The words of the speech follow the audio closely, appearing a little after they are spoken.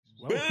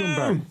Welcome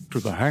back to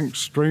the Hank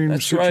Strange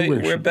That's Situation.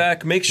 right, we're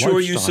back. Make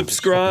sure you Lifestyles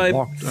subscribe, of a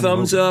locked and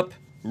thumbs loaded. up,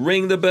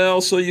 ring the bell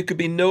so you could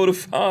be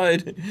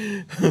notified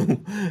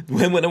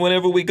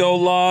whenever we go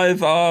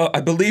live.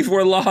 I believe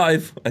we're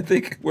live. I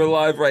think we're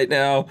live right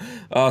now.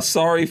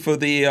 Sorry for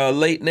the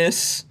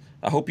lateness.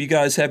 I hope you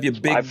guys have your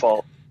big... My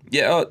fault.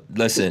 Yeah,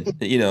 listen,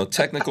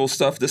 technical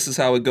stuff, this is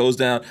how it goes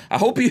down. I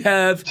hope you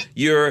have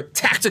your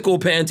tactical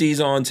panties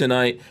on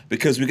tonight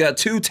because we got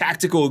two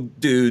tactical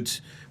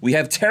dudes. We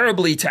have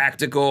Terribly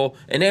Tactical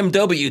and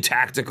MW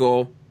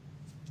Tactical.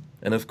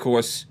 And, of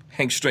course,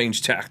 Hank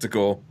Strange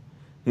Tactical.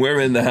 We're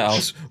in the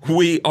house.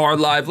 We are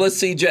live. Let's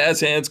see jazz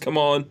hands. Come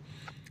on.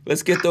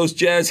 Let's get those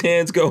jazz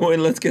hands going.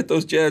 Come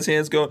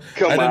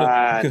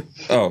on.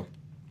 Oh.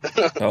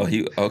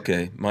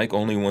 Okay. Mike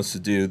only wants to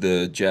do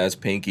the jazz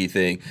pinky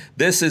thing.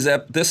 This is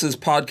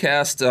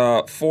podcast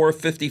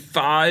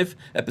 455,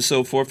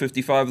 episode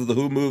 455 of the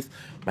Who Move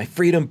My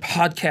Freedom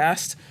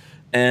podcast.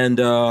 And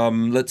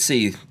let's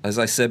see. As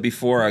I said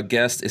before, our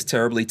guest is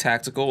Terribly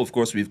Tactical. Of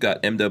course, we've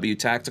got MW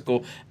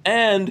Tactical,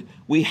 and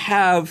we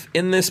have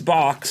in this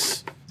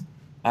box,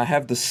 I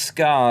have the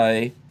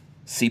Sky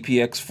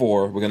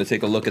CPX4. We're gonna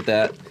take a look at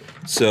that.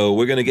 So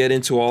we're going to get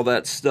into all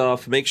that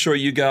stuff. Make sure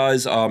you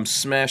guys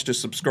smash the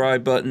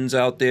subscribe buttons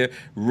out there.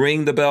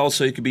 Ring the bell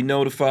so you can be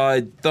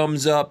notified.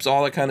 Thumbs ups,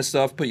 all that kind of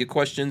stuff. Put your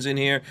questions in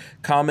here.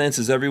 Comments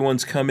as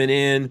everyone's coming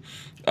in.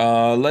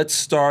 Let's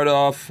start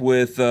off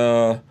with,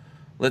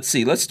 let's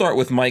start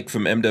with Mike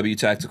from MW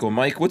Tactical.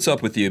 Mike, what's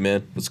up with you,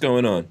 man? What's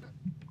going on?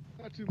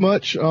 Not too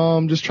much.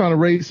 Just trying to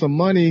raise some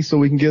money so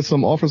we can get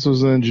some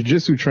officers in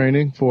jiu-jitsu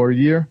training for a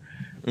year.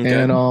 Okay.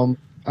 And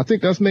I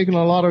think that's making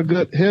a lot of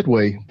good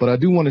headway, but I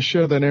do want to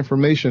share that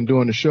information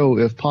during the show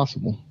if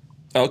possible.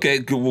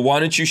 Okay, well,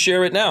 why don't you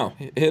share it now?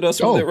 Hit us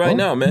with it right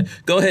now, man.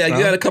 Go ahead.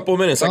 You got a couple of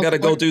minutes. I got to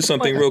go do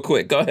something real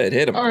quick. Go ahead.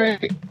 Hit him. All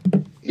right.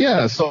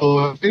 Yeah,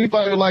 so if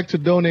anybody would like to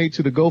donate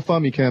to the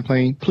GoFundMe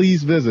campaign,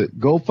 please visit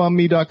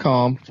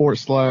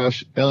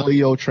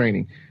gofundme.com/LEO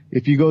training.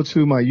 If you go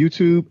to my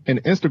YouTube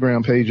and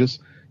Instagram pages,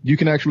 you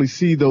can actually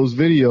see those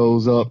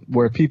videos up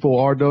where people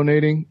are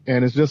donating,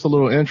 and it's just a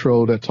little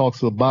intro that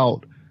talks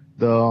about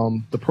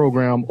the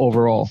program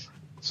overall.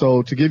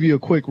 So to give you a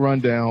quick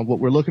rundown, what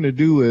we're looking to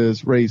do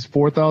is raise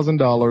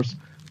 $4,000.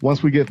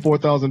 Once we get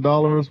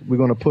 $4,000, we're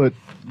going to put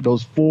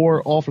those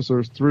 4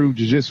 officers through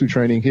jiu-jitsu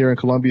training here in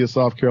Columbia,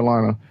 South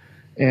Carolina,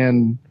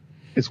 and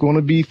it's going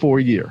to be for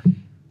a year.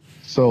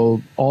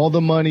 So all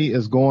the money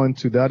is going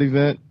to that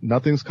event.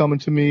 Nothing's coming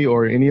to me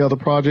or any other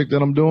project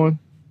that I'm doing.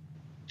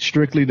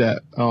 Strictly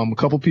that. A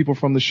couple people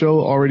from the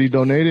show already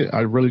donated. I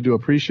really do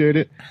appreciate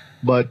it.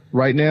 But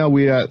right now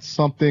we at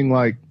something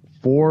like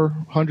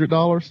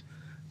 $400.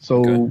 So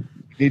we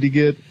need to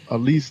get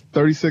at least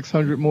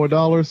 $3,600 more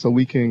dollars so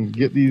we can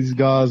get these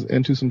guys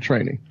into some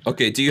training.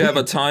 Okay. Do you have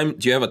a time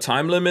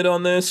limit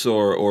on this,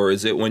 or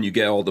is it when you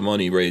get all the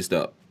money raised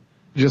up?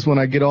 Just when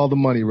I get all the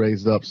money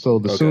raised up. So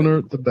the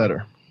sooner, the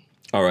better.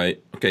 All right.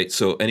 Okay.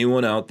 So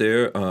anyone out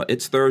there,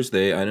 it's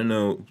Thursday. I don't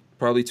know.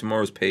 Probably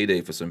tomorrow's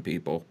payday for some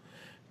people.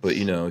 But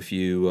if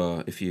you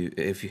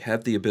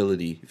have the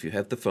ability, if you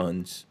have the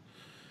funds,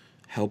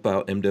 help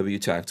out MW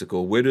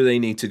Tactical. Where do they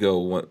need to go?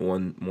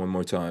 One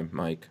more time,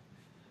 Mike.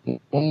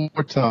 One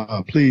more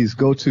time, please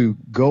go to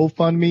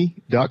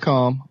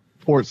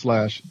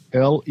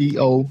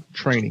gofundme.com/LEO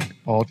training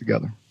all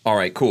together. All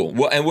right, cool.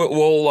 Well, and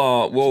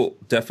we'll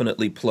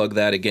definitely plug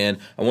that again.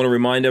 I want to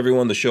remind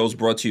everyone the show's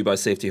brought to you by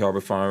Safety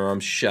Harbor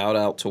Firearms. Shout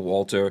out to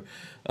Walter.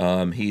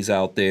 He's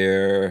out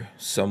there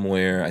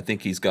somewhere. I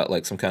think he's got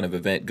like some kind of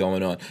event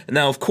going on. And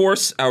now, of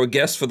course, our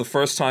guest for the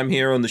first time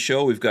here on the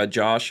show, we've got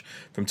Josh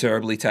from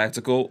Terribly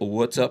Tactical.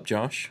 What's up,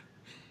 Josh?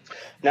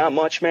 Not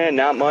much, man.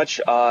 Not much.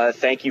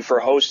 Thank you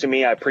for hosting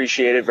me. I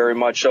appreciate it very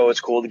much. So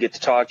it's cool to get to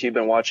talk to you.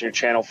 Been watching your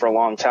channel for a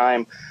long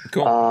time.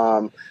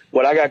 Cool.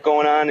 What I got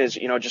going on is,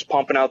 just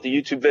pumping out the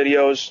YouTube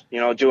videos,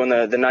 doing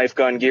the knife,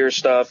 gun, gear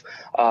stuff.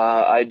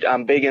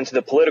 I'm big into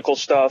the political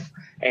stuff.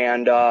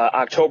 And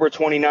October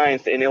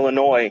 29th in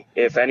Illinois,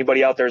 if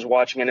anybody out there is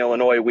watching in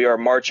Illinois, we are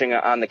marching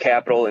on the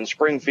Capitol in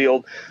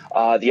Springfield.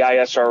 The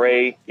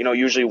ISRA,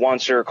 usually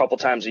once or a couple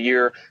times a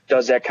year,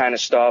 does that kind of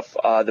stuff.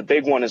 The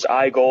big one is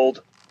iGold.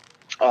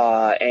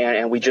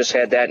 And we just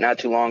had that not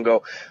too long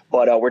ago,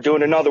 but we're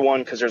doing another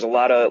one because there's a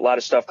lot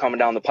of stuff coming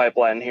down the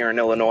pipeline here in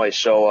Illinois.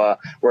 So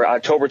we're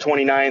October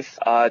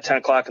 29th, 10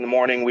 o'clock in the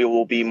morning. We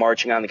will be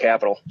marching on the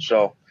Capitol.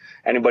 So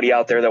anybody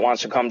out there that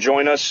wants to come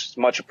join us,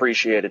 much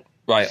appreciated.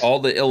 Right, all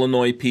the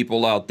Illinois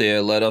people out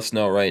there, let us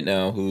know right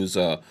now who's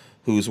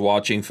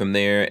watching from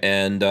there,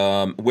 and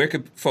where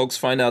could folks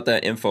find out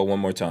that info one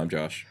more time,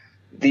 Josh?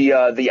 The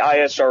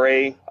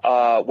ISRA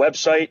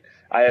website.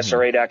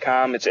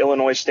 ISRA.com. It's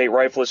Illinois State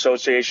Rifle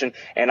Association,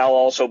 and I'll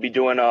also be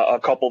doing a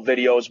couple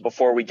videos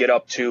before we get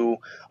up to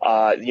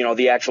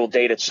the actual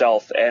date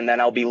itself, and then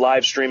I'll be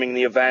live streaming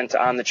the event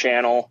on the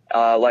channel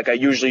like I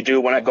usually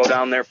do when I go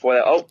down there for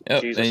that. Oh,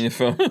 yep, Jesus. and your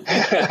phone.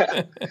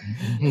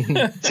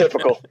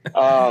 Typical.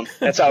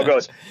 That's how it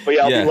goes. But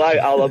yeah,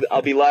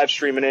 I'll be live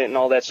streaming it and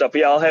all that stuff.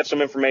 But yeah, I'll have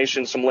some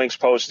information, some links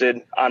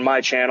posted on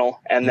my channel,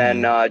 and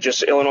then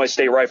just Illinois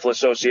State Rifle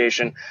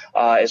Association.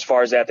 As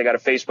far as that, they got a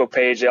Facebook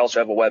page. They also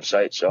have a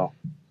website. So.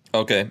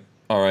 Okay.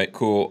 All right.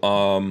 Cool.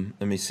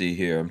 Let me see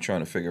here. I'm trying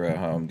to figure out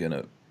how I'm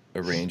gonna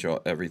arrange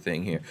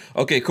everything here.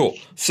 Okay. Cool.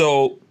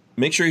 So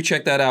make sure you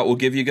check that out. We'll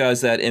give you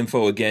guys that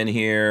info again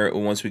here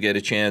once we get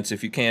a chance.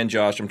 If you can,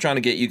 Josh, I'm trying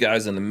to get you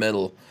guys in the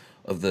middle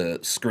of the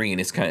screen.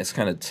 It's kind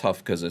of tough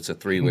because it's a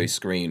three-way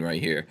screen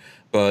right here.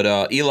 But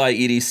Eli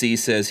EDC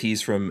says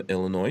he's from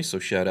Illinois, so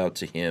shout out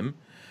to him.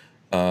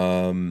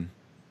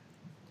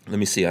 Let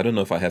me see. I don't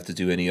know if I have to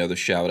do any other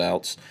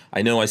shout-outs.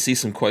 I know I see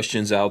some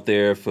questions out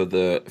there for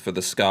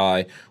the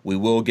Sky. We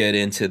will get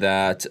into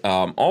that.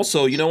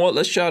 Also, you know what?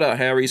 Let's shout out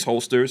Harry's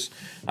Holsters.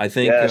 I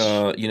think yes.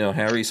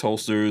 Harry's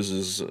Holsters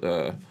is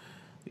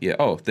yeah.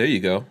 Oh, there you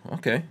go.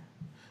 Okay.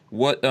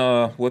 What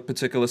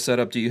particular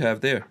setup do you have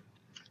there?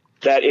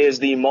 That is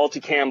the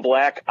Multicam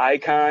Black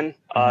Icon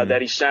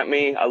that he sent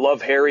me. I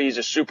love Harry. He's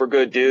a super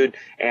good dude,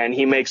 and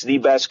he makes the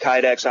best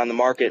Kydex on the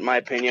market, in my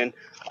opinion.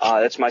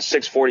 That's my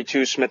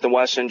 642 Smith &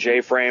 Wesson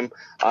J-frame.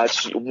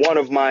 It's one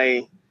of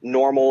my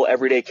normal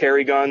everyday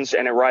carry guns,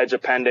 and it rides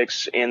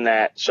appendix in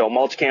that. So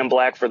Multicam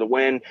Black for the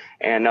win,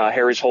 and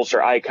Harry's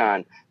Holster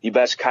Icon, the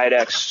best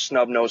Kydex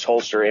snub nose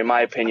holster, in my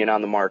opinion,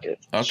 on the market.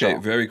 Okay,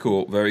 very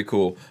cool, very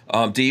cool.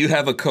 Do you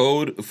have a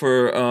code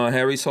for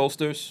Harry's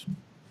Holsters?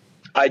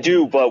 I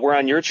do, but we're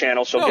on your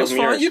channel, so give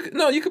me yours. You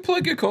can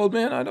plug your code,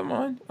 man. I don't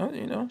mind.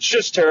 It's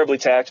just Terribly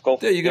Tactical.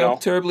 There you go,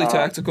 Terribly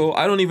Tactical.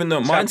 I don't even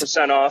know. Mine's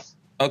 10% off.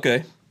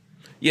 Okay.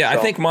 Yeah, so.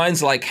 I think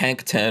mine's like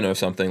Hank 10 or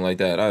something like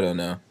that. I don't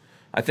know.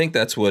 I think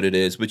that's what it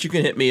is. But you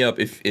can hit me up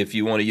if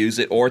you want to use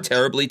it, or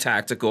Terribly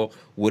Tactical,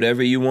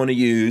 whatever you want to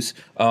use.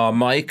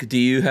 Mike, do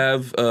you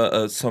have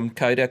some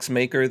Kydex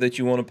maker that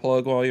you want to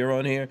plug while you're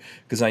on here?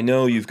 Because I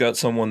know you've got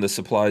someone that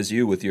supplies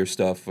you with your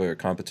stuff for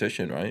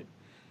competition, right?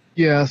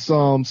 Yes.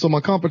 So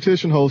my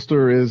competition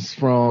holster is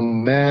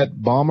from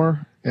Mad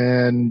Bomber,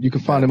 and you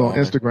can find him on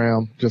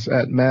Instagram just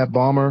at Mad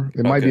Bomber.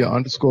 It might be an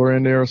underscore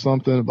in there or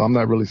something, but I'm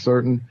not really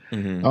certain.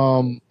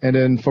 Mm-hmm. And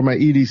then for my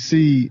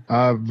EDC,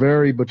 I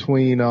vary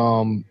between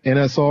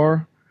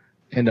NSR,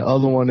 and the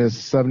other one is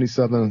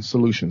 77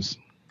 Solutions.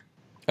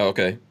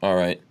 Okay. All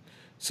right.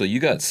 So you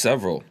got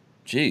several.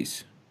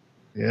 Jeez.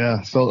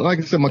 Yeah. So like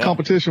I said, my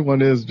competition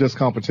one is just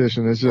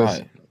competition. It's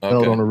just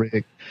held on a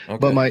rig. Okay.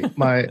 But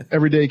my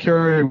everyday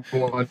carry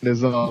one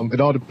is it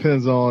all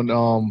depends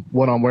on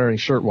what I'm wearing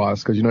shirt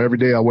wise, because every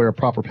day I wear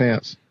proper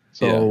pants.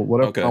 So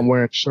whatever I'm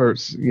wearing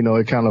shirts,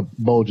 it kind of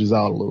bulges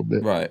out a little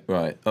bit.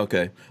 Right.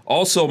 Okay.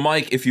 Also,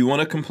 Mike, if you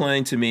want to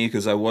complain to me,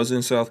 because I was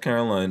in South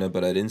Carolina,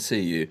 but I didn't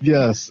see you.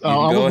 Yes. You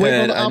can go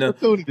ahead.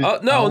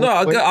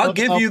 I'll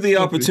give you the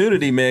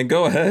opportunity, man.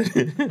 Go ahead.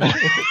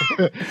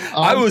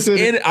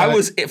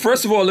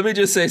 First of all, let me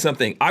just say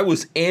something. I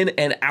was in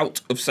and out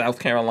of South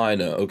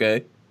Carolina,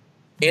 okay?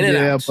 In and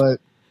out. Yeah,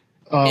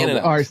 but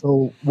all right,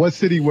 so what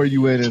city were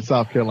you in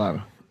South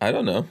Carolina? I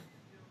don't know.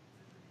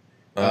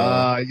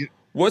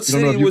 What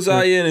city was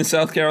I in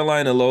South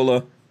Carolina,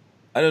 Lola?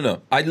 I don't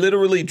know. I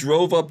literally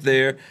drove up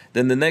there,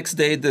 then the next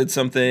day did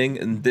something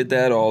and did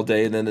that all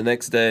day, and then the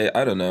next day,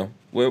 I don't know.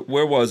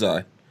 Where was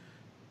I?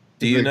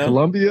 Do you know?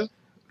 Columbia?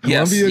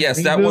 Yes,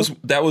 that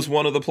was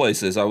one of the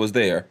places. I was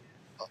there.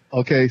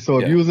 Okay, so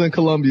if you was in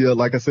Columbia,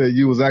 like I said,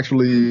 you was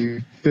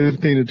actually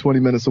 15 to 20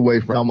 minutes away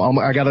from.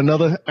 I got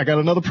another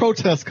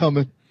protest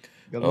coming.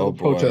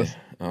 Protest.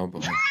 Oh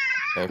boy.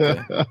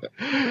 Okay.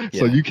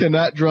 So you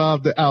cannot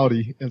drive the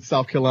Audi in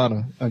South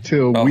Carolina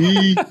until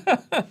we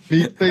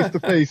meet face to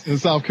face in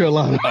South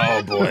Carolina.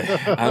 Oh boy,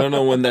 I don't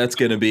know when that's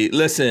gonna be.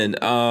 Listen,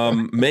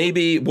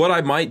 maybe what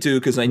I might do,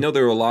 because I know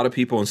there were a lot of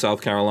people in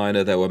South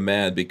Carolina that were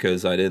mad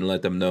because I didn't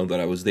let them know that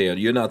I was there.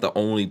 You're not the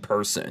only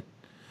person.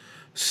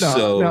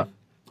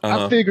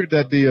 I figured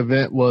that the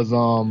event was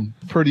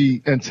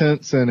pretty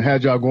intense and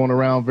had y'all going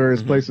around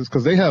various places,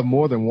 because they have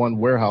more than one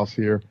warehouse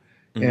here,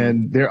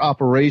 and their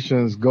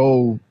operations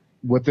go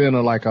within a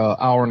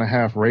hour and a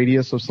half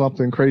radius or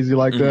something crazy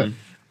like that.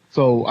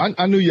 So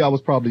I knew y'all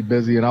was probably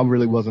busy, and I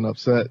really wasn't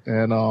upset.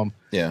 And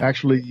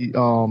actually,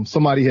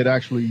 somebody had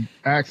actually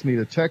asked me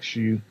to text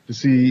you to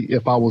see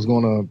if I was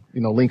going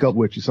to link up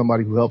with you.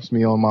 Somebody who helps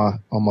me on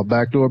my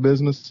backdoor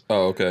business.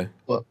 Oh, okay.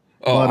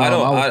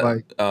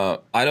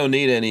 I don't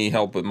need any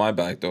help with my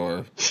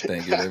backdoor.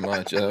 Thank you very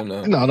much. I don't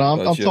know. No,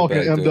 I'm talking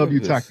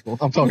MW Tactical.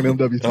 I'm talking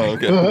MW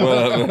Tactical.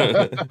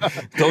 Okay.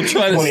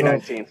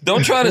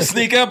 Don't try to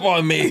sneak up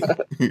on me.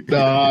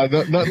 Nah,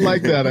 nothing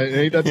like that. I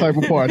ain't that type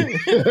of party.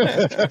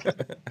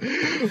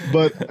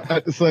 But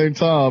at the same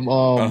time,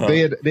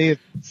 they had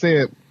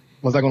said,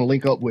 was I going to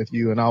link up with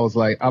you? And I was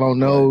like, I don't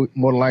know.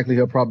 More than likely,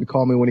 he'll probably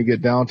call me when he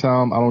get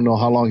downtown. I don't know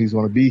how long he's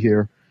going to be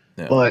here,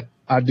 but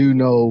I do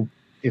know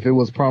if it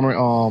was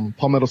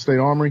Palmetto State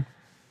Armory,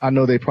 I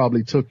know they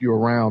probably took you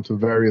around to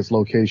various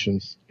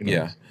locations.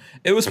 Yeah.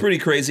 It was pretty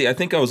crazy. I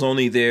think I was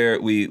only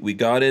there. We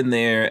got in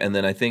there, and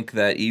then I think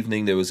that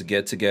evening there was a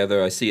get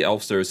together. I see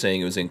Elfster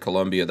saying it was in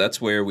Columbia.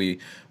 That's where we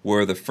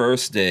were the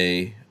first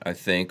day, I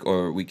think,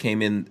 or we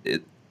came in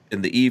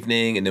the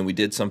evening, and then we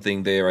did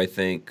something there. I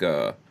think.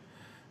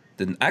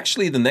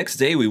 Actually, the next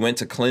day we went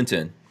to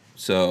Clinton,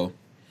 so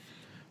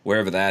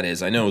wherever that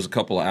is. I know it was a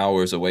couple of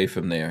hours away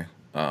from there.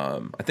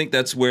 I think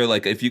that's where,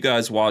 like, if you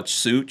guys watch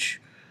Such,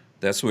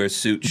 that's where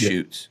Such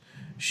shoots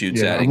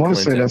Yeah, at. I want to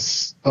say Clinton.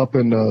 that's up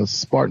in the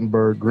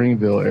Spartanburg,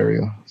 Greenville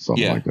area,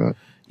 something like that.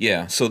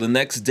 Yeah. So the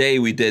next day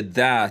we did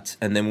that,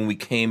 and then when we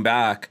came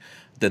back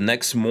the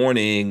next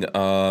morning,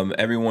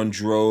 everyone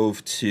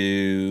drove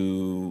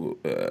to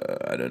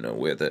I don't know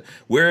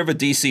wherever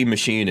DC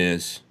Machine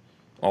is,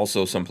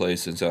 also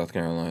someplace in South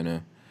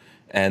Carolina,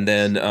 and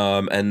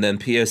then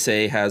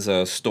PSA has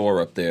a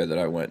store up there that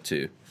I went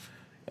to.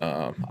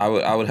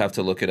 I would have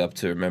to look it up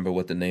to remember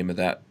what the name of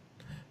that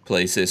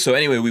place is. So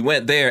anyway, we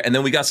went there, and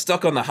then we got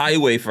stuck on the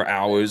highway for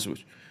hours.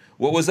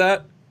 What was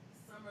that?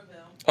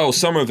 Somerville. Oh,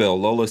 Somerville.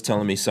 Lola's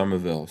telling me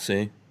Somerville.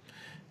 See?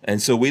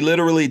 And so we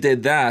literally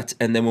did that,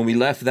 and then when we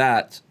left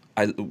that,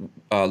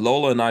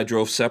 Lola and I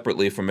drove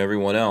separately from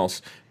everyone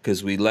else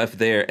because we left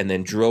there and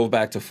then drove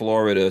back to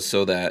Florida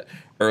so that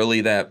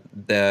early that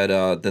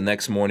the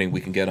next morning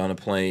we can get on a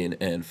plane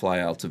and fly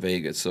out to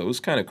Vegas. So it was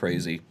kind of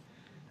crazy.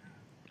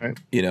 Right.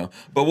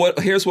 But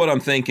here's what I'm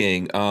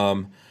thinking.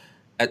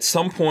 At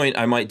some point,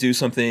 I might do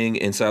something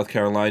in South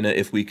Carolina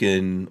if we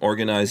can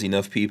organize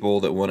enough people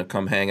that want to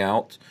come hang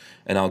out.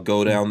 And I'll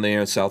go down there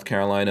in South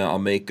Carolina. I'll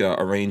make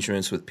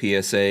arrangements with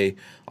PSA.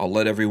 I'll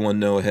let everyone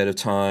know ahead of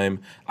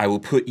time. I will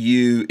put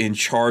you in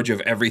charge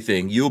of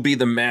everything. You'll be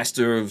the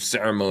master of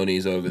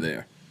ceremonies over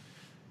there.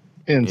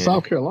 In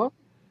South Carolina?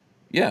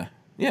 Yeah.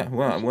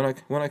 Well,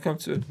 when I come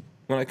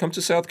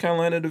to South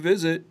Carolina to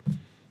visit,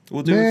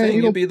 we'll do Man, the thing.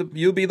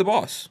 You'll be the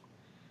boss.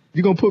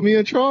 You gonna put me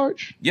in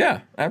charge? Yeah,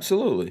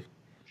 absolutely.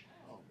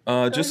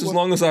 Just as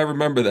long as I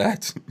remember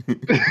that.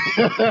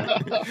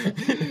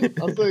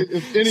 I'll say,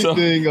 if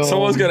anything,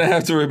 someone's gonna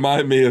have to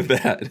remind me of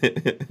that.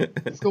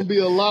 It's gonna be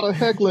a lot of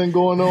heckling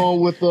going on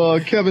with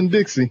Kevin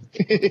Dixie.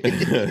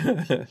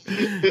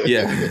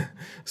 Yeah.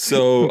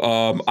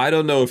 So I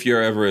don't know if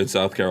you're ever in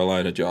South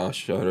Carolina,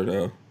 Josh. I don't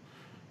know.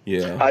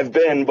 Yeah. I've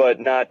been, but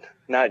not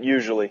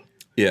usually.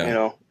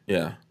 Yeah.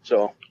 Yeah.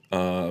 So.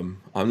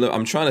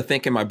 I'm trying to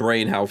think in my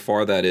brain how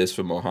far that is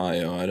from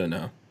Ohio. I don't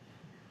know.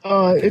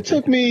 It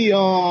took me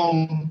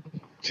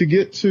to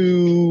get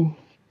to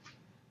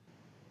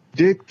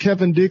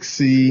Kevin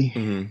Dixie.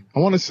 Mm-hmm. I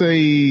want to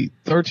say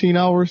 13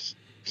 hours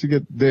to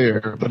get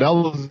there, but that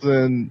was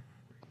in.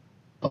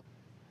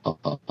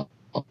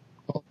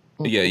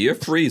 Yeah, you're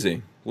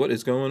freezing. What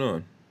is going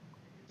on?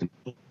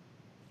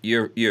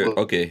 You're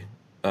okay.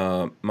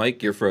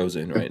 Mike, you're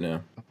frozen right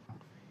now.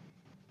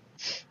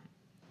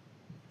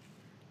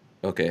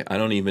 Okay, I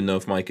don't even know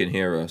if Mike can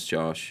hear us,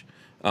 Josh.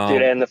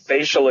 Dude, and the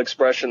facial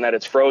expression that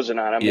it's frozen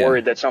on, I'm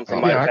worried that something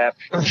might have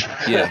happened.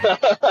 Yeah.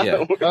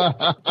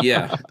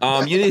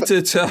 You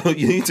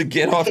need to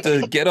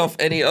get off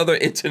any other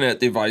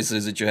internet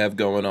devices that you have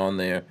going on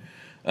there.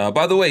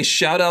 By the way,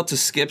 shout out to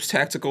Skip's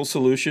Tactical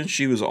Solutions.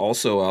 She was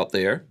also out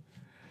there.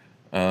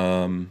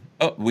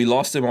 We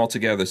lost him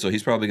altogether, so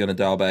he's probably going to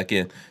dial back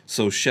in.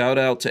 So shout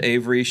out to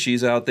Avery.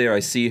 She's out there. I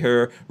see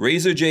her.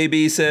 Razor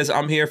JB says,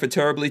 I'm here for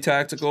Terribly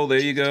Tactical. There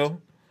you go.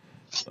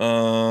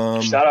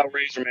 Shout out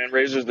Razor, man.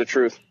 Razor's the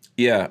truth.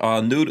 Yeah.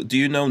 Do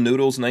you know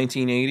Noodles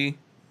 1980?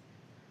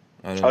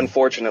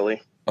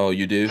 Unfortunately. Oh,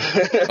 you do?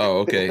 Oh,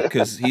 okay.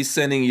 Because he's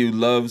sending you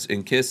loves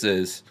and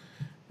kisses.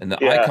 And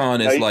the icon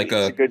is he's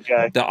a good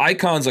guy. The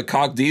icon's a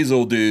cock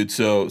diesel dude,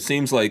 so it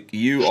seems like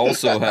you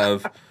also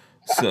have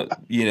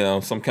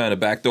some kind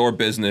of backdoor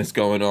business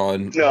going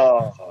on.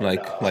 No.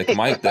 Like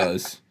Mike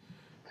does.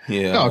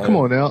 Yeah. No, come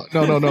on now.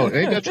 No.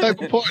 Ain't that type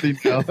of party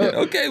now.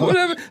 Okay,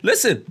 whatever.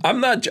 Listen,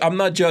 I'm not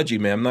judgy,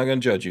 man. I'm not gonna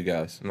judge you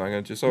guys. I'm not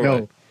gonna just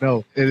No,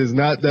 it is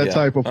not that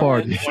type of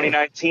party.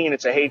 2019,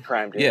 it's a hate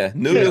crime, dude. Yeah.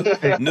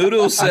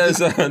 Noodle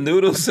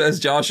says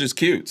Josh is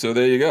cute, so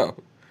there you go.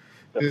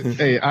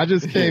 Hey, I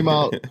just came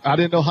out. I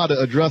didn't know how to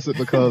address it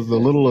because the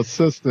little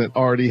assistant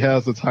already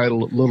has the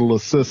title little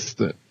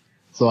assistant.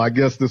 So I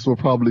guess this will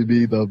probably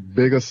be the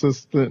big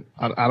assistant.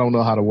 I don't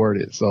know how to word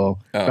it. So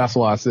that's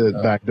why I said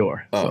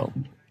backdoor.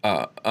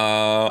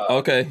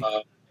 Okay.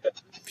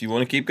 If you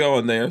want to keep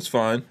going there, it's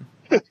fine.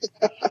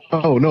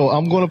 Oh no,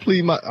 I'm going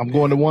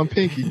to one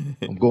pinky.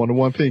 I'm going to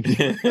one pinky.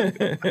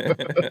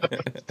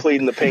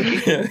 Pleading the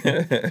pinky.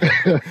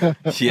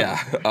 Yeah.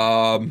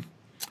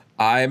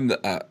 I'm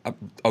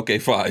okay.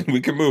 Fine.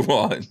 We can move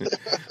on.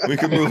 We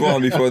can move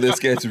on before this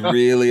gets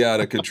really out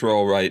of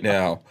control right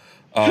now.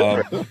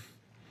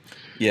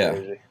 Yeah.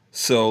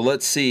 So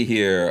let's see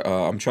here.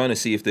 I'm trying to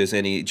see if there's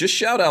any. Just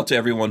shout out to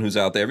everyone who's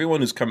out there, everyone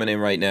who's coming in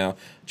right now.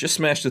 Just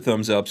smash the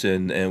thumbs ups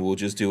and we'll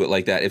just do it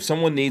like that. If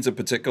someone needs a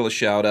particular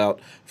shout out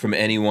from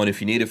anyone,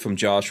 if you need it from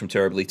Josh from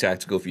Terribly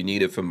Tactical, if you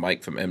need it from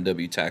Mike from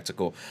MW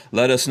Tactical,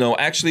 let us know.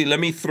 Actually, let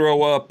me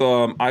throw up.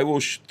 I will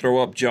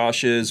throw up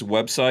Josh's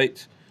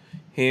website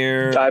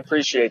here. I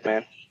appreciate,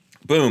 man.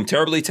 Boom,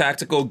 Terribly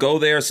Tactical. Go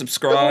there,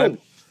 subscribe.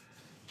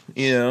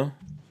 You know,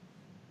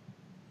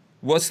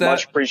 what's that?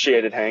 Much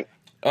appreciated, Hank.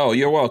 Oh,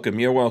 you're welcome.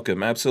 You're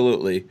welcome.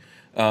 Absolutely.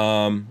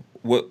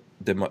 What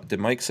did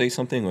Mike say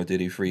something, or did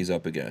he freeze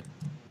up again?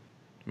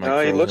 No,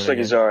 he looks like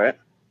he's all right.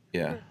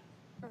 Yeah,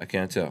 I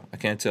can't tell. I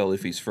can't tell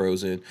if he's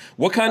frozen.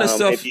 What kind of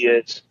stuff? Maybe he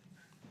is.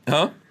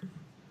 Huh?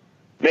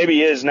 Maybe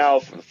he is now.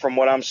 From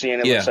what I'm seeing,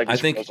 it looks like he's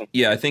frozen.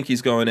 Yeah, I think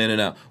he's going in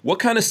and out. What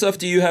kind of stuff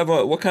do you have?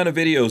 What kind of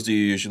videos do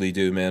you usually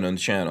do, man, on the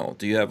channel?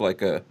 Do you have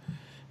like a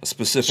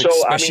specific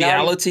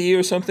speciality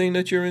or something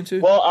that you're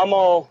into?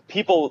 Well,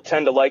 people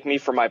tend to like me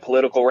for my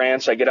political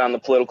rants. I get on the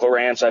political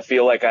rants. I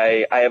feel like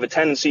I have a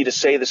tendency to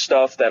say the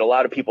stuff that a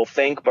lot of people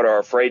think but are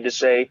afraid to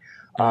say.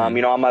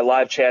 On my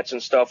live chats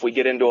and stuff, we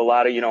get into a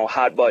lot of,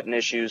 hot button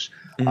issues.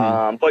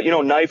 But,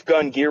 knife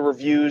gun gear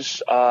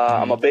reviews.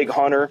 I'm a big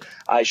hunter.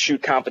 I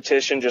shoot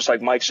competition just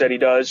like Mike said he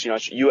does.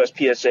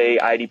 USPSA,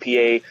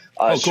 IDPA,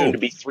 soon to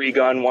be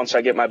 3-gun once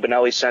I get my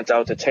Benelli sent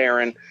out to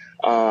Terran.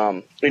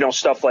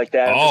 Stuff like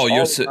that. Oh,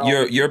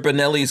 your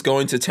Benelli's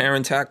going to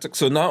Terran Tactics.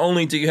 So not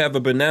only do you have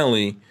a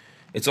Benelli,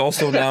 it's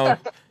also now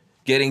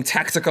getting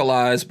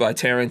tacticalized by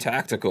Terran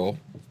Tactical.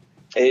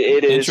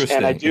 It is,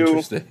 and I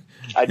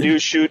do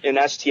shoot an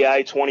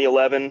STI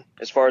 2011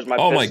 as far as my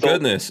pistol. Oh my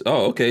goodness!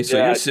 Oh, okay.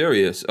 So you're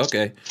serious?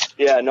 Okay.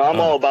 Yeah, no, I'm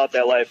all about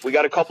that life. We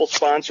got a couple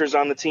sponsors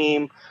on the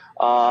team.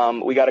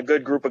 We got a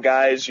good group of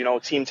guys,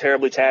 Team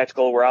Terribly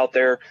Tactical. We're out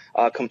there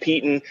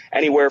competing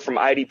anywhere from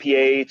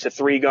IDPA to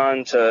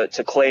 3-gun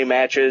to clay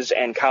matches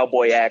and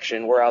cowboy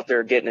action. We're out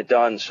there getting it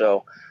done.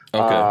 So,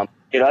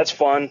 that's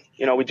fun.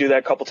 We do that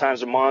a couple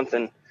times a month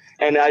and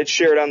I'd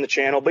share it on the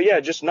channel. But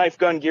yeah, just knife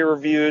gun gear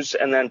reviews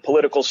and then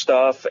political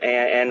stuff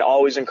and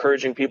always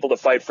encouraging people to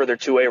fight for their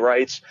 2A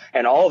rights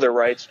and all their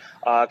rights.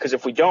 Because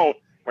if we don't,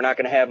 we're not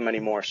going to have them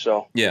anymore.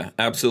 So yeah,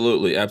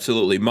 absolutely,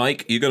 absolutely.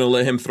 Mike, you're going to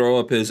let him throw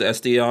up his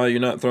SDI? You're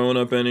not throwing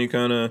up any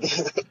kind of?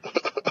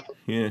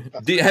 Yeah.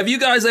 Have you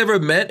guys ever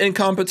met in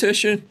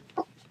competition?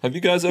 Have you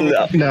guys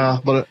ever?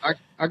 Nah, but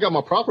I got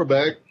my proper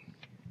bag.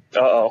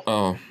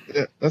 Oh.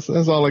 Yeah, that's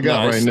all I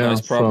got right now. Nice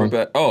proper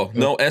bag. Oh,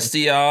 no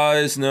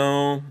SDIs,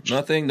 no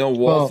nothing, no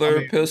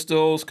Walther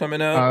pistols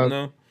coming out.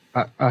 No.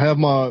 I have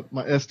my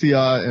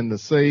STI in the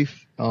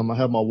safe. I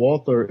have my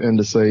Walther in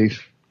the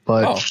safe,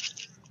 but.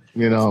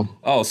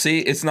 Oh, see,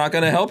 it's not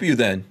going to help you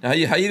then. How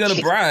you going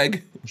to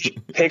brag?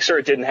 Picture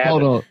it didn't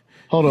happen.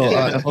 Hold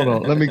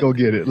on. Let me go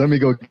get it. Let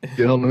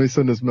me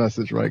send this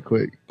message right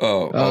quick.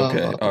 Oh,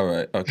 okay. All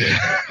right.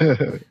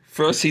 Okay.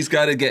 First he's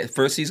got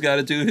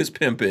to do his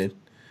pimping.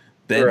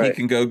 Then he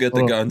can go get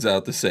the guns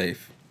out the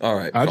safe. All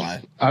right,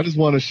 fine. I just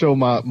want to show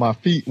my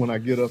feet when I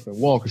get up and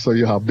walk and show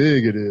you how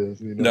big it is.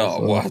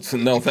 No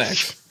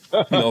thanks.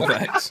 No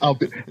thanks.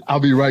 I'll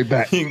be right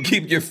back. You can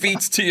keep your feet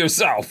to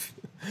yourself.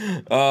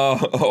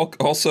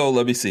 Also,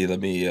 let me see.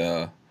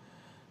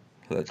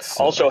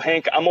 Also,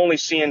 Hank, I'm only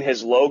seeing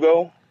his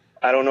logo.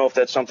 I don't know if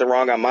that's something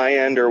wrong on my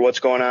end or what's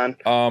going on.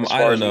 As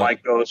far as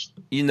Mike goes.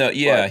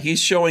 He's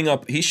showing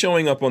up. He's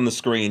showing up on the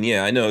screen.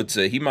 Yeah, I know. It's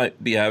he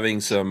might be having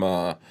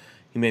some.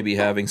 He may be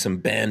having some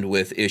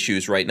bandwidth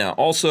issues right now.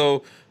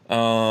 Also,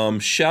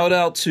 shout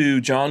out to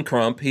John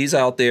Crump. He's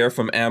out there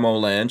from Ammo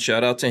Land.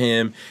 Shout out to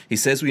him. He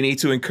says we need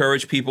to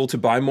encourage people to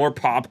buy more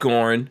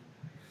popcorn.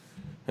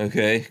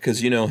 Okay, because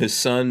his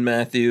son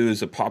Matthew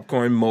is a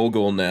popcorn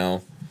mogul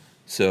now.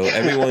 So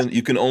everyone,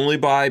 you can only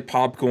buy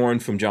popcorn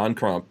from John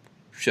Crump.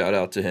 Shout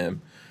out to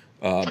him.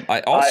 Go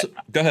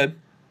ahead.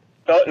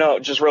 Oh, no,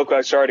 just real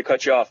quick. Sorry to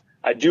cut you off.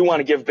 I do want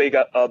to give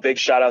a big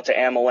shout out to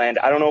Ammoland.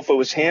 I don't know if it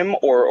was him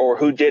or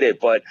who did it,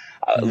 but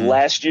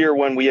last year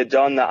when we had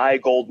done the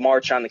iGold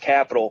March on the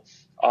Capitol,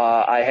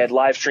 I had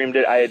live streamed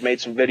it. I had made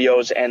some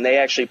videos, and they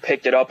actually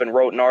picked it up and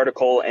wrote an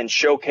article and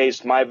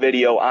showcased my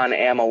video on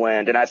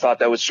Ammoland, and I thought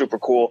that was super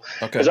cool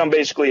because I'm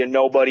basically a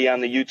nobody on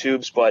the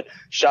YouTubes, but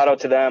shout out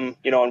to them,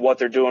 and what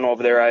they're doing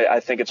over there. I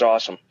think it's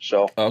awesome.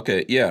 So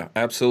okay, yeah,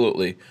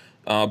 absolutely.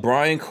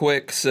 Brian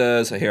Quick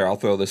says, here, I'll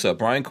throw this up.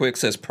 Brian Quick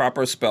says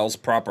proper spells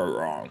proper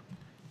wrong.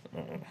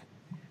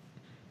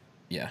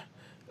 Yeah.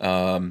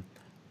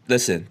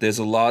 Listen, there's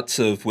a lots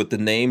of, with the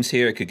names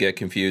here, it could get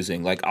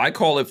confusing. Like, I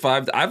call it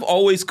 5, I've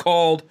always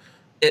called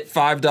it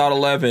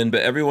 5.11,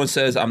 but everyone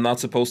says I'm not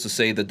supposed to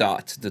say the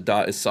dot. The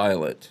dot is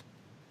silent.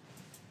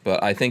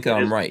 But I think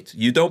I'm right.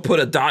 You don't put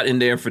a dot in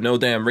there for no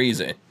damn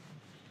reason.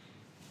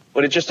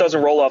 But it just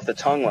doesn't roll off the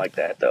tongue like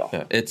that, though.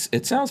 Yeah,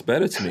 it sounds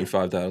better to me,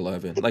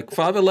 5.11. Like,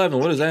 5.11,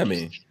 what does that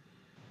mean?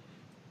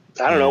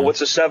 I don't know.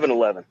 What's a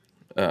 7-11?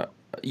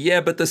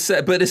 Yeah, but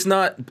it's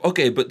not,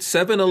 okay, but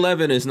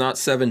 7-11 is not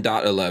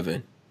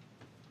 7.11.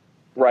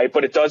 right?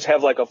 But it does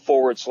have like a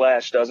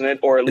 /, doesn't it?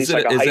 Or at least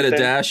like a hyphen. Is it a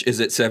dash? Is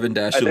it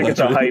 7-11? I think it's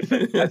a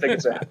hyphen. I think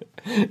it's a.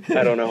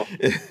 I don't know.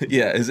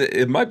 Yeah,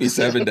 it might be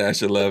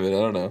 7-11. I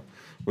don't know.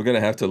 We're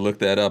gonna have to look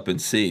that up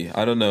and see.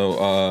 I don't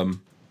know.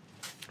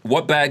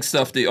 What bag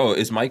stuff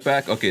is Mike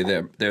back?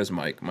 Okay, there's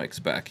Mike. Mike's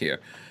back here.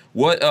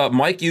 What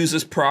Mike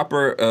uses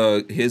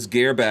proper. His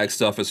gear bag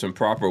stuff is from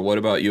Proper. What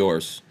about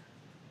yours?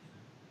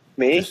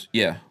 Me?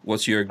 Yeah.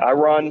 What's your? I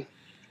run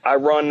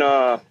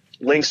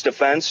Lynx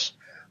Defense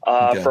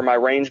for my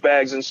range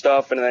bags and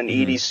stuff, and then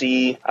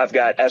EDC. I've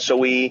got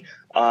SOE,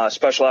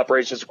 Special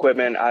Operations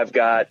Equipment. I've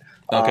got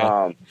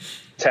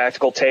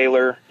Tactical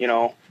Tailor. You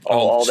know,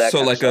 all that. So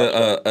kind like of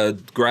stuff. a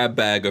grab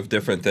bag of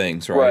different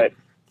things, right?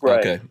 Right.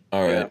 Okay.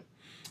 All right. Yeah.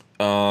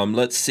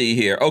 Let's see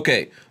here.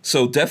 Okay,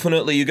 so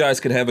definitely you guys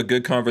could have a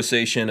good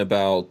conversation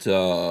about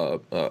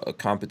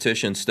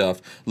competition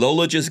stuff.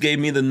 Lola just gave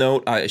me the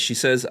note. She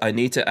says, I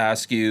need to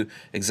ask you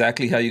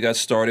exactly how you got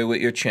started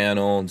with your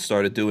channel and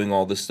started doing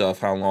all this stuff,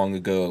 how long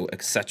ago,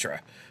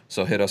 etc.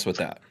 So hit us with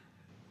that.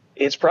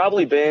 It's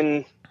probably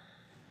been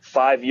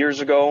 5 years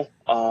ago.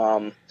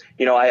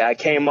 You know, I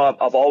came up,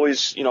 I've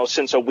always, you know,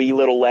 since a wee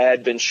little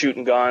lad, been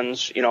shooting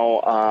guns. You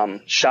know,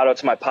 shout out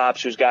to my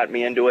pops who's got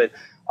me into it.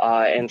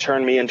 And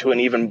turned me into an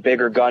even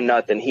bigger gun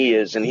nut than he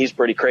is. And he's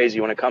pretty crazy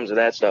when it comes to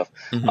that stuff.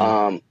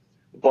 Mm-hmm.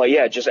 But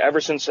yeah, just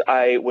ever since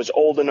I was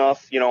old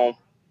enough, you know,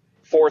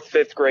 4th,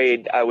 5th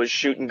grade, I was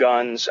shooting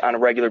guns on a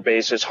regular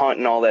basis,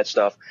 hunting, all that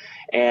stuff,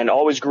 and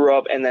always grew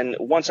up. And then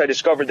once I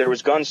discovered there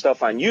was gun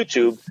stuff on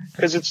YouTube,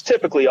 because it's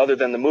typically, other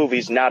than the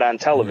movies, not on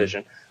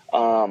television.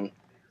 Mm-hmm.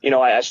 You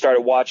know, I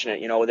started watching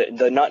it, you know,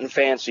 the Nut and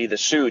Fancy, the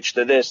Such,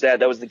 the this, that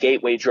was the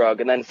gateway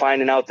drug. And then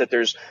finding out that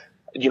there's,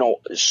 you know,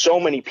 so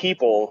many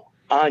people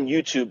on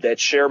YouTube that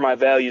share my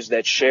values,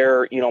 that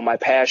share, you know, my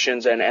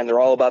passions, and they're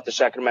all about the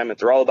Second Amendment.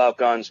 They're all about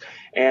guns.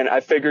 And I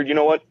figured, you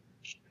know what?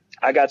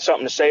 I got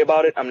something to say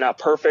about it. I'm not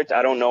perfect.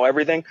 I don't know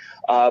everything.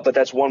 But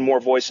that's one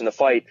more voice in the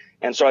fight.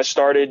 And so I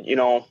started, you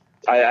know,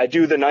 I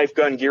do the knife,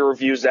 gun, gear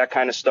reviews, that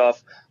kind of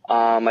stuff.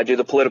 I do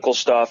the political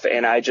stuff,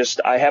 and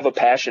I have a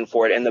passion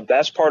for it. And the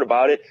best part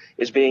about it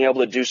is being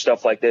able to do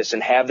stuff like this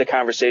and have the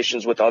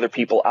conversations with other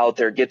people out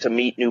there, get to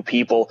meet new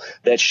people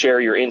that share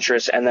your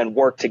interests, and then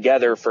work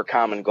together for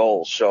common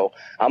goals. So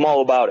I'm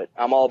all about it.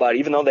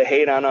 Even though they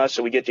hate on us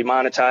and we get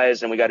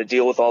demonetized and we got to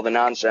deal with all the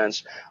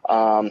nonsense, you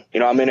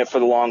know, I'm in it for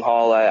the long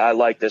haul. I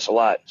like this a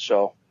lot.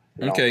 So,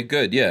 you know. Okay,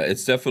 good. Yeah,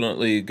 it's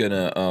definitely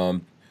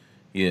gonna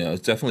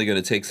it's definitely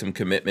going to take some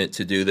commitment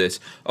to do this.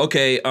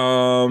 Okay,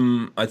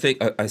 I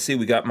think I see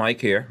we got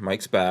Mike here.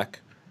 Mike's back.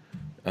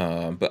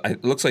 But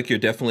it looks like you're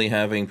definitely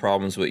having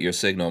problems with your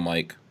signal,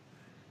 Mike.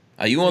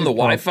 Are you on the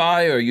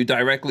Wi-Fi or are you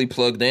directly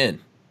plugged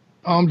in?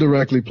 I'm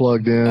directly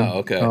plugged in. Oh,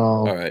 okay.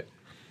 All right.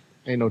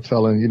 Ain't no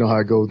telling. You know how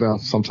it goes down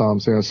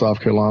sometimes here in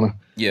South Carolina.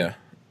 Yeah.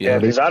 Yeah,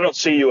 because I don't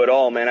see you at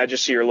all, man. I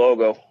just see your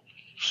logo.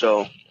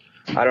 So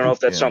I don't know if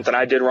that's something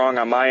I did wrong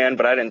on my end,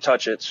 but I didn't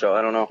touch it, so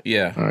I don't know.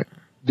 Yeah. All right.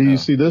 Do you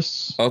see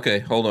this? Okay,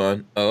 hold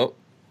on. Oh,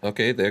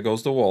 okay, there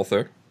goes the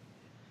Walther.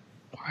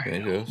 There he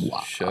goes.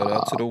 Wow. Shout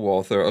out to the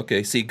Walther.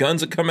 Okay, see,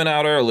 guns are coming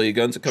out early.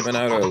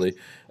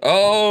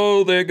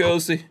 Oh, there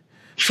goes the...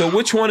 So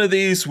which one's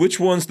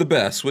the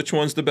best? Which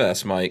one's the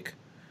best, Mike?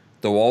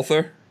 The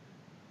Walther?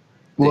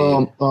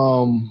 Well,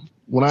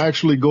 when I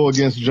actually go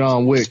against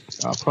John Wick,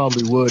 I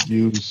probably would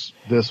use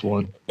this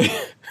one.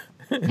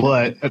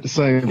 But at the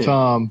same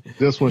time,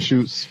 this one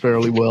shoots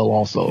fairly well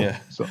also. Yeah.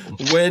 So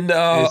when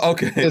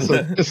okay,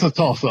 it's a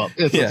toss up.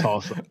 It's a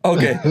toss up.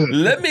 Okay,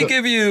 let me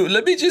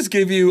just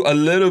give you a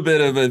little bit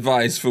of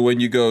advice for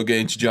when you go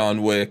against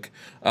John Wick.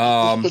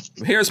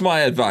 Here's my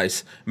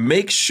advice: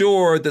 make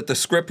sure that the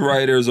script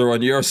writers are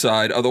on your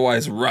side.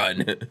 Otherwise,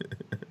 run.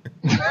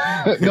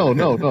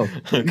 No.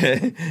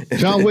 Okay.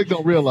 John Wick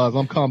don't realize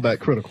I'm combat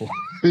critical.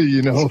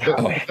 You know.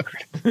 Oh.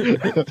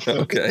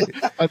 Okay.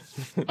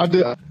 I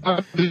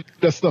did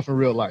that stuff in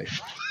real life.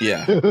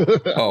 Yeah.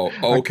 Oh,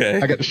 okay.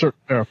 I got the shirt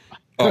there.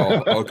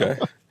 Oh, okay.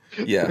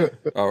 Yeah.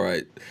 All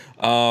right.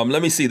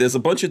 Let me see. There's a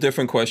bunch of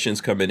different questions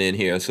coming in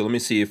here. So let me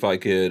see if I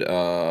could.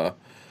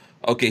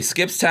 Okay.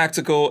 Skips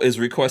Tactical is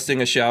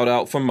requesting a shout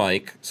out from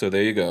Mike. So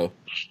there you go.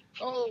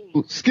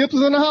 Oh, Skip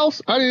is in the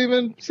house? I didn't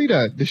even see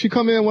that. Did she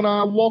come in when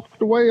I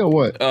walked away or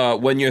what?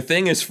 When your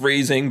thing is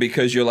freezing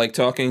because you're like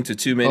talking to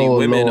too many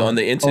women on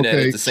the internet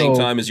at the same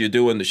time as you're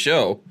doing the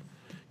show.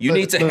 You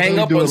need to hang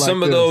up on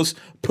some of those.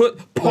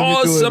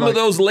 Pause some of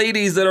those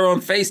ladies that are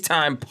on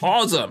FaceTime.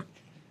 Pause them.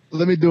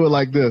 Let me do it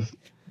like this.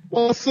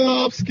 What's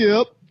up,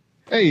 Skip?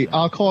 Hey,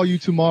 I'll call you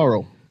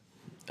tomorrow.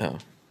 Oh,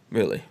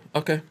 really?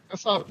 Okay.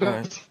 That's how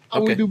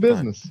we do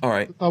business. All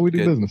right. That's how we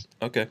do business.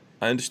 Okay,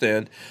 I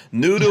understand.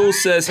 Noodle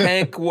says,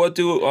 Hank, what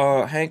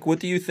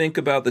do you think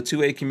about the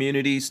 2A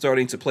community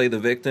starting to play the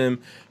victim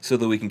so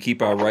that we can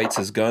keep our rights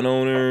as gun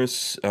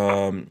owners?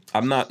 I'm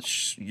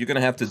not. You're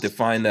gonna have to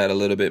define that a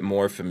little bit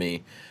more for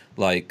me.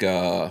 Like,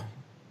 are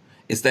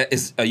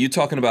you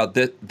talking about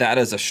that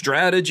as a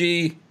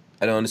strategy?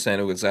 I don't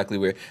understand exactly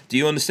where. Do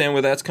you understand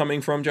where that's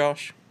coming from,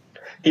 Josh?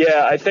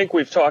 Yeah, I think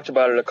we've talked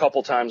about it a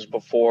couple times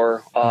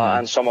before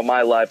on some of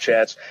my live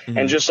chats.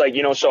 And just like,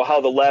 so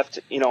how the left,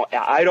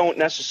 I don't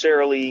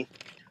necessarily,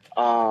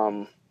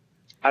 I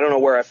don't know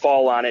where I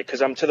fall on it,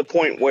 because I'm to the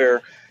point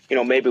where,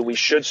 maybe we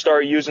should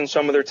start using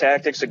some of their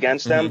tactics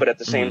against them, but at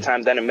the same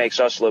time, then it makes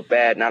us look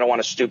bad, and I don't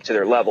want to stoop to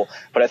their level.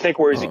 But I think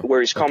where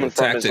he's coming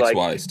from is like,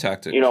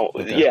 tactics.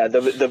 Yeah,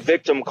 the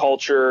victim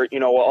culture,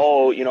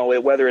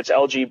 whether it's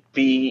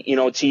LGBT,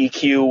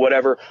 TQ,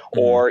 whatever,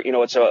 or,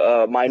 it's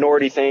a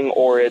minority thing,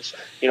 or it's,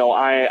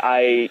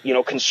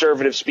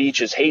 conservative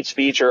speech is hate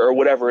speech, or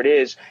whatever it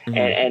is,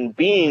 and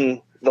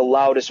being the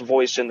loudest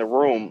voice in the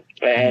room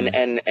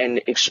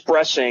and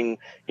expressing,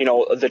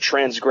 the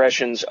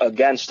transgressions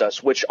against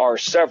us, which are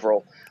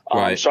several.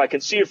 Right. So I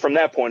can see it from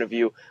that point of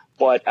view,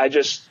 but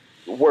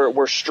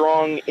we're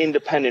strong,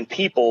 independent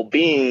people,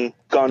 being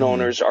gun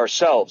owners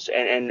ourselves,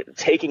 and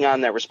taking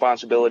on that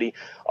responsibility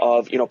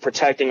of,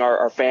 protecting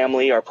our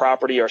family, our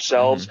property,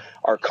 ourselves,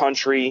 our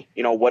country,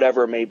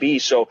 whatever it may be.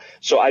 So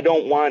I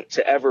don't want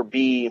to ever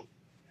be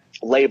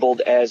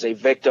labeled as a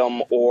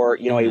victim or,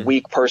 a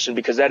weak person,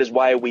 because that is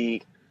why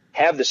we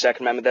have the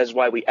Second Amendment. That is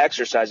why we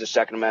exercise the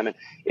Second Amendment,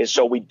 is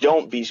so we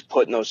don't be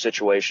put in those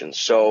situations.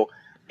 So,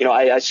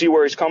 I see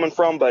where he's coming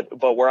from, but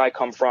where I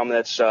come from,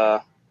 that's,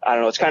 I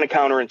don't know, it's kind of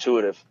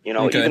counterintuitive,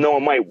 even though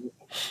it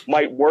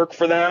might work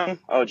for them.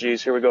 Oh,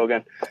 geez, here we go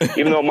again.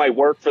 Even though it might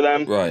work for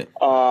them. Right.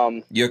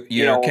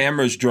 Your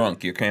camera's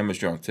drunk. Your camera's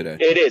drunk today.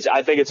 It is.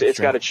 I think it's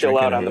got to chill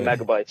out on the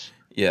megabytes.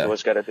 Yeah. That's what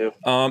it's got to do.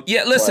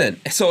 Listen,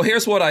 so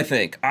here's what I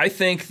think. I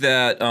think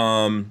that,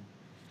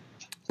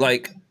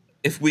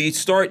 if we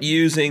start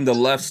using the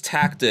left's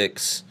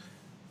tactics,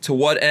 to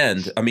what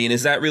end? I mean,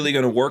 is that really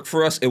going to work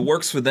for us? It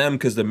works for them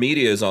because the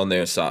media is on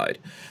their side.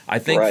 I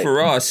think for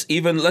us,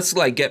 even let's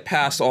get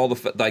past all the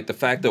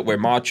fact that we're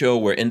macho,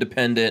 we're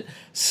independent,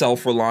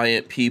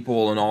 self-reliant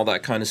people, and all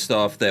that kind of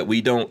stuff, that we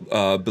don't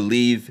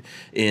believe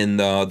in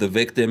the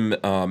victim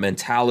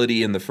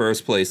mentality in the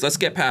first place. Let's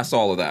get past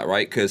all of that,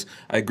 right? Because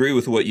I agree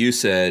with what you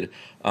said.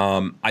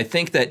 I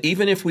think that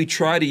even if we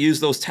try to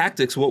use those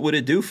tactics, what would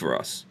it do for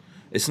us?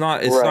 It's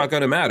not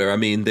going to matter. I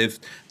mean, they've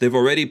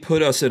already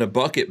put us in a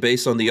bucket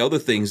based on the other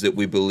things that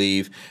we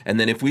believe.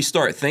 And then if we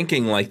start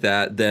thinking like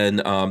that,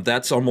 then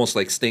that's almost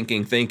like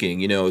stinking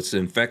thinking. It's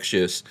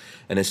infectious,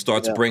 and it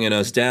starts bringing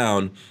us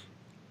down.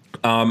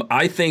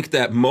 I think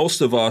that most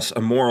of us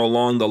are more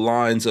along the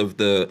lines of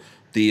the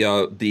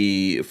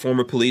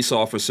former police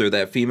officer,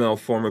 that female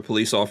former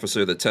police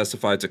officer that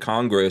testified to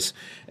Congress,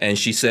 and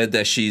she said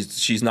that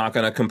she's not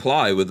going to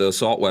comply with the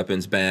assault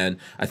weapons ban.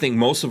 I think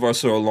most of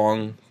us are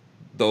along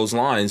those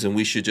lines, and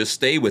we should just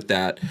stay with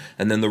that.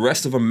 And then the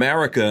rest of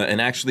America, and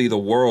actually the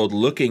world,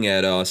 looking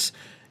at us,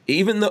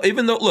 even though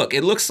look,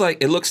 it looks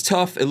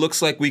tough, it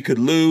looks like we could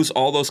lose,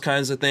 all those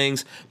kinds of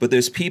things, but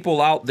there's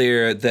people out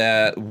there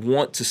that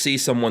want to see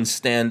someone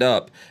stand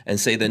up and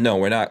say that no,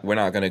 we're not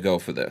going to go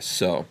for this.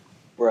 So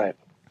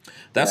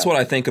that's what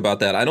I think about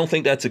that. I don't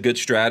think that's a good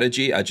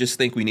strategy. I just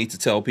think we need to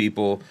tell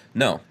people,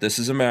 no, this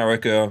is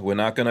America. We're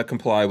not going to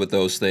comply with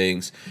those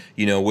things.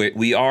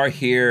 We are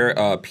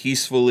here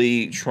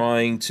peacefully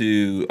trying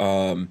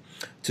to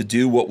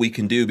do what we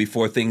can do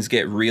before things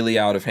get really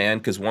out of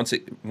hand. Because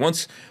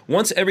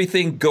once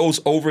everything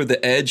goes over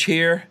the edge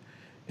here,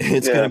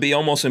 it's going to be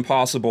almost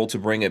impossible to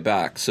bring it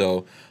back.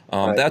 So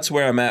that's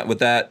where I'm at with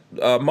that.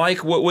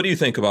 Mike, what do you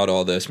think about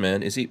all this,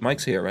 man?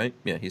 Mike's here, right?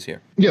 Yeah, he's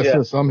here.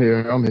 Yes, I'm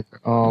here.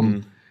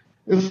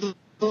 It's,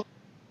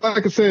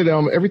 like I said,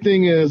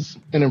 everything is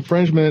an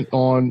infringement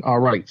on our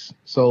rights.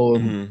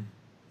 So.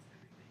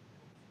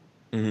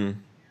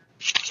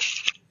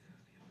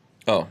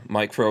 Oh,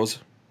 Mike froze.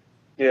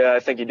 Yeah, I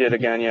think he did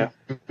again. Yeah.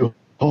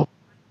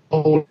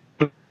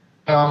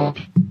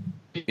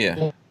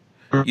 Yeah.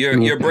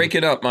 You're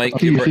breaking up, Mike.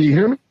 Can you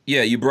hear me?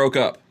 Yeah, you broke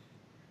up.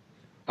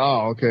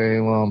 Oh, okay.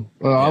 Well,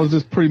 I was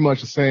just pretty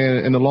much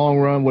saying, in the long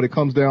run, what it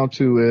comes down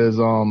to is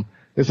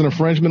it's an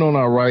infringement on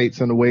our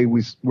rights and the way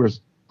we're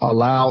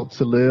allowed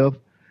to live.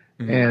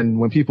 And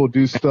when people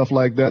do stuff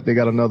like that, they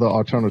got another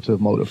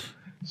alternative motive.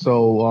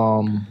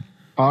 So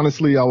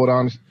honestly, I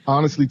would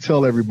honestly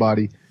tell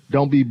everybody,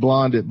 don't be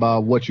blinded by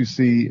what you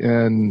see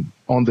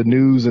on the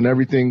news and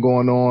everything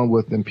going on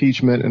with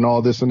impeachment and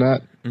all this and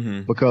that,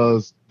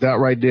 because that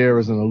right there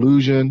is an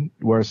illusion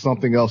where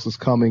something else is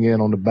coming in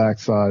on the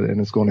backside,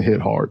 and it's going to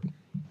hit hard.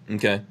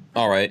 Okay.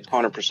 All right.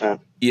 100%.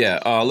 Yeah.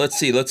 Let's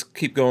see. Let's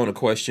keep going to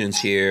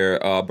questions here.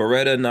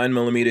 Beretta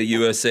 9mm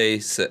USA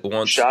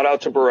wants. Shout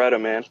out to Beretta,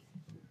 man.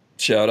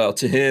 Shout out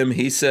to him.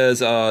 He says,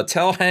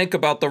 tell Hank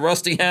about the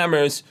rusty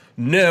hammers.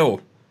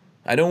 No,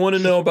 I don't want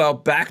to know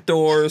about back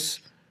doors,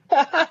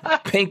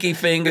 pinky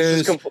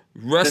fingers,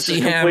 rusty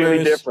hammers.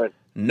 Completely different.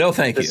 No,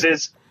 thank you.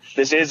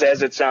 This is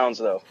as it sounds,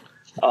 though.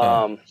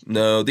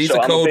 No, these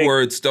are code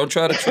words. Don't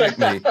try to trick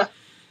me.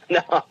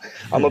 No,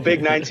 I'm a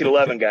big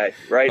 1911 guy,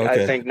 right? Okay.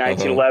 I think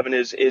 1911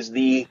 is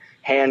the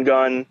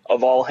handgun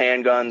of all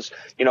handguns.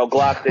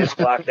 Glock this,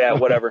 Glock that,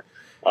 whatever.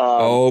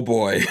 Oh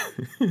boy.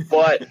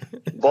 but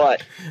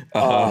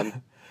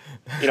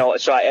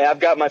so I've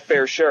got my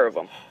fair share of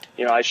them.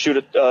 I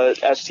shoot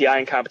a STI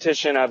in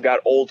competition. I've got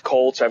old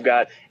Colts. I've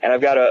got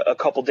a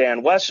couple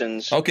Dan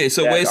Wessons. Okay,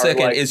 so wait a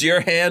second. Is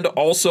your hand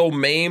also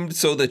maimed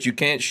so that you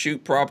can't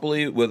shoot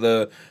properly with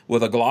a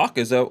Glock?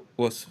 Is that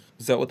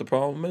what the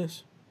problem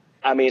is?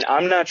 I mean,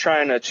 I'm not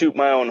trying to toot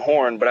my own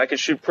horn, but I can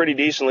shoot pretty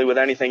decently with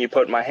anything you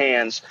put in my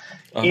hands,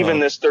 even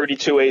this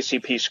 32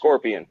 ACP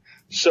Scorpion.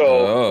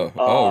 So,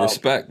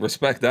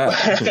 respect that.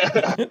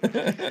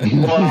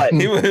 But,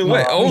 he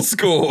went old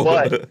school.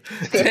 But,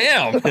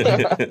 damn.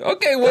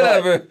 Okay,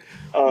 whatever.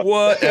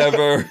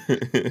 Whatever.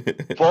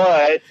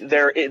 But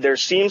there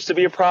seems to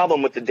be a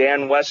problem with the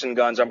Dan Wesson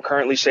guns. I'm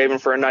currently saving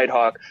for a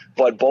Nighthawk,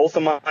 but both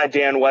of my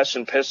Dan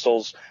Wesson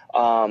pistols,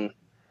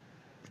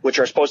 which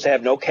are supposed to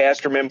have no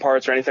cast or min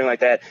parts or anything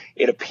like that,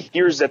 it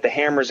appears that the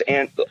hammers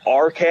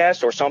are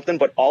cast or something,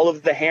 but all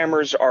of the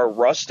hammers are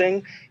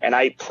rusting, and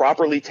I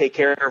properly take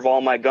care of all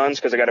my guns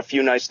because I got a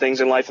few nice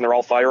things in life, and they're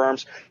all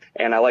firearms,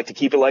 and I like to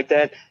keep it like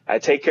that. I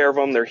take care of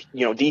them. They're,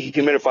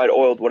 dehumidified,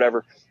 oiled,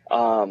 whatever.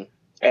 And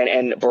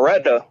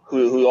Beretta,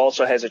 who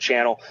also has a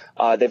channel,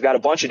 they've got a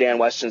bunch of Dan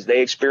Wessons.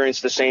 They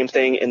experience the same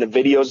thing in the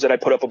videos that I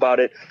put up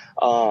about it.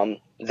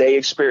 They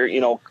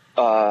experience,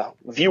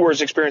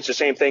 viewers experience the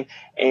same thing,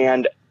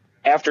 and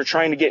after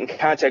trying to get in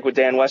contact with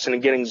Dan Wesson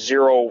and getting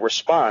zero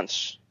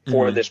response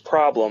for this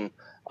problem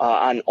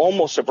on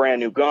almost a brand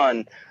new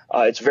gun,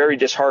 it's very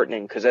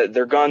disheartening because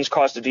their guns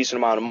cost a decent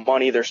amount of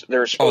money. They're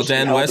supposed to be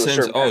Dan held to a Wesson's.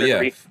 certain Oh yeah,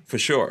 pedigree. for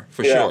sure.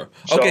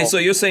 Okay, so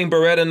you're saying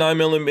Beretta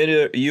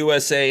 9mm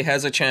USA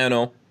has a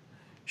channel.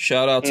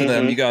 Shout out to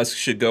them. You guys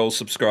should go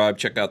subscribe,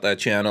 check out that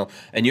channel.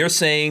 And you're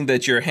saying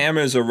that your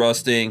hammers are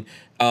rusting.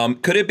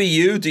 Could it be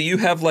you? Do you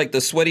have like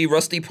the sweaty,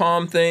 rusty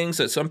palm things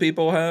that some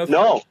people have?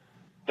 No.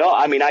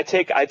 I mean, I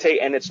take,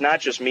 and it's not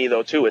just me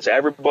though, too. It's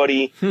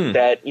everybody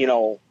that,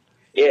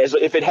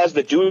 if it has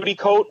the duty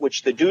coat,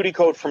 which the duty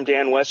coat from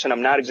Dan Wesson,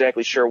 I'm not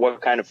exactly sure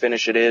what kind of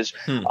finish it is.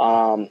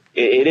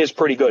 It is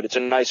pretty good. It's a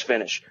nice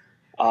finish.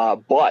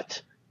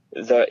 But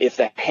if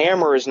the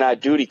hammer is not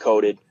duty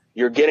coated,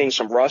 you're getting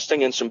some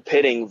rusting and some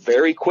pitting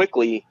very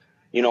quickly,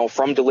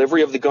 from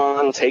delivery of the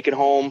gun, take it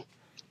home,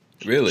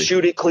 really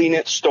shoot it, clean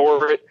it,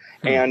 store it.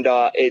 And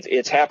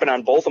it's happened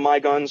on both of my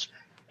guns.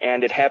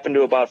 And it happened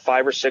to about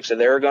 5 or 6 of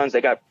their guns.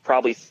 They got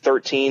probably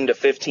 13 to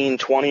 15,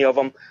 20 of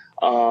them.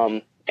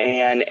 And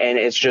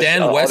it's just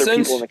other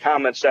people in the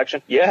comment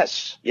section.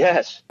 Yes.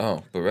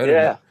 Oh, Beretta.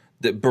 Yeah.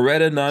 The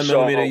Beretta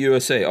 9mm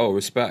USA. Oh,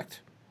 respect.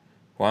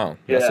 Wow.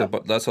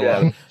 That's a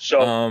lot.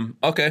 So,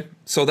 okay.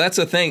 So that's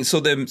a thing. So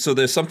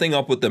there's something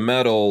up with the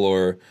metal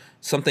or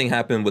something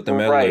happened with the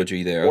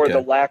metallurgy there. Or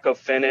the lack of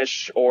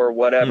finish or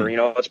whatever.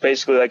 It's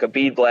basically like a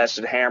bead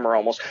blasted hammer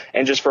almost.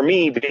 And just for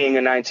me, being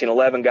a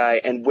 1911 guy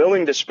and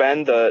willing to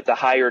spend the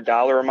higher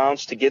dollar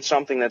amounts to get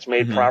something that's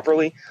made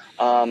properly,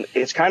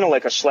 it's kind of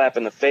like a slap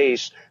in the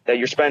face that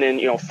you're spending,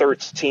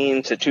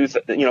 $1,300 to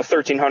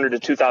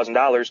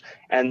 $2,000,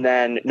 and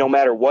then no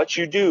matter what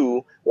you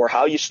do or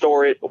how you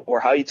store it or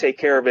how you take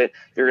care of it,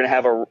 you're going to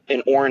have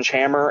an orange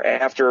hammer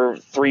after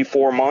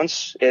 3-4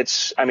 months.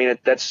 That's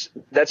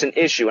an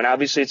issue, and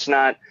obviously it's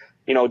not,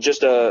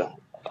 just a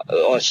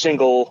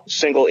single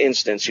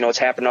instance. It's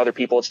happened to other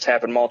people. It's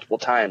happened multiple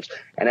times,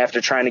 and after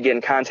trying to get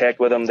in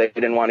contact with them, they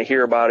didn't want to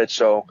hear about it.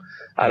 So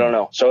I don't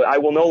know. So I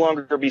will no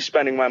longer be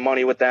spending my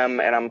money with them,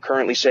 and I'm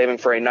currently saving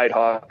for a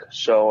Nighthawk.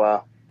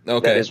 So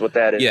that is what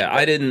that is. Yeah,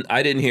 I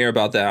didn't hear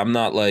about that. I'm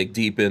not like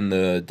deep in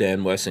the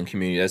Dan Wesson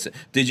community.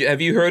 Have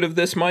you heard of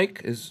this,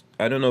 Mike?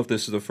 I don't know if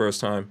this is the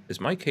first time.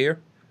 Is Mike here?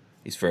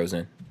 He's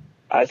frozen.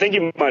 I think he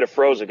might have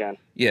froze again.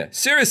 Yeah.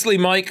 Seriously,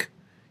 Mike,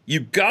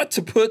 you got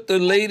to put the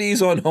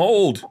ladies on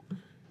hold.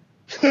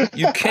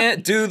 You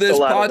can't do this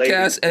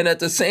podcast and at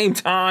the same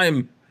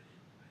time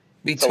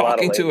be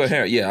talking to a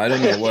hair. Yeah, I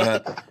don't know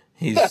what.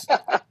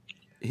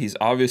 He's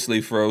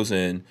obviously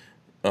frozen.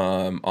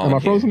 Am I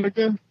frozen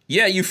again?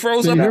 Yeah, you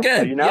froze up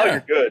again. Now you're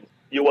good.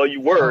 You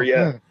were,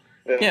 yeah.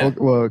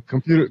 Well,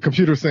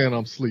 computer saying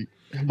I'm asleep,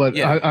 but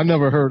I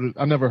never heard it.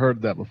 I never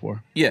heard that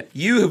before. Yeah,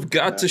 you have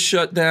got to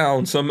shut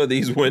down some of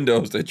these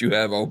windows that you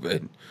have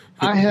open.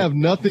 I have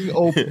nothing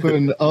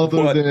open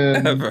other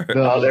than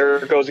there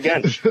it goes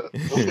again.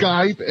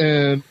 Skype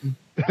and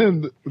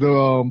the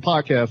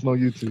podcast on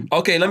YouTube.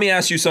 Okay, let me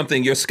ask you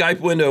something. Your Skype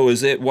window,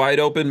 is it wide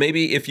open?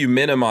 Maybe if you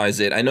minimize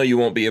it, I know you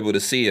won't be able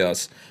to see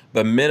us,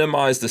 but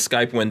minimize the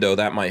Skype window.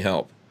 That might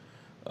help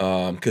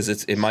because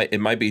it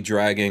might be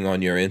dragging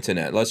on your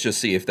internet. Let's just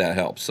see if that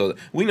helps. So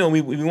we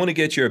want to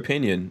get your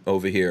opinion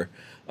over here.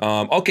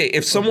 Okay,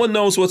 if someone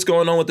knows what's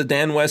going on with the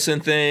Dan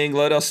Wesson thing,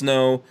 let us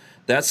know.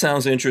 That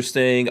sounds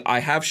interesting. I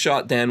have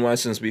shot Dan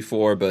Wessons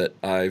before, but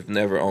I've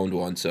never owned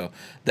one, so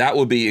that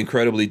would be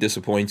incredibly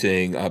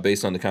disappointing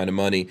based on the kind of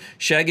money.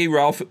 Shaggy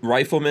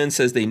Rifleman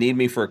says they need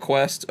me for a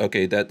quest.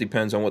 Okay, that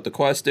depends on what the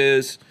quest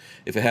is.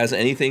 If it has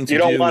anything to do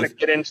with... You don't want to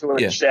get into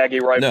a Shaggy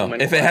Rifleman.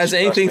 No, if it has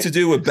anything to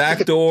do with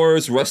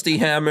backdoors, rusty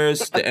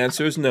hammers, the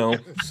answer is no.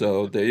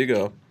 So there you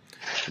go.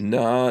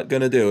 Not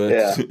gonna do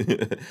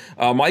it.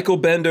 Yeah. Michael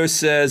Bender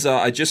says,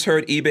 I just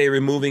heard eBay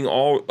removing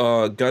all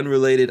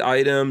gun-related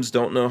items.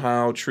 Don't know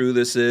how true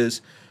this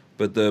is,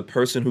 but the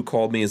person who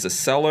called me is a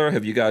seller.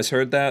 Have you guys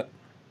heard that?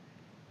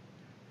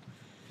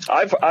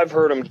 I've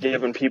heard him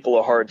giving people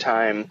a hard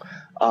time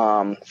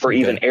for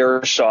even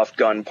airsoft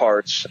gun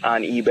parts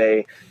on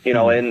eBay,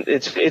 and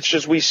it's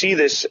just, we see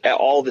this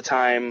all the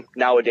time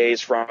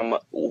nowadays from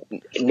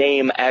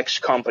name X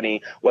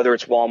company, whether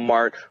it's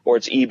Walmart or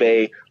it's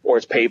eBay or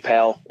it's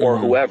PayPal or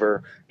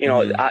whoever,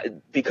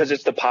 because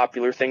it's the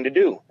popular thing to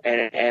do,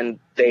 and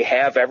they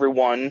have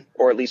everyone,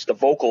 or at least the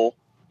vocal,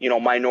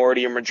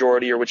 minority or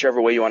majority or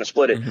whichever way you want to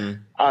split it,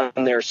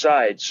 on their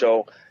side.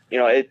 So,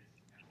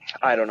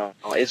 I don't know.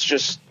 It's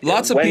just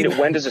lots of people.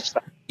 When does it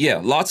stop?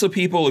 Yeah, lots of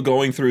people are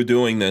going through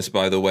doing this,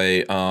 by the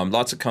way.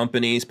 Lots of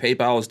companies.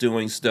 PayPal is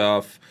doing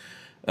stuff.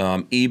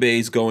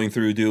 eBay's going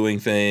through doing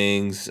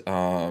things.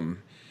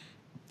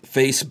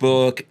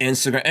 Facebook,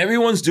 Instagram,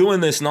 everyone's doing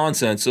this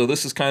nonsense. So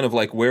this is kind of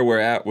like where we're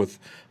at with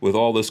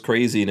all this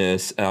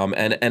craziness.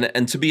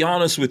 And to be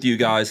honest with you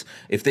guys,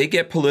 if they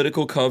get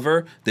political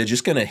cover, they're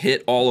just going to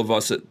hit all of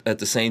us at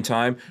the same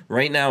time.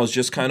 Right now is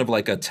just kind of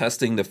like a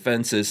testing the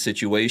fences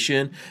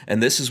situation.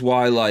 And this is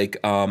why,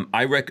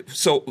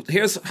 so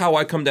here's how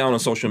I come down on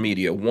social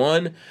media.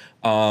 One,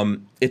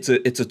 it's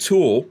a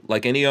tool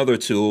like any other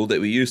tool that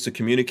we use to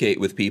communicate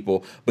with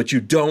people, but you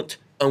don't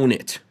own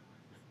it.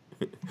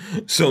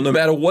 So no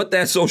matter what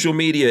that social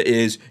media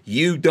is,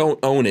 you don't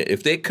own it.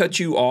 If they cut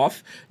you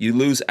off, you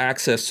lose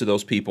access to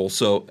those people.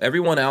 So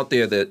everyone out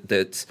there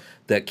that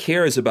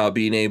cares about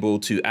being able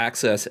to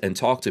access and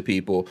talk to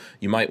people,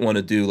 you might want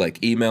to do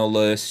like email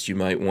lists. You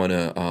might want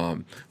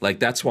to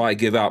that's why I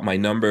give out my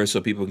number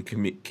so people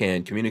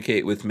can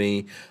communicate with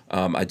me.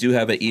 I do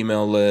have an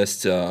email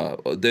list.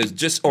 There's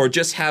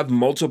just have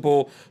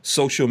multiple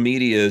social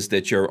medias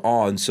that you're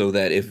on, so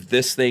that if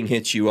this thing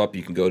hits you up,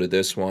 you can go to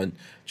this one.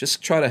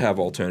 Just try to have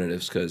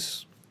alternatives,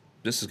 because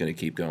this is going to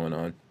keep going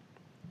on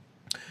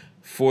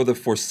for the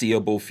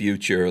foreseeable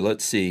future.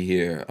 Let's see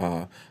here.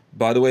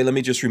 By the way, let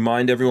me just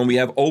remind everyone, we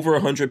have over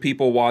 100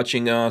 people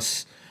watching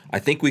us. I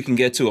think we can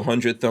get to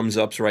 100 thumbs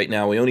ups right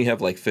now. We only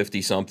have like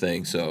 50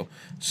 something, so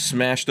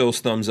smash those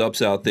thumbs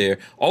ups out there.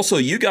 Also,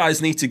 you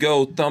guys need to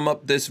go thumb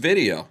up this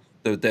video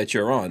that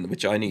you're on,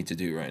 which I need to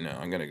do right now.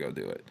 I'm going to go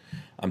do it.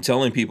 I'm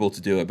telling people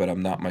to do it, but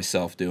I'm not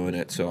myself doing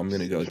it, so I'm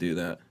going to go do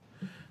that.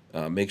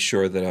 Make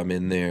sure that I'm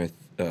in there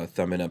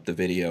thumbing up the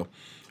video.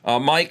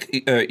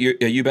 Mike, are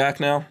you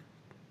back now?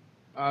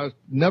 I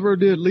never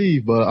did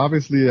leave, but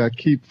obviously I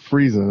keep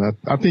freezing.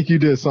 I think you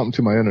did something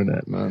to my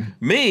internet, man.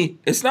 Me?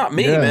 It's not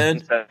me,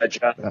 man.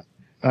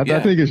 I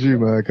think it's you,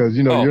 man, because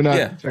you're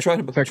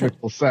not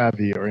technical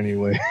savvy or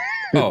anyway.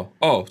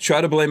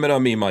 Try to blame it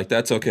on me, Mike.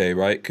 That's okay,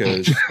 right?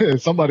 Because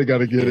somebody got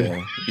to get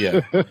it.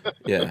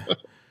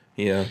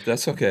 Yeah.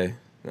 That's okay.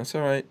 That's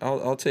all right.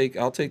 I'll take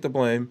the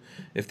blame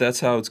if that's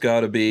how it's got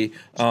to be.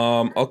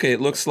 Okay,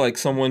 it looks like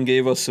someone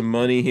gave us some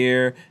money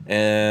here,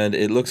 and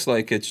it looks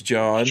like it's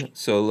John.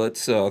 So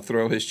let's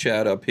throw his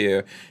chat up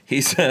here.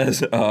 He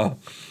says,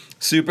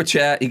 super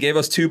chat. He gave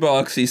us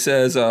 $2. He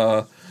says,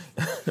 so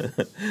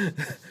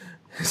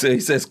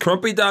he says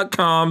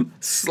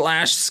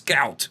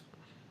crumpy.com/scout.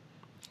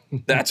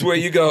 That's where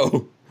you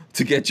go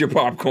to get your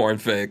popcorn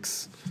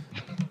fix.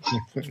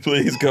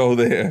 Please go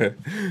there,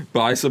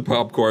 buy some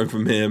popcorn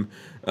from him.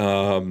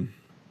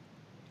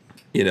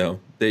 There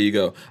you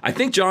go. I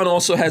think John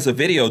also has a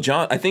video.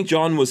 I think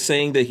John was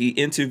saying that he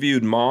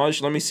interviewed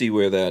Maj. Let me see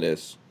where that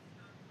is.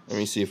 Let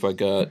me see if I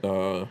got,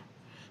 I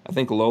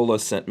think Lola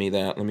sent me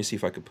that. Let me see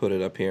if I could put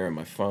it up here on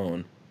my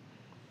phone,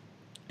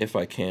 if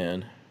I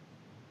can.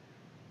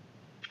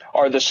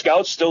 Are the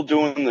Scouts still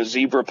doing the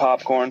zebra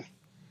popcorn?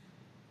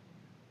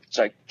 It's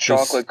like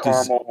chocolate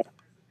caramel.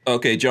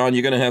 Okay, John,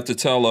 you're going to have to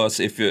tell us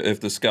if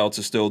the Scouts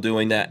are still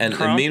doing that. And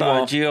Crump,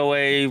 meanwhile,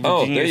 GOA,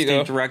 Virginia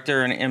State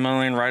Director and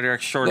MLN Writer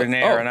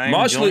Extraordinaire. And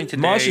I'm joined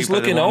today Maj is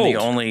looking by old. The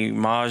only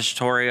Maj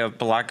Tory of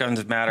Black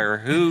Guns Matter.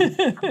 Who?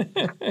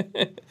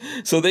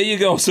 So there you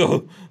go.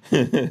 So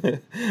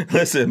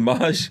listen,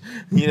 Maj,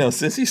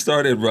 since he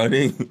started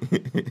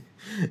running,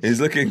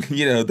 he's looking,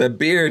 that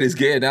beard is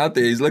getting out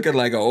there. He's looking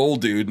like an old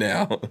dude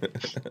now.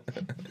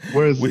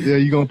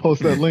 You going to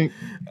post that link?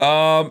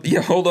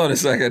 Hold on a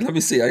second. Let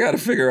me see. I got to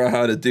figure out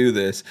how to do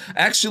this.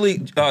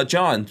 Actually,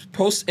 John,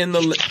 post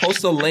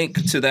a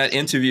link to that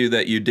interview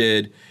that you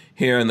did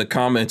here in the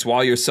comments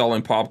while you're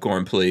selling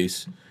popcorn,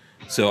 please.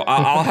 So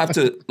I'll have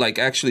to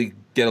actually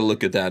get a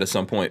look at that at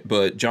some point.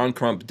 But John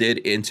Crump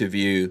did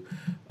interview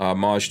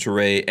Maj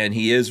Toure, and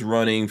he is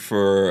running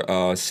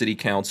for city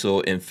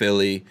council in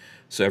Philly.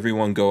 So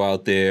everyone go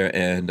out there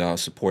and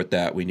support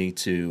that. We need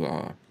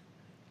to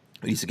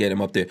get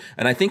him up there.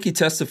 And I think he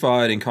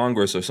testified in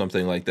Congress or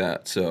something like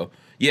that. So,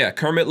 yeah,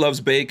 Kermit Loves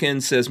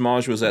Bacon says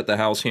Maj was at the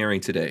House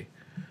hearing today.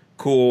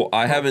 Cool.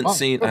 I haven't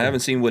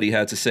seen what he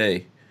had to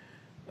say.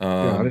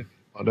 I didn't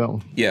know that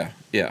one. Yeah.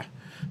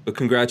 But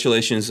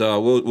congratulations.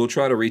 We'll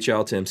try to reach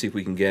out to him, see if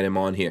we can get him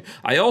on here.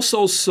 I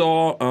also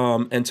saw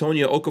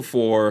Antonia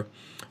Okafor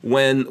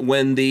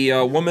when the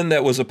woman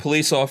that was a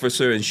police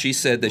officer and she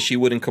said that she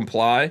wouldn't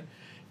comply.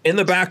 In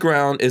the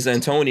background is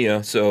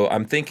Antonia, so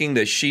I'm thinking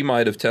that she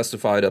might have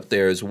testified up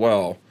there as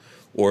well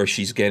or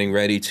she's getting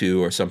ready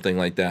to, or something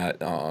like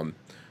that.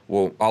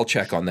 Well, I'll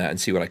check on that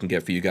and see what I can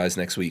get for you guys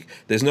next week.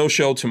 There's no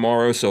show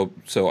tomorrow, so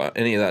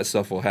any of that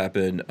stuff will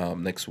happen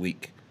next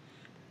week.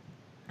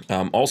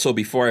 Also,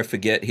 before I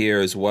forget here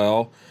as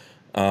well,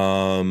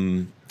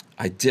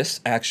 I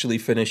just actually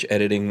finished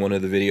editing one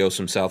of the videos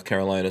from South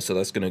Carolina, so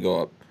that's going to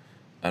go up,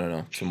 I don't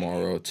know,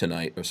 tomorrow,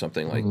 tonight, or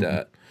something like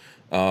that.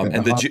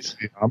 And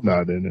I'm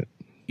not in it.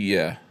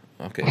 Yeah.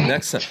 Okay.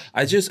 Next time.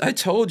 I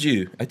told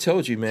you,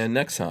 man.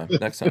 Next time.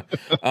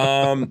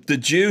 The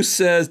Jew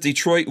says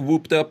Detroit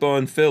whooped up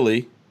on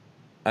Philly.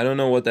 I don't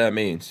know what that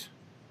means.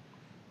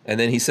 And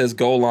then he says,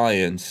 "Go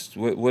Lions."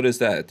 What is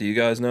that? Do you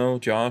guys know,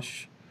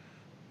 Josh?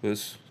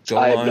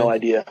 I have no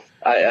idea.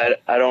 I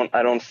don't.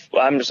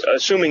 I'm just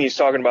assuming he's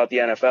talking about the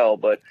NFL,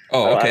 but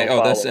okay.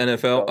 That's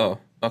NFL. Oh,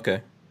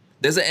 okay.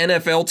 There's an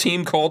NFL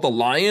team called the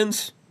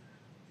Lions.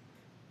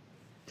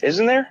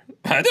 Isn't there?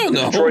 I don't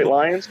know. Detroit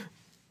Lions.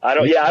 I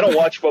don't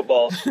watch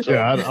football. So.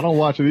 Yeah, I don't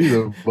watch it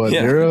either. But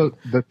they're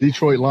the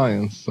Detroit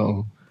Lions.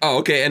 So. Oh,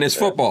 okay, and it's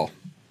football.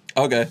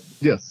 Okay.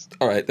 Yes.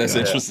 All right, that's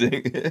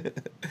interesting.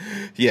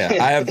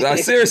 I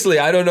seriously,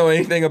 I don't know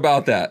anything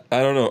about that.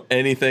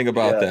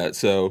 That.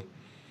 So.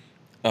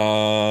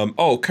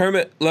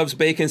 Kermit Loves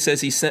Bacon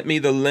says he sent me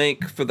the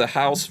link for the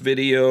house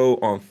video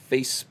on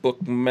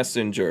Facebook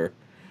Messenger.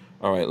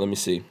 All right, let me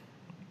see.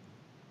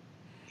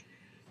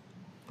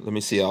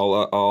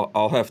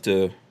 I'll have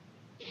to.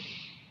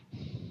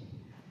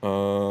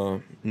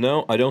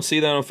 No, I don't see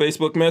that on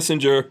Facebook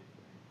Messenger.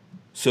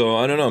 So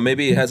I don't know.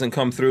 Maybe it hasn't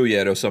come through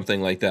yet or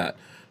something like that.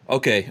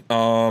 Okay.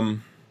 Do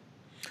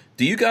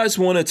you guys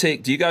want to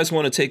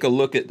take a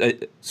look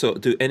at? So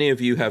do any of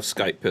you have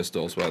Skype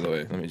pistols? By the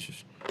way, let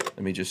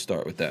me just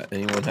start with that.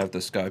 Anyone have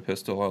the Sky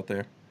pistol out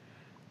there?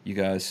 You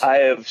guys? I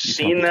have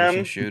seen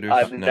them.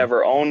 I've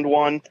never owned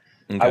one.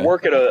 Okay. I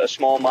work at a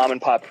small mom and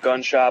pop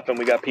gun shop, and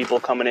we got people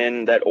coming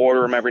in that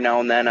order them every now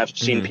and then. I've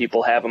seen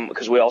people have them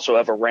because we also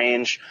have a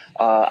range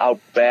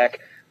out back.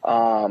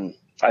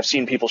 I've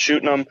seen people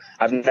shooting them.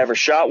 I've never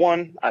shot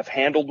one. I've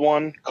handled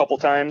one a couple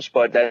times,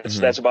 but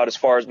that's about as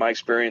far as my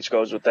experience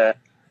goes with that.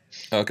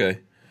 Okay.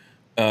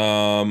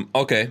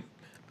 Okay.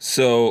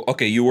 So,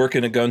 you work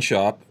in a gun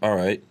shop. All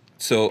right.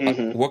 So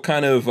what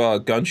kind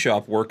of gun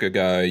shop worker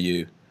guy are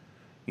you?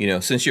 You know,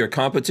 since you're a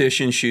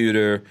competition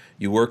shooter,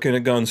 you work in a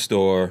gun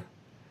store.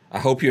 I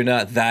hope you're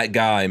not that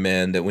guy,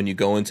 man, that when you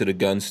go into the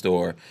gun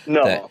store,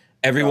 that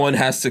everyone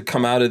has to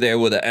come out of there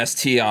with a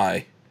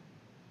STI.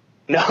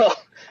 No.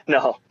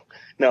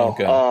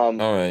 Okay. All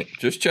right.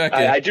 Just checking.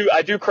 I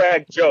do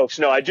crack jokes.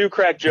 No, I do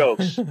crack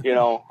jokes,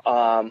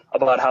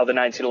 about how the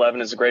 1911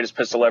 is the greatest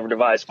pistol ever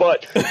devised.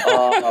 But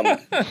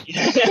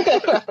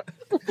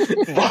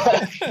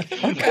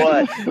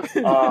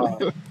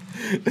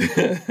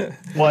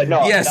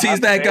no. Yes, he's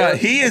that guy.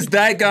 He is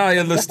that guy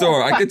in the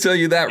store. I can tell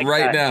you that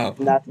right now.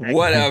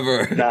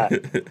 Whatever.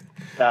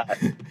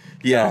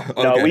 Yeah.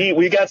 Okay. No,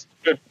 we got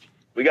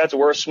to,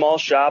 we're a small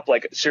shop,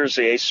 like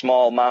seriously a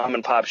small mom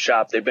and pop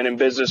shop. They've been in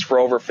business for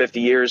over 50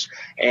 years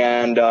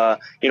and,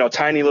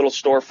 tiny little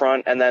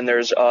storefront. And then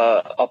there's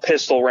a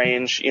pistol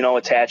range,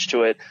 attached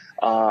to it.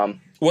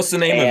 What's the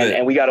name of it?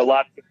 And we got a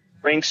lot of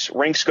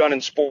Rinks Gun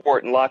and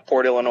Sport in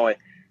Lockport, Illinois.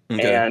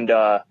 Okay.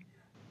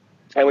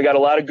 And we got a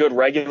lot of good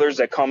regulars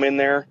that come in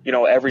there,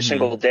 every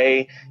single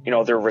day.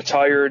 They're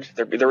retired.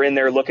 They're in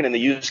there looking in the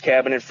used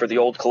cabinet for the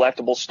old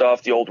collectible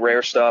stuff, the old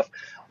rare stuff.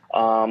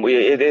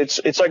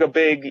 It's like a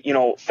big,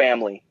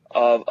 family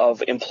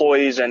of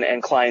employees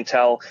and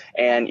clientele.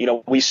 And,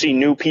 we see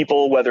new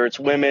people, whether it's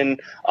women,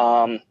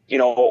 or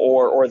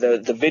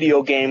the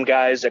video game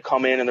guys that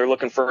come in and they're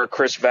looking for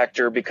Chris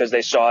Vector because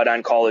they saw it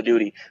on Call of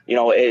Duty.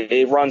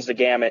 It runs the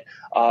gamut.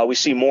 We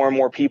see more and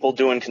more people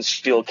doing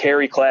concealed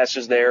carry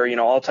classes there,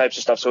 all types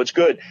of stuff. So it's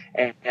good.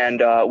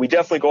 And we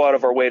definitely go out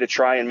of our way to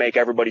try and make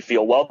everybody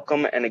feel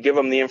welcome and to give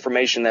them the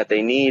information that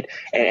they need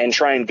and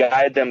try and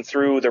guide them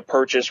through their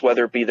purchase,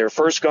 whether it be their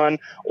first gun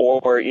or,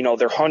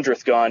 their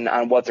 100th gun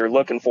on what they're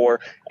looking for.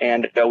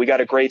 And we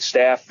got a great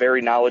staff,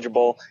 very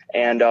knowledgeable,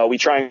 and we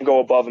try and go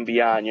above and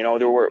beyond.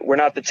 We're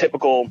not the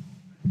typical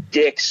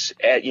dicks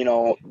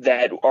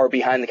that are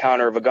behind the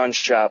counter of a gun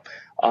shop,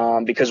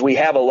 because we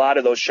have a lot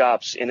of those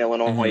shops in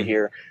Illinois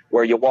here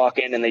where you walk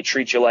in and they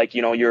treat you like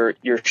you're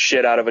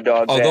shit out of a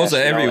dog's ass. Those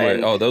are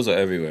everywhere. Those are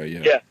everywhere.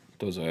 Yeah.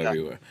 Those are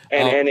everywhere.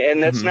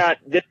 And that's not.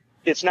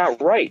 It's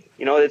not right,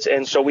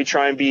 and so we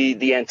try and be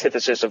the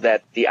antithesis of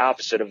that, the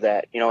opposite of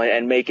that,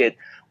 and make it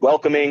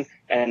welcoming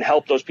and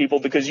help those people,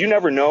 because you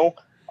never know,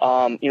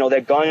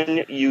 that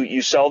gun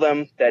you sell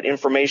them, that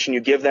information you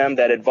give them,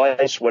 that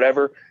advice,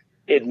 whatever,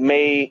 it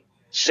may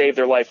save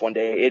their life one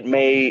day. It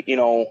may,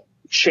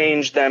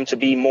 change them to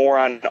be more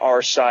on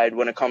our side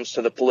when it comes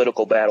to the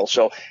political battle.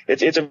 So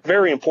it's a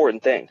very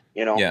important thing,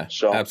 Yeah,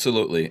 so.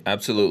 Absolutely.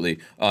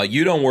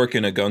 You don't work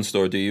in a gun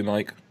store, do you,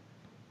 Mike?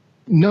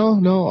 No,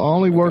 I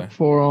only work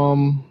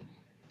for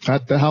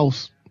at the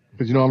house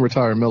because I'm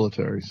retired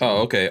military. So.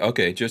 Oh,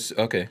 okay, just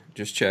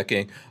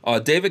checking.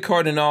 David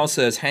Cardinal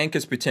says Hank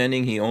is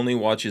pretending he only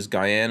watches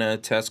Guyana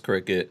Test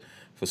cricket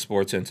for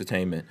sports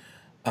entertainment.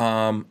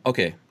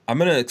 Okay, I'm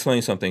going to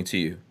explain something to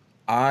you.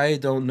 I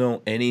don't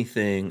know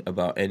anything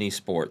about any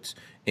sports,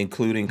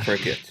 including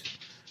cricket.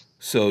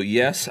 So,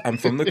 yes, I'm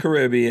from the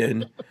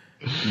Caribbean.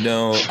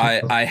 No,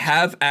 I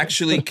have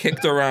actually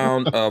kicked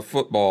around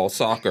football,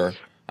 soccer.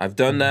 I've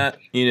done that,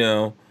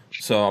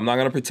 so I'm not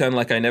going to pretend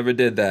like I never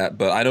did that,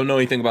 but I don't know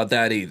anything about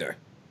that either.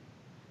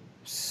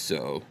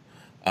 So,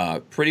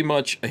 pretty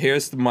much,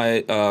 here's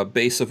my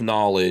base of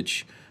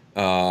knowledge.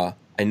 I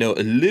know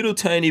a little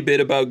tiny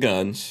bit about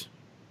guns.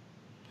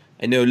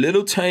 I know a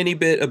little tiny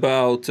bit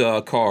about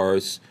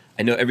cars.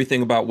 I know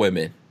everything about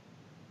women.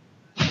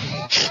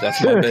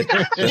 That's my bit.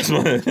 That's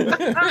my.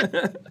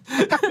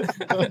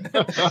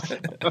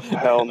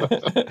 Hell no.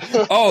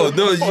 Oh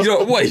no!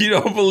 You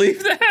don't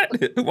believe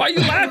that? Why are you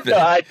laughing? No,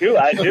 I do.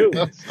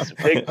 It's a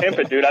big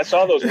pimpin', dude. I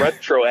saw those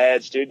retro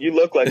ads, dude. You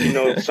look like you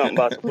know something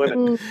about the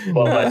women.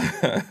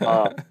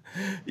 But,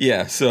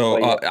 yeah. So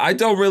yeah. I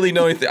don't really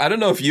know anything. I don't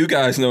know if you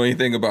guys know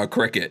anything about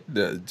cricket.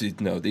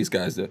 No, these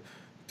guys do.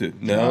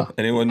 No,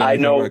 anyone know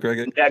anything about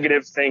cricket? I know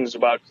negative things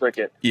about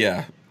cricket.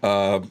 Yeah.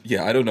 I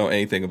don't know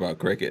anything about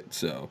cricket,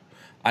 so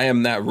I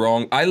am that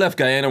wrong. I left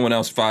Guyana when I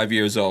was 5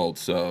 years old,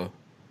 so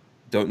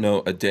don't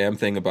know a damn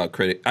thing about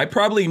cricket. I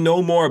probably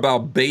know more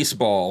about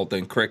baseball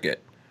than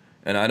cricket,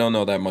 and I don't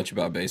know that much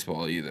about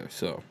baseball either.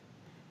 So,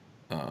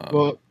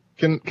 well,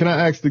 can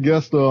I ask the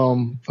guest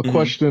a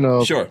question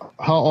of sure.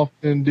 How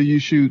often do you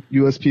shoot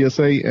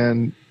USPSA,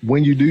 and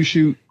when you do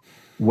shoot,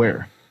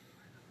 where?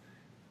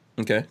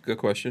 Okay, good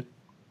question.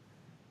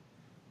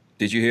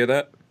 Did you hear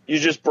that? You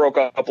just broke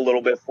up a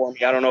little bit for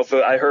me. I don't know if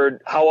I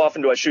heard how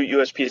often do I shoot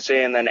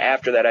USPSA, and then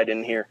after that I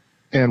didn't hear.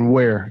 And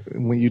where?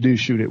 When you do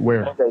shoot it,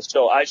 where? Okay,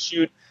 so I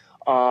shoot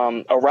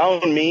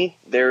around me.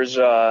 There's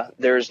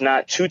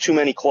not too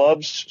many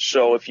clubs.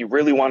 So if you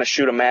really want to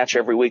shoot a match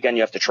every weekend,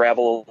 you have to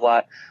travel a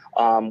lot.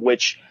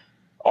 Which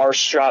our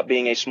shop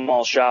being a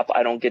small shop,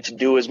 I don't get to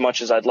do as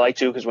much as I'd like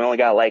to because we only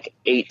got like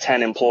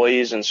 8-10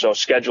 employees, and so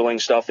scheduling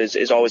stuff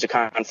is always a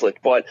conflict.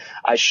 But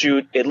I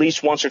shoot at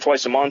least once or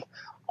twice a month.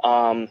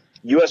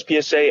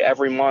 USPSA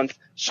every month.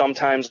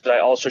 Sometimes I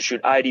also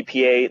shoot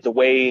IDPA.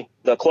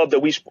 The club that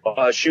we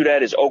shoot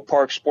at is Oak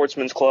Park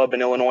Sportsman's Club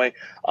in Illinois.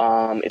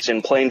 It's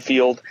in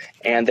Plainfield,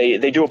 and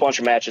they do a bunch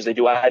of matches. They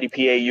do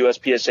IDPA,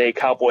 USPSA,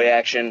 cowboy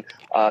action,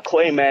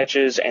 clay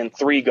matches, and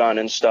 3-gun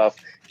and stuff.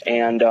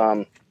 And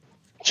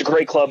it's a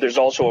great club. There's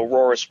also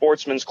Aurora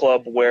Sportsman's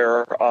Club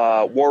where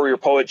Warrior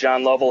Poet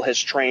John Lovell has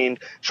trained.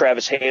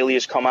 Travis Haley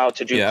has come out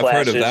to do classes. I've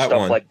heard of that stuff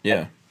one. Like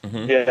yeah. that.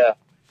 Mm-hmm.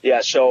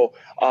 Yeah. So,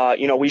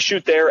 we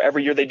shoot there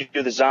every year. They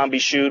do the zombie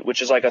shoot,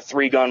 which is like a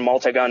 3-gun,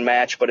 multi-gun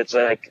match, but it's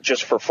like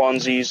just for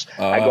funsies.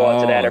 I go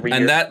out to that every year.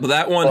 And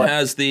that one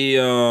has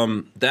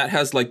the that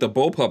has like the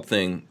bullpup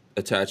thing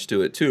attached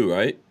to it too,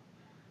 right?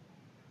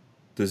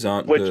 The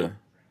zombie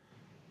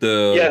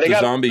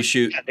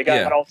shoot. They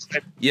got all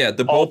types, the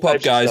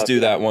bullpup guys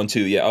do that one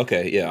too. Yeah.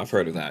 Okay. Yeah, I've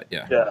heard of that.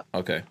 Yeah.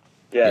 Okay.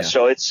 Yeah.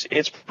 So it's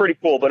pretty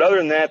cool. But other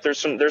than that, there's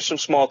some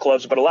small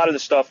clubs, but a lot of the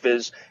stuff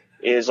is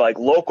like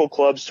local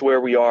clubs to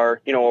where we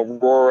are,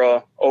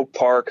 Aurora, Oak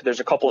Park. There's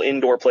a couple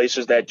indoor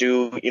places that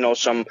do,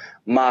 some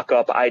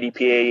mock-up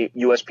IDPA,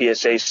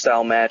 USPSA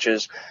style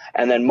matches.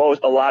 And then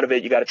a lot of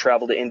it, you got to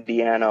travel to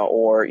Indiana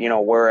or,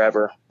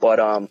 wherever. But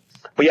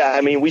yeah,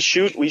 I mean, we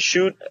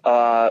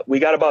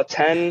got about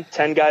 10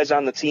 guys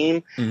on the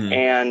team,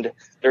 and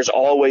there's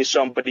always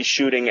somebody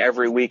shooting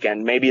every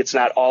weekend. Maybe it's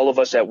not all of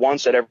us at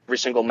once at every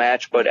single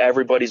match, but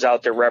everybody's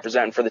out there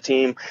representing for the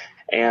team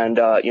and,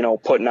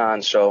 putting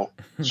on. So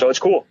it's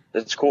cool.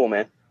 It's cool,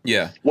 man.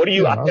 Yeah. What do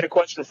you, I had a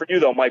question for you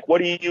though, Mike. What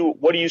do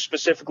you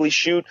specifically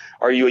shoot?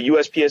 Are you a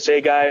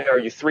USPSA guy? Are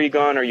you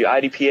 3-gun? Are you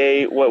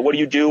IDPA? What do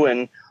you do?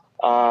 And,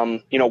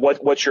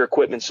 what's your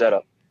equipment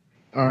setup?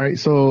 All right.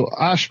 So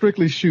I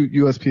strictly shoot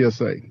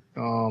USPSA.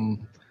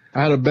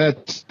 I had a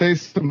bad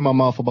taste in my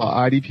mouth about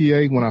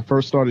IDPA when I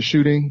first started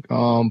shooting,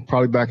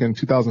 probably back in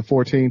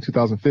 2014,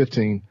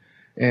 2015.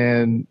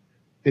 And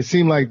it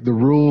seemed like the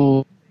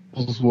rules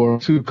were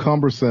too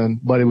cumbersome,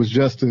 but it was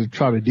just to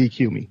try to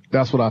DQ me.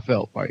 That's what I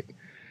felt like.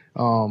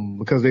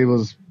 Because they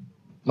was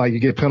like, you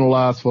get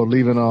penalized for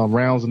leaving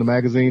rounds in the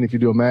magazine if you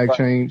do a mag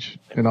change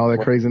and all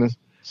that craziness.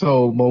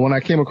 So, but when I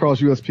came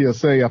across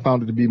USPSA, I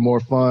found it to be more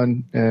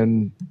fun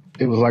and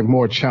it was like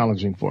more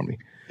challenging for me.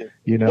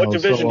 What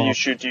division do you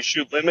shoot? Do you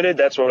shoot limited?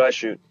 That's what I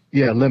shoot.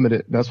 Yeah,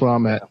 limited. That's what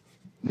I'm at.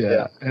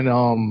 Yeah.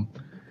 And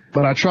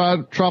but I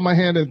tried my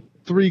hand at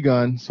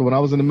 3-gun. So when I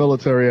was in the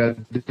military, I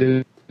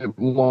did it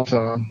one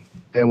time.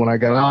 And when I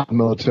got out of the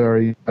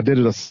military, I did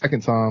it a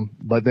second time.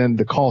 But then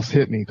the cost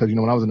hit me because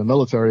when I was in the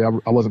military,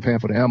 I wasn't paying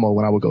for the ammo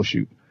when I would go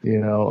shoot.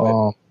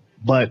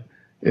 But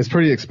it's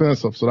pretty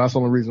expensive. So that's the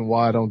only reason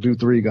why I don't do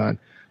 3-gun.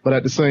 But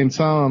at the same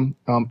time,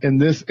 in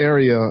this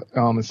area,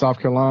 in South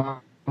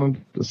Carolina,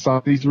 the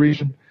Southeast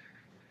region,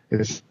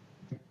 it's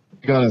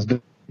gun is,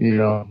 did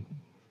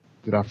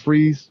I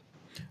freeze?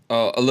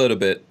 A little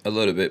bit,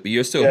 but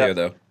you're still here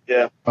though.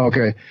 Yeah.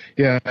 Okay.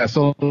 Yeah.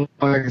 So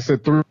like I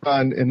said,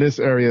 3-gun in this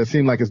area, it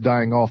seemed like it's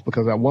dying off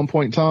because at one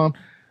point in time,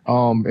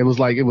 it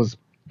was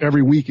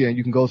every weekend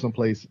you can go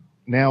someplace.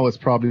 Now it's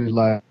probably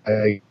like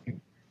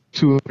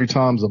 2 or 3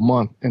 times a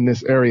month in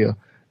this area.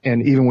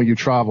 And even when you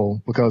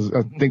travel, because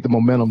I think the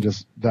momentum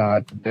just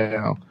died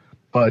down.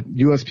 But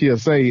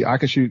USPSA, I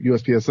can shoot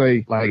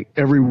USPSA like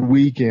every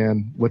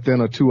weekend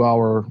within a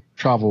 2-hour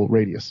travel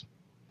radius.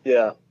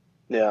 Yeah.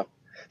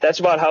 That's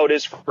about how it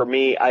is for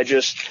me.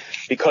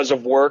 Because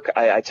of work,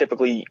 I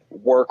typically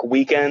work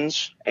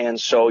weekends. And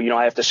so,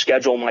 I have to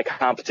schedule my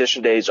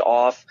competition days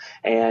off.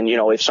 And,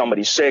 if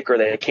somebody's sick or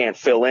they can't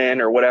fill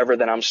in or whatever,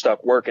 then I'm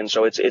stuck working.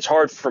 So it's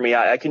hard for me.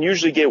 I can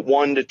usually get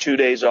 1 to 2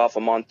 days off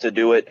a month to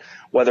do it,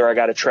 whether I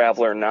got to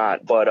travel or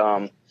not. But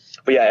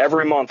yeah,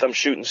 every month I'm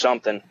shooting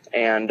something.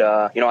 And,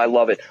 I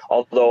love it.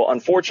 Although,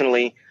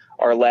 unfortunately,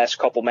 our last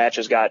couple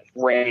matches got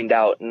rained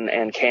out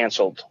and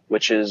canceled,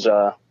 which is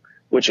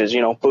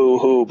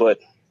boo-hoo, but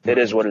it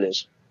is what it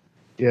is.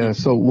 Yeah,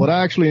 so what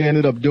I actually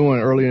ended up doing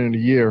earlier in the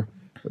year,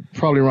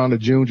 probably around the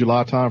June,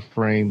 July time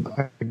frame,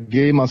 I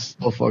gave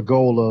myself a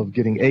goal of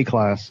getting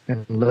A-class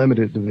in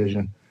limited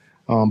division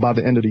by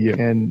the end of the year.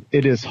 And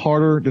it is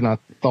harder than I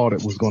thought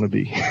it was going to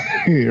be,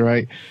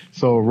 right?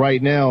 So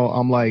right now,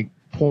 I'm like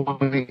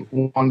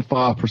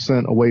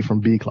 0.15% away from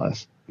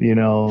B-class,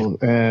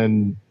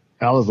 and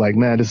I was like,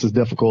 man, this is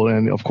difficult.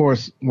 And, of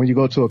course, when you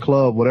go to a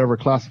club, whatever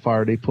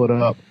classifier they put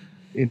up,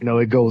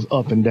 it goes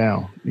up and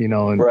down,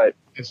 and right.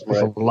 It's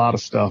a lot of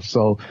stuff.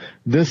 So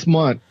this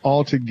month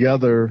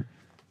altogether,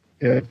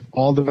 if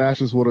all the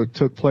matches would have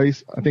took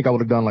place, I think I would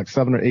have done like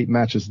 7 or 8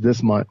 matches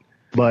this month.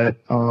 But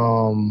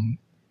the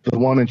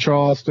one in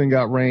Charleston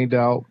got rained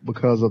out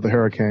because of the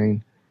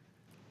hurricane.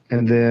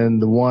 And then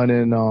the one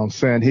in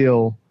Sand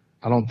Hill,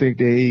 I don't think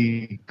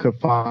they could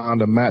find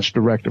a match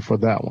director for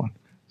that one.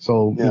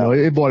 So,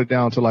 it brought it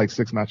down to like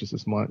 6 matches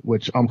this month,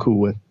 which I'm cool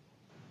with.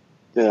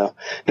 Yeah.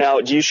 Now,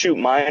 do you shoot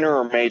minor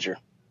or major?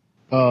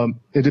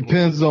 It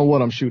depends on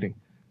what I'm shooting.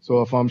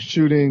 So if I'm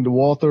shooting the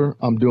Walther,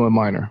 I'm doing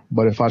minor.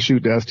 But if I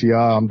shoot the STI,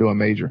 I'm doing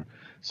major.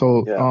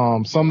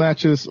 So some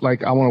matches,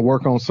 like I want to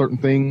work on certain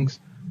things,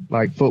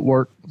 like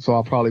footwork. So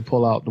I'll probably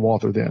pull out the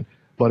Walther then.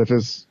 But if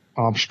it's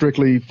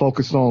strictly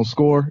focused on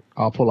score,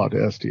 I'll pull out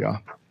the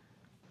STI.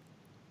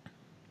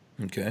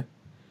 Okay.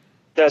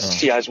 The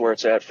STI is where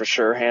it's at for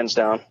sure, hands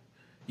down.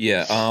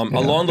 Yeah.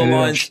 Along the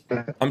lines.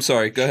 I'm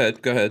sorry. Go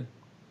ahead. Go ahead.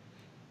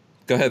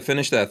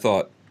 Finish that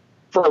thought.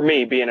 For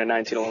me, being a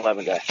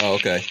 1911 guy. Oh,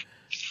 okay.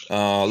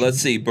 Let's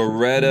see.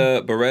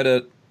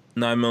 Beretta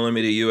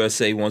 9mm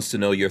USA wants to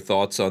know your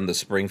thoughts on the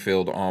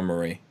Springfield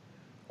Armory,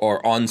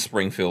 or on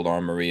Springfield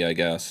Armory, I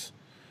guess.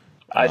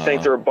 I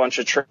think they're a bunch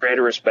of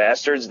traitorous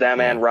bastards,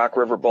 them and Rock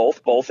River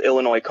both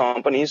Illinois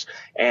companies.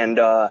 And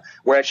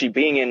we're actually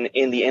being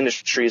in the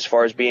industry as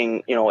far as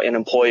being, an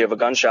employee of a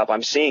gun shop.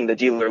 I'm seeing the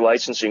dealer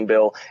licensing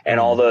bill and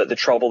all the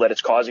trouble that it's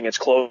causing. It's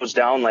closed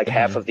down like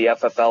half of the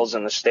FFLs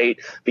in the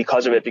state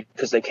because of it,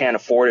 because they can't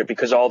afford it,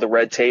 because of all the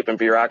red tape and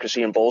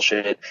bureaucracy and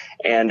bullshit.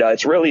 And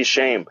it's really a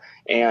shame.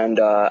 And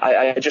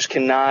I just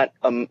cannot,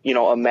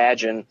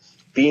 imagine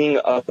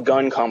being a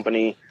gun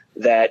company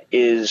that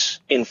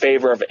is in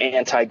favor of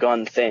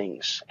anti-gun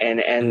things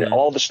and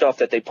all the stuff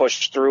that they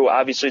pushed through.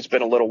 Obviously, it's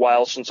been a little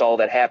while since all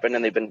that happened,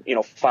 and they've been,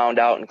 found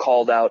out and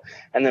called out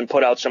and then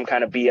put out some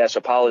kind of BS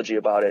apology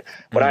about it.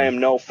 But I am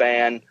no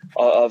fan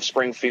of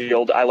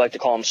Springfield. I like to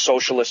call them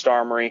Socialist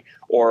Armory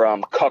or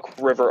Cuck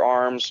River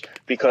Arms,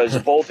 because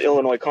both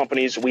Illinois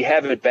companies, we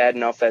have it bad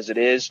enough as it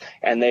is,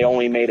 and they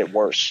only made it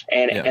worse.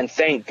 And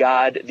thank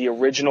God the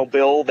original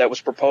bill that was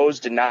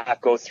proposed did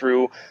not go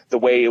through the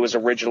way it was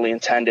originally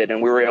intended,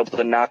 and we were able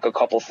to knock a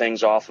couple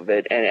things off of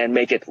it and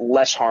make it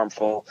less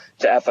harmful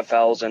to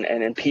FFLs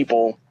and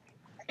people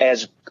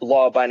as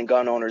law-abiding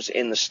gun owners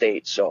in the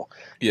state. So,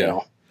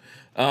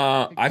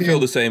 I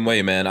feel the same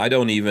way, man. I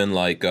don't even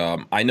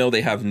I know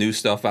they have new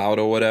stuff out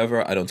or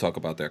whatever. I don't talk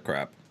about their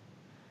crap.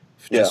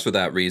 Just for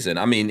that reason.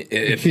 I mean,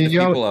 if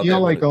people out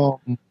there go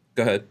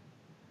ahead.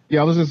 Yeah,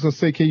 I was just going to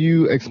say, can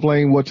you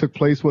explain what took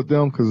place with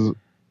them? Because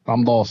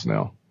I'm lost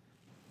now.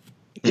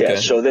 Yeah,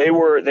 so they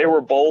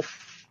were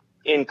both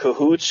in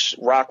cahoots,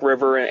 Rock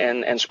River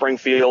and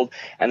Springfield,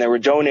 and they were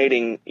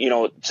donating,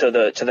 to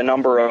the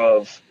number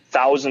of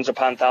thousands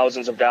upon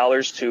thousands of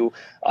dollars to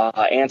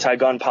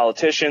anti-gun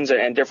politicians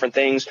and different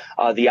things.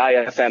 The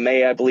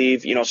IFMA, I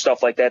believe,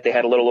 stuff like that. They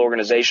had a little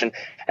organization,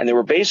 and they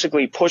were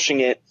basically pushing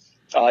it.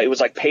 It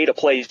was like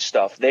pay-to-play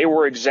stuff. They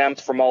were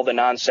exempt from all the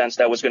nonsense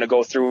that was going to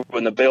go through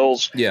in the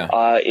bills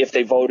if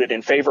they voted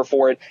in favor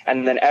for it,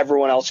 and then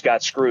everyone else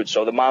got screwed.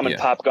 So the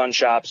mom-and-pop gun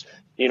shops,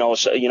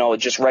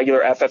 just regular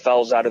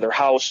FFLs out of their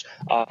house.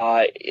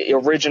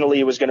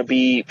 Originally, it was going to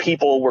be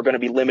people were going to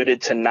be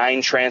limited to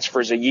 9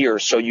 transfers a year.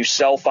 So you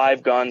sell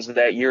 5 guns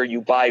that year,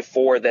 you buy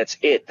 4. That's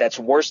it. That's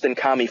worse than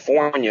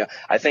California.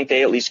 I think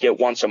they at least get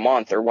once a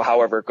month or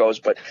however it goes.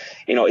 But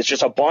it's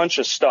just a bunch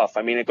of stuff.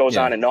 I mean, it goes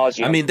on ad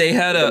nauseum. I mean, they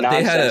had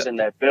a in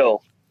that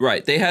bill.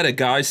 Right. They had a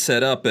guy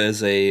set up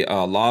as a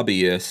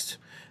lobbyist,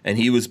 and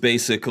he was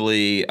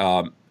basically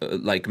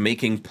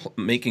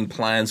making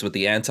plans with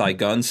the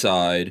anti-gun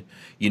side,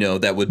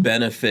 that would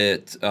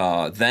benefit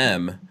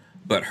them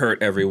but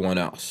hurt everyone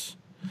else.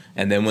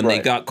 And then when they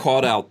got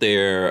caught out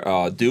there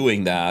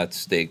doing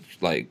that, they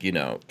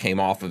came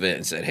off of it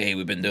and said, hey,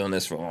 we've been doing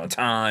this for a long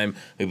time.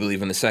 We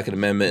believe in the Second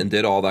Amendment and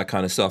did all that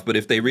kind of stuff. But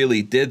if they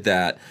really did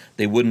that,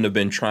 they wouldn't have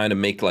been trying to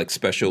make like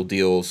special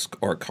deals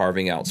or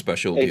carving out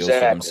special deals for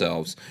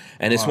themselves.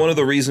 And it's one of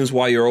the reasons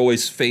why you're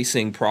always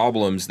facing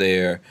problems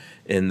there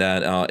in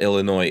that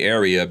Illinois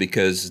area,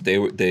 because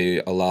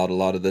they allowed a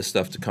lot of this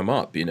stuff to come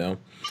up,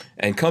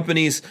 And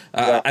companies,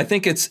 I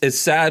think it's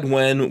sad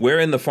when we're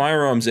in the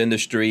firearms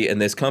industry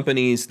and there's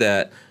companies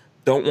that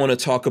don't want to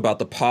talk about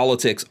the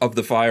politics of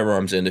the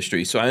firearms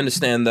industry. So I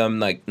understand them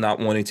like not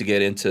wanting to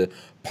get into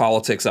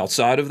politics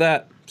outside of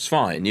that. It's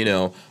fine,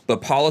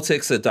 but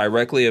politics that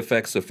directly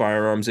affects the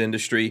firearms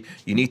industry,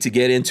 you need to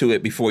get into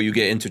it before you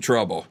get into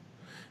trouble.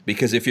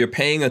 Because if you're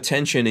paying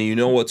attention and you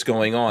know what's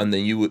going on,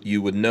 then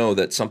you would know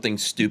that something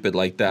stupid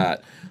like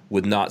that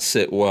would not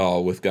sit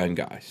well with gun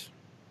guys.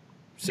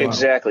 So.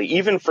 Exactly,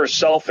 even for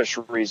selfish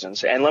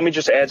reasons. And let me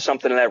just add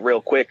something to that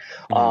real quick.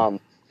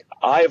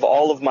 I've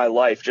all of my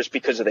life, just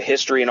because of the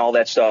history and all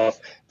that stuff,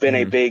 been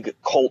a big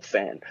Colt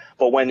fan.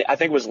 But when I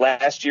think it was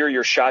last year,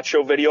 your SHOT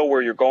Show video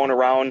where you're going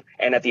around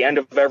and at the end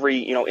of every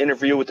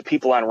interview with the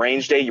people on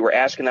range day, you were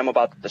asking them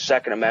about the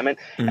Second Amendment,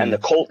 and the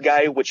Colt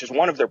guy, which is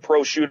one of their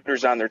pro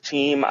shooters on their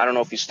team, I don't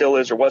know if he still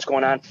is or what's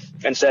going on,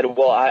 and said,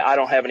 well, I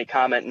don't have any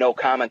comment, no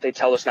comment. They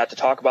tell us not to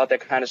talk about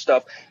that kind of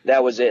stuff.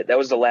 That was it. That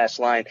was the last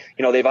line.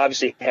 They've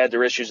obviously had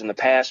their issues in the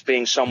past,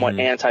 being somewhat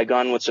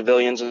anti-gun with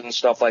civilians and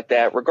stuff like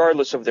that,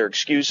 regardless of their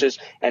excuses.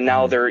 And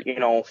now they're,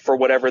 for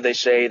whatever they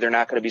say, they're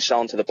not going to be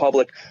selling to the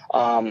public.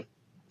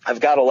 I've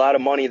got a lot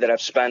of money that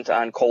I've spent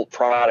on Colt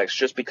products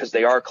just because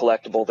they are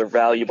collectible. They're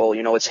valuable.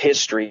 It's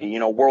history,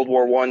 World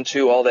War I,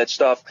 II, all that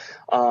stuff.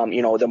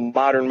 The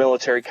modern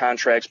military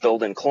contracts,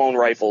 building clone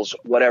rifles,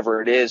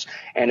 whatever it is.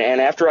 And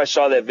after I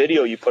saw that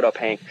video you put up,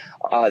 Hank,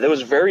 that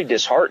was very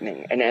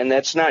disheartening. And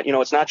that's not,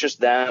 it's not just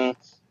them.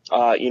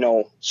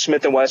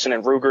 Smith & Wesson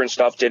and Ruger and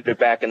stuff did it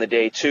back in the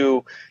day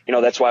too.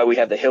 That's why we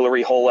have the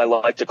Hillary hole, I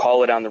like to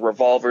call it, on the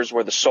revolvers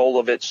where the soul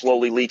of it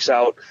slowly leaks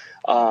out.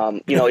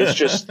 It's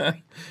just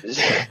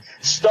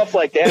stuff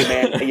like that,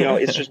 man.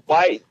 It's just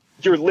why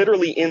you're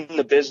literally in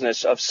the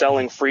business of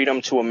selling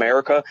freedom to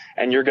America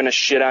and you're going to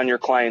shit on your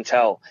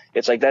clientele.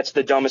 It's like, that's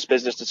the dumbest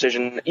business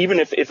decision. Even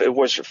if it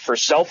was for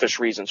selfish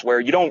reasons where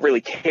you don't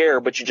really care,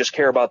 but you just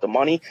care about the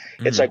money.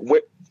 It's like,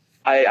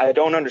 I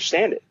don't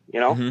understand it,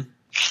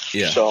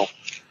 Yeah. So,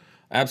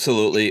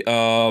 absolutely.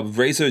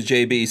 Razor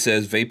JB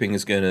says vaping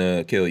is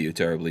gonna kill you.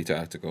 Terribly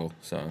tactical.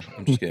 So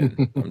I'm just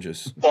kidding. I'm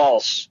just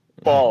false.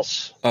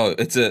 Oh,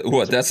 it's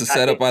that's a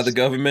setup by the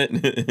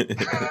government.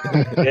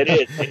 It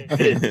is.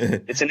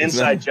 It's an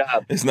inside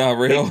job. It's not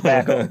real.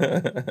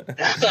 Yeah.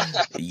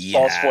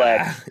 False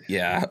flag.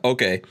 Yeah.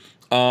 Okay.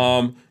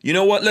 You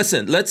know what?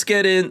 Listen, let's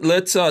get in.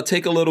 Let's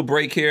take a little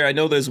break here. I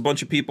know there's a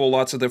bunch of people,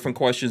 lots of different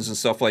questions and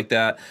stuff like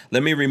that.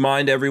 Let me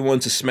remind everyone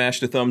to smash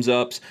the thumbs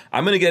ups.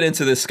 I'm going to get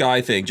into this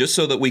Sky thing just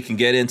so that we can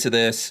get into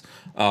this,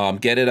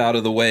 get it out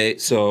of the way.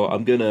 So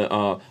I'm going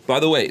to, by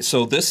the way,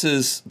 so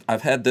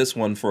I've had this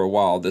one for a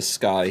while, this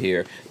Sky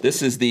here.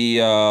 This is the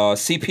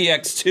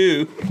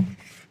CPX2.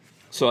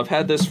 So I've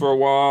had this for a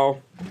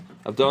while.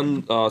 I've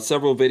done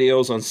several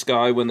videos on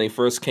Sky when they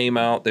first came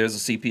out. There's a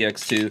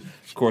CPX2.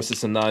 Of course,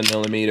 it's a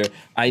 9mm.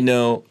 I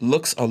know,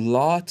 looks a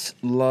lot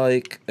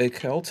like a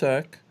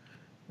Kel-Tec,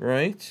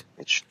 right?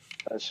 It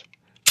does.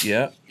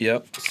 Yeah,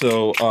 yep.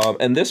 So,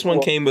 and this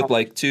one came with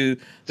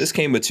this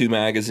came with 2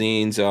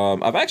 magazines.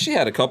 I've actually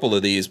had a couple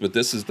of these, but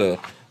this is the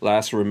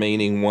last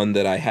remaining one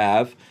that I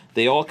have.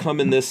 They all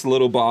come in this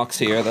little box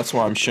here. That's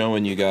why I'm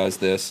showing you guys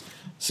this.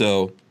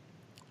 So,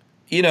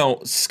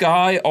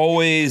 Sky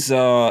always,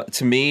 to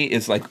me,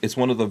 is like, it's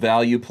one of the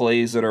value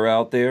plays that are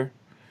out there,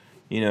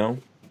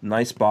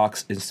 Nice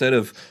box. Instead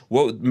of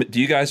do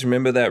you guys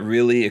remember that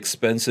really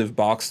expensive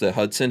box that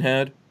Hudson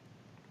had?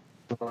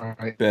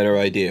 Right. Better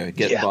idea.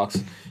 Get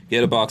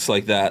a box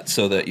like that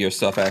so that your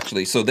stuff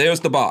actually. So there's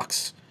the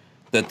box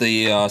that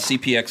the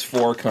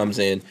CPX4 comes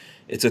in.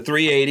 It's a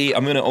 380.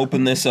 I'm going to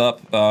open this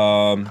up.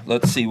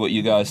 Let's see what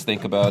you guys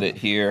think about it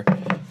here.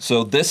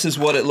 So this is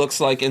what it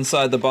looks like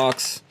inside the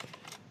box.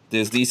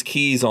 There's these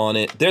keys on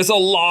it. There's a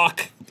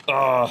lock.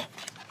 I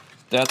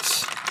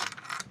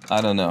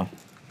don't know.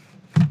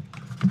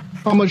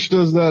 How much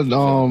does that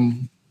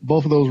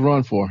both of those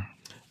run for?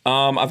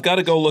 I've got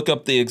to go look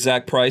up the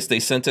exact price.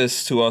 They sent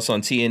this to us on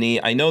T&E.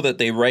 I know that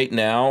they right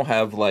now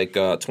have like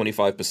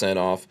 25%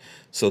 off.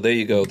 So there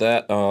you go.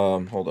 That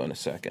hold on a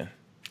second.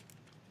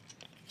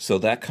 So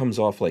that comes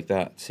off like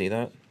that. See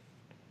that?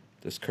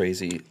 This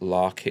crazy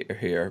lock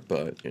here,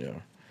 but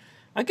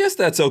I guess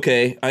that's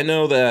okay. I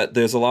know that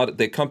there's a lot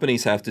the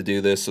companies have to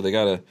do this, so they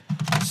got to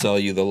sell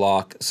you the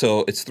lock.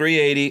 So it's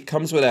 $380.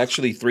 Comes with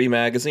actually 3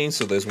 magazines,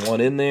 so there's one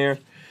in there.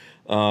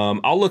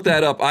 I'll look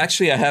that up.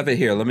 Actually, I have it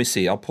here. Let me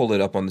see. I'll pull it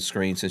up on the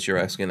screen since you're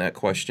asking that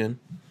question.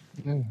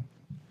 Yeah.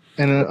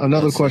 And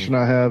another question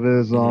I have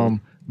is,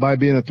 by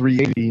being a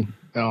 380,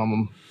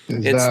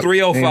 it's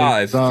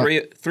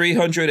 $305,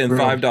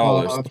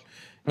 $305.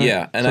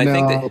 Yeah, and so I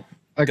think that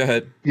Like, go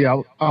ahead.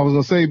 Yeah, I was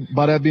gonna say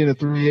by that being a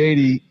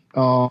 380,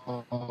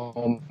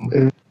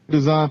 it's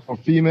designed for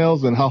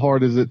females, and how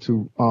hard is it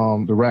to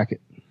rack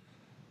it?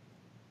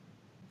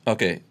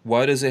 Okay,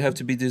 why does it have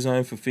to be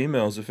designed for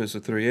females if it's a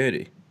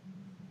 380?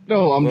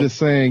 No, I'm just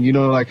saying,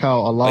 like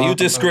how a lot. Are you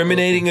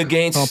discriminating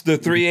against the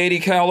 380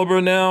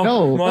 caliber now?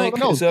 No, Mike?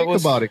 no.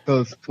 Think about it,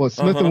 because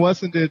Smith &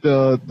 Wesson did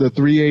the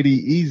 380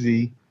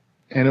 Easy,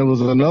 and it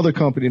was another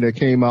company that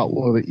came out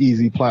with the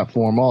Easy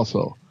platform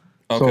also.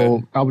 Okay.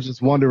 So I was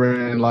just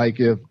wondering,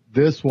 like, if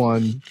this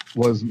one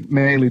was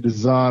mainly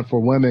designed for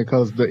women,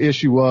 because the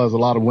issue was a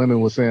lot of women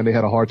were saying they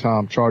had a hard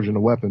time charging the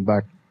weapon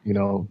back,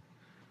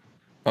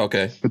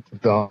 Okay.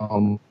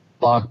 The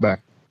lock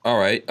back. All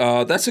right.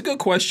 That's a good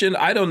question.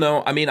 I don't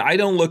know. I mean, I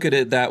don't look at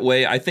it that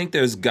way. I think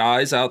there's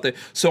guys out there.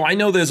 So I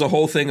know there's a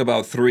whole thing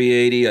about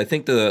 380. I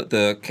think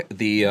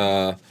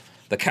the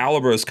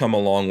caliber has come a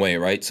long way,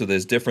 right? So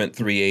there's different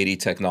 380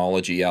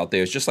 technology out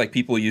there. It's just like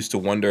people used to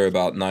wonder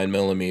about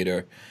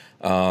 9mm.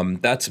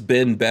 That's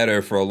been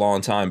better for a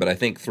long time, but I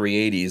think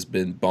 380 has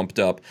been bumped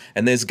up.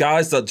 And there's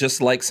guys that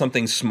just like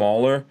something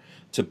smaller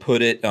to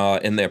put it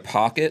in their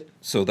pocket.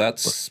 So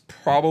that's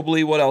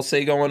probably what I'll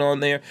say going on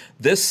there.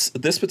 This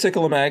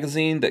particular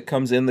magazine that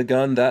comes in the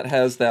gun, that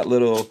has that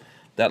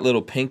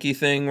little pinky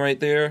thing right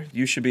there.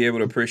 You should be able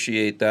to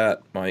appreciate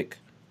that, Mike.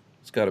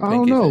 It's got a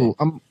pinky thing.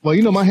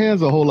 Well, my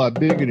hands are a whole lot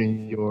bigger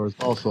than yours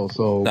also.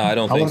 So no, I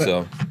don't think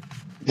so.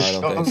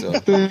 I don't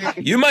think so.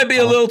 You might be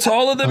a little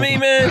taller than me,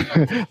 man.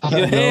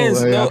 Your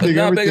hands, not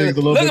bigger.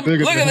 Look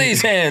at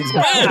these hands.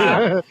 No,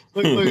 I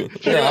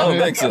don't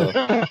think so.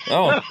 No,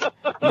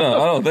 I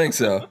don't think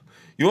so.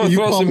 You want to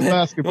throw some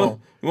basketball?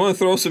 You want to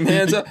throw some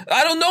hands up?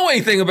 I don't know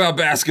anything about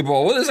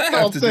basketball. What does that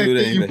have to do with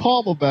anything? You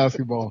palm a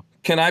basketball.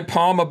 Can I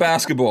palm a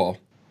basketball?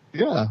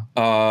 Yeah.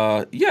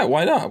 Yeah.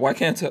 Why not? Why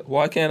can't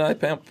I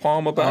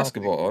palm a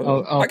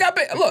basketball? I got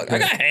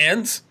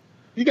hands.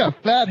 You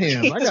got fat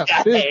hands. I got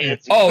big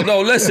hands. Oh,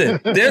 no, listen.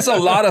 There's a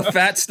lot of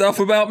fat stuff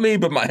about me,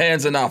 but my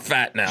hands are not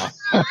fat now.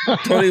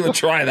 Don't even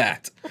try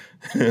that.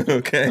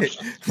 Okay?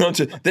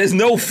 There's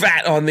no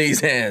fat on these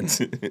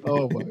hands.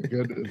 Oh, my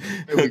goodness.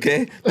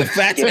 Okay? The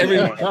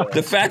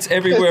fat's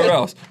everywhere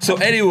else. So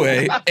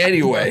anyway,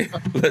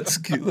 let's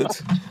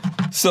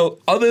so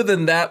other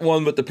than that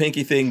one with the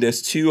pinky thing,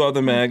 there's two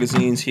other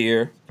magazines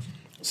here.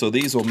 So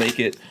these will make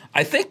it,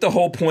 I think the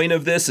whole point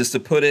of this is to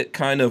put it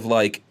kind of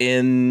like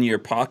in your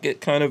pocket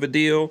kind of a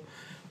deal,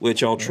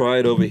 which I'll try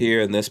it over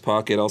here in this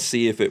pocket. I'll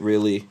see if it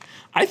really,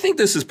 I think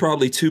this is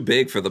probably too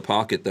big for the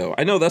pocket though.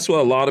 I know that's what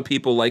a lot of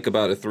people like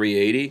about a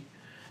 380.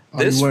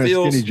 This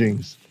feels skinny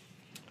jeans.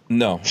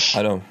 No,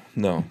 I don't.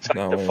 No,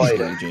 not wearing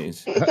skinny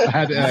jeans.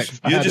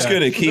 You're just going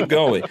to keep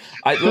going.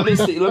 Let me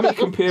see. Let me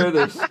compare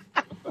this.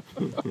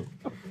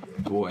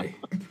 Boy.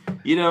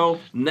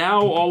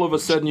 Now all of a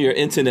sudden your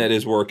internet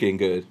is working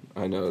good.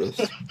 I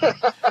noticed.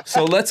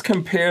 So let's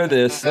compare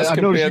this. I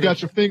noticed you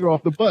got your finger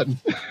off the button.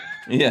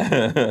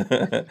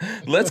 Yeah.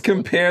 Let's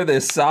compare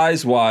this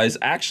size-wise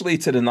actually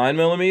to the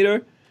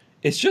 9mm.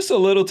 It's just a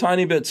little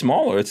tiny bit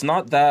smaller. It's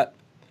not that.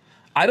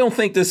 I don't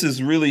think this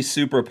is really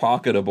super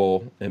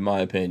pocketable, in my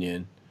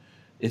opinion.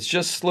 It's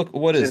just, look,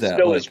 what is that?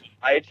 Still as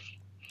wide?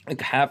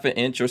 Like half an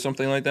inch or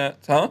something like that?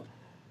 Huh?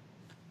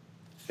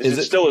 Is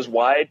it still as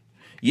wide?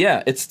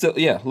 Yeah, it's still,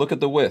 look at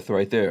the width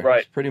right there.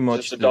 Right. It's pretty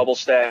much just a double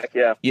stack,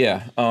 yeah.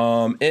 Yeah.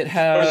 It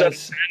has... What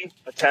is that,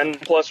 a 10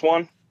 plus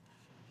 1?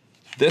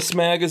 This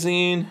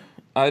magazine,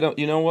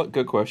 you know what?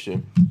 Good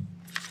question.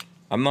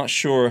 I'm not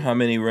sure how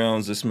many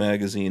rounds this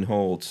magazine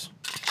holds.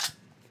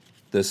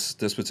 This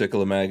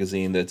particular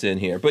magazine that's in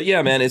here. But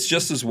yeah, man, it's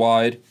just as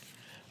wide.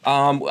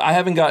 I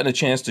haven't gotten a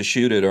chance to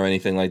shoot it or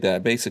anything like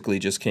that. Basically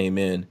just came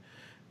in.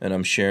 And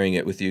I'm sharing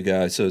it with you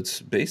guys. So it's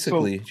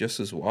basically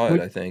just as wide,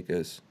 I think,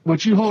 as...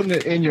 With you holding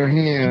it in your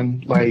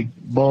hand, like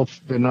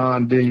both the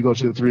then you go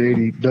to the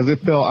 380, does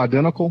it feel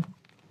identical?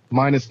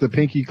 Minus the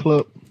pinky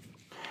clip?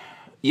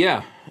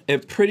 Yeah,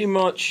 it pretty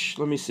much...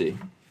 Let me see.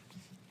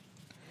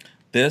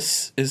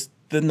 This is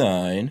the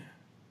 9.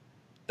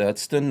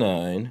 That's the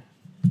 9.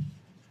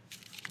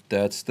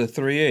 That's the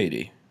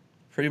 380.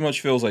 Pretty much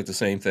feels like the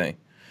same thing.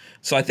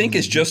 So I think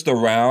it's just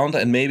around,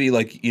 and maybe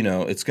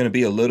it's going to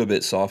be a little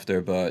bit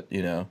softer, but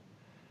Now,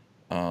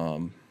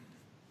 do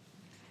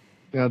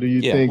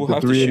you think the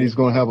 380 is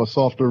going to have a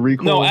softer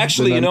recoil? No,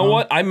 actually, you know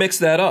what? I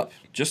mixed that up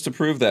just to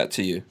prove that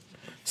to you.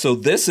 So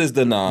this is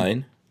the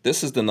 9.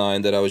 This is the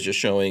 9 that I was just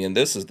showing, and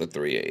this is the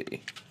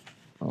 380.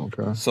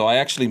 Okay. So I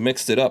actually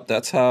mixed it up.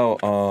 That's how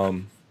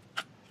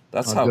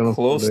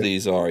close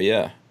these are.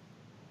 Yeah.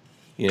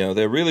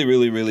 They're really,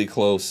 really, really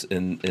close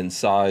in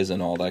size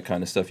and all that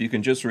kind of stuff. You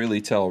can just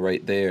really tell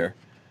right there,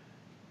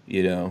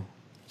 So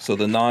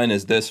the 9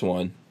 is this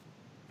one,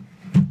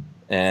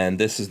 and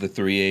this is the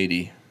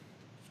 380.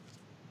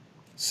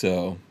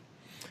 So,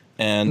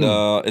 and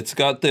it's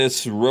got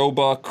this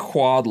Roebuck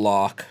quad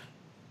lock.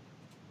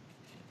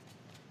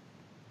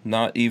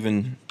 Not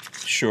even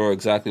sure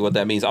exactly what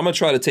that means. I'm going to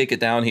try to take it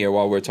down here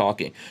while we're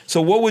talking.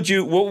 So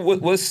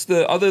what's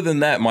the, other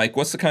than that, Mike,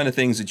 what's the kind of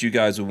things that you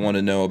guys would want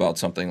to know about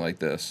something like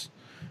this?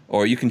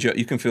 or you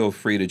can feel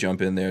free to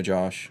jump in there,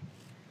 Josh.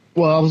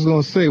 Well, I was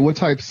going to say, what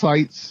type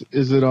sights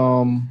is it?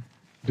 Do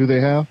they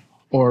have,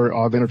 or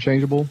are they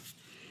interchangeable?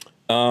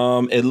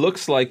 It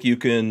looks like you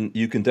can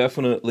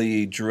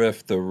definitely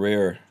drift the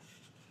rear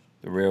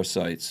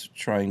sights.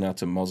 Trying not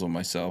to muzzle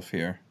myself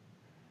here.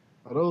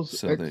 Are those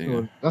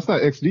that's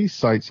not XD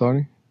sights, are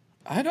they?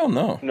 I don't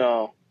know.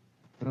 No.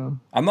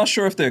 I'm not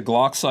sure if they're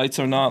Glock sights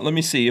or not. Let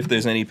me see if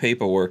there's any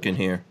paperwork in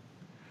here.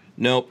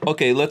 Nope.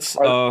 Okay, let's.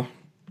 Are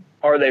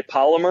they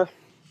polymer?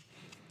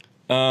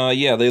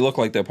 Yeah, they look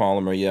like they're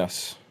polymer.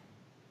 Yes.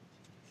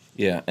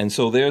 Yeah, and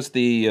so there's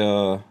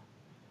the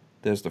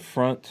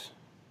front.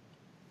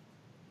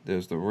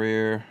 There's the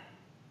rear.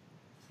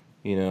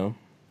 You know.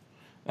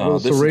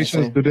 Those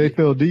serrations, do they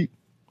feel deep?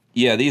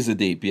 Yeah, these are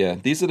deep. Yeah,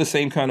 these are the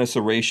same kind of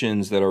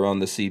serrations that are on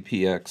the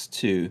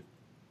CPX2.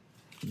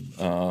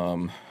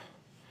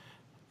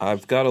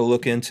 I've got to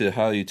look into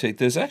how you take.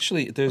 There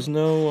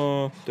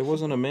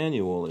wasn't a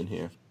manual in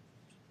here.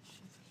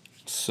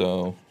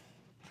 So,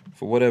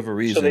 for whatever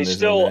reason, so they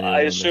still,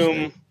 I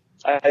assume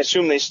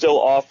they still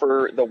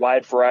offer the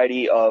wide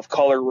variety of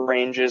color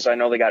ranges. I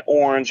know they got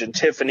orange and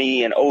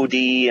Tiffany and OD,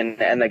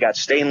 and they got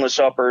stainless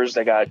uppers.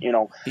 They got, I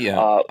don't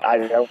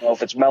know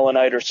if it's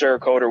melanite or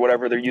Cerakote or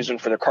whatever they're using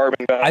for their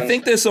carbon guns. I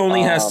think this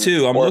only has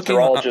two. I'm looking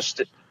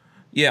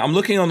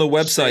on the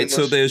website. Stainless.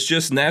 So there's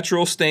just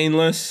natural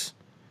stainless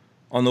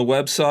on the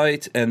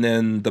website, and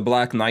then the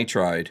black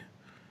nitride,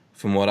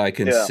 from what I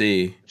can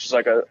see. Which is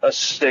like a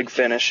STIG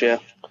finish, yeah.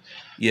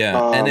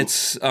 Yeah, and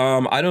it's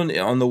on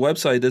the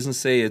website it doesn't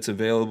say it's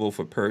available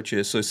for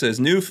purchase. So it says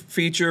new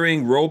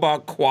featuring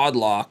robot quad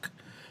lock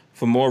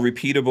for more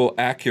repeatable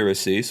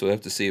accuracy. So we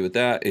have to see what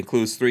that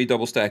includes. 3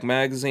 double stack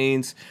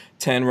magazines,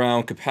 10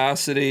 round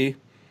capacity,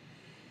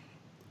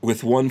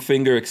 with 1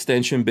 finger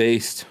extension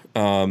based,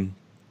 and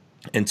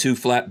 2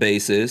 flat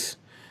bases.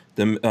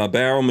 The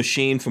barrel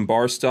machine from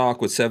bar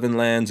stock with 7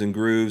 lands and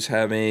grooves,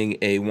 having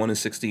a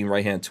 1/16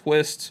 right hand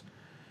twist.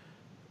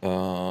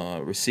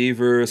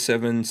 Receiver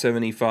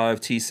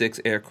 775 T6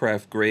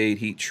 aircraft grade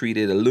heat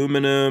treated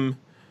aluminum.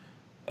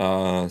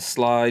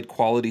 Slide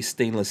quality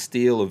stainless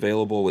steel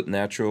available with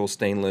natural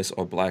stainless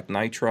or black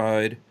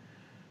nitride.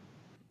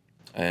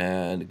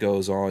 And it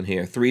goes on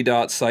here.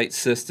 3-dot sight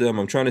system.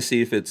 I'm trying to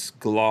see if it's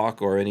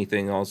Glock or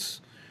anything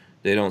else.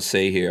 They don't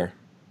say here.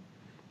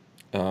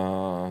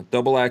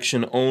 Double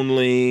action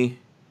only.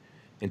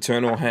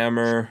 Internal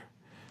hammer.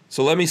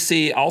 So let me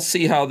see. I'll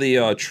see how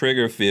the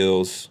trigger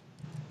feels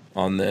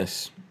on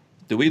this.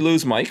 Did we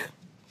lose Mike?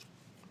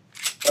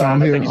 I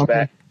think he's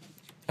back.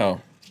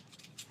 Oh.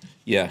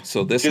 Yeah,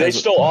 so this. Do they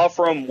still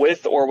offer them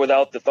with or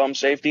without the thumb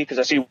safety? Because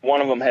I see one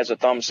of them has a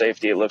thumb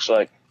safety, it looks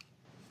like.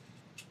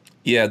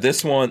 Yeah,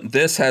 this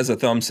has a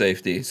thumb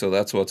safety, so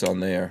that's what's on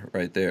there,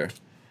 right there.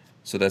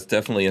 So that's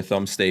definitely a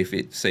thumb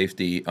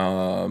safety.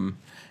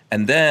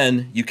 And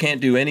then you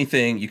can't do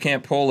anything. You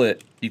can't pull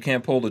it. You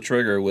can't pull the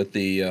trigger with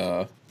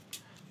the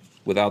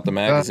without the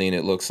magazine.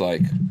 It looks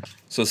like.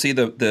 So see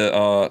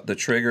the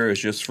trigger is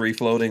just free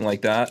floating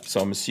like that.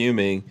 So I'm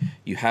assuming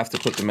you have to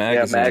put the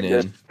magazine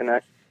in.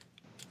 Disconnect.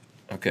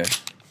 Okay.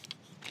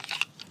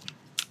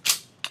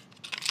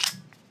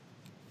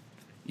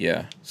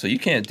 Yeah. So you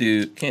can't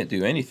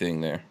do anything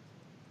there.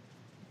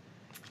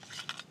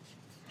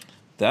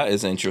 That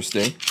is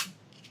interesting.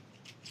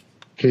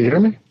 Can you hear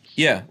me?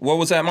 Yeah. What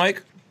was that,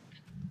 Mike?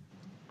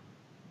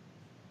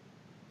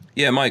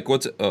 Yeah, Mike,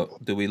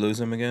 did we lose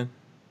him again?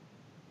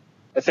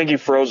 I think he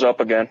froze up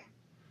again.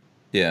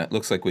 Yeah, it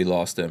looks like we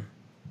lost him.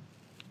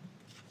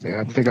 Yeah,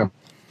 I think I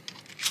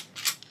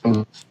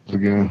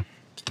again.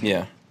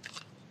 Yeah.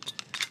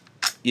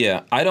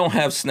 Yeah, I don't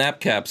have snap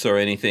caps or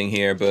anything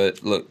here,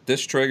 but look,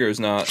 this trigger is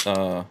not,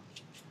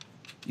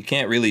 you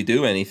can't really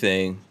do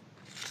anything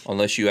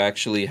unless you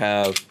actually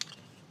have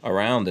a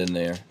round in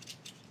there.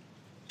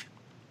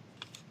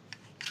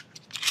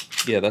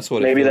 Yeah, that's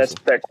what maybe it that's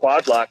like. that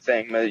quad lock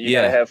thing. You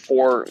gotta have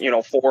four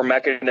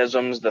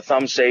mechanisms, the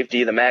thumb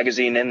safety, the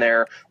magazine in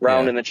there,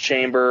 round in the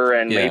chamber,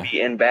 and maybe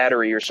in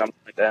battery or something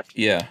like that.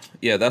 Yeah,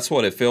 that's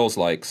what it feels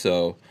like.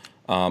 So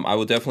I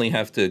would definitely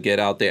have to get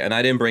out there, and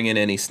I didn't bring in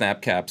any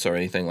snap caps or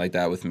anything like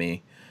that with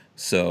me.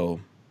 So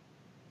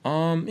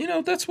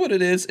that's what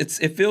it is.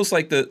 It feels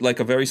like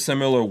a very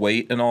similar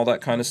weight and all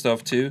that kind of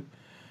stuff too.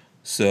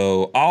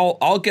 So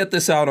I'll get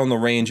this out on the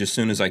range as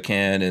soon as I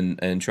can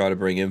and try to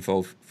bring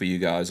info for you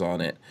guys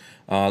on it.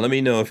 Let me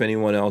know if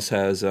anyone else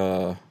has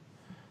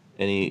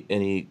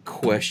any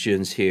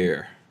questions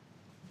here.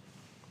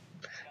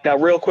 Now,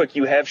 real quick,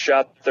 you have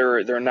shot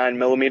their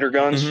 9mm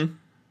guns. Mm-hmm.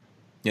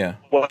 Yeah.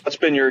 What's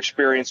been your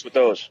experience with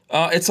those?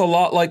 It's a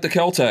lot like the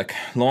Kel-Tec,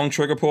 long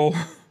trigger pull.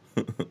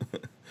 Like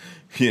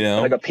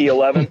a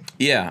P11.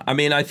 Yeah, I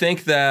mean, I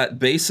think that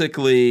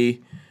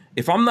basically,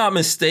 if I'm not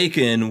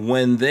mistaken,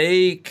 when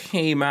they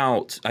came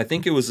out, I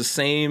think it was the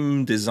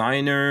same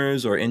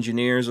designers or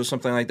engineers or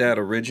something like that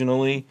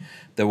originally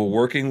that were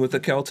working with the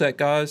Kel-Tec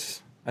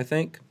guys, I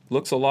think.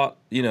 Looks a lot,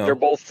 you know. They're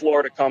both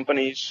Florida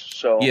companies,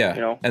 so yeah.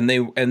 You know.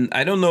 And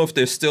I don't know if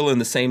they're still in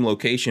the same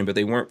location, but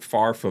they weren't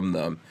far from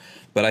them.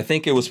 But I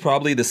think it was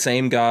probably the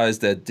same guys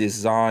that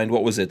designed,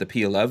 what was it, the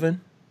P11?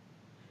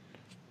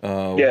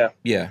 Yeah.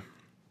 Yeah.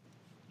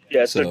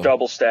 Yeah, it's a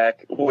double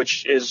stack,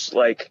 which is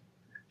like,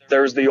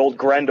 there's the old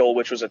Grendel,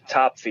 which was a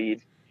top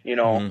feed, you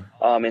know,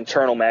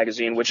 internal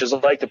magazine, which is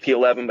like the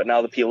P11, but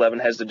now the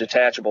P11 has the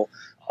detachable.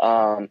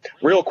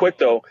 Real quick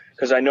though,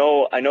 because I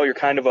know you're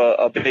kind of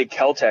a big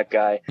Kel-Tec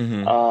guy.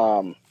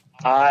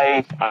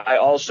 I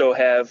also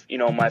have, you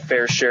know, my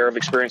fair share of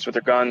experience with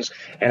their guns,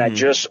 and I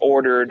just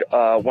ordered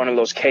one of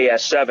those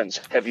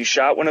KS7s. Have you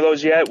shot one of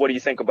those yet? What do you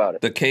think about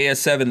it? The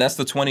KS7, that's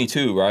the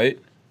 22, right?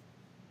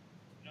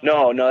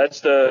 No,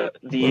 that's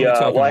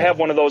well, I have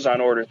one of those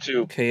on order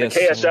too. The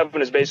KS7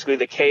 is basically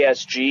the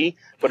KSG,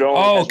 but it only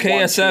has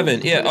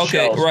KS7. Yeah,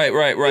 okay, shells.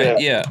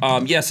 Right. Yeah.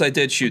 Yes, I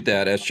did shoot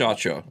that at SHOT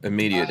Show at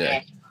Media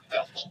Day.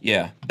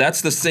 Yeah,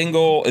 that's the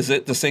single. Is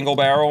it the single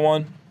barrel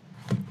one?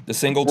 The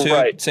single tube?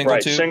 Right.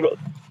 Tube? Single.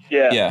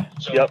 Yeah. Yeah.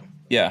 So, yep.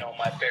 Yeah. You know,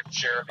 my fair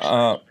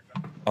share.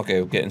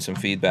 Okay, we're getting some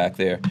feedback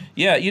there.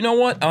 Yeah, you know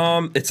what?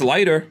 It's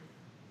lighter.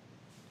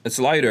 It's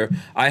lighter.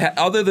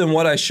 Other than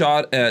what I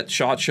shot at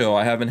SHOT Show,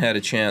 I haven't had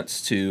a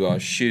chance to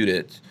shoot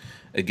it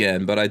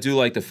again. But I do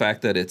like the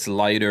fact that it's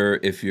lighter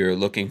if you're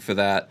looking for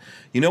that.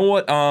 You know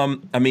what?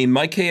 I mean,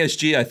 my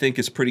KSG I think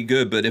is pretty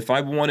good. But if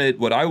I wanted,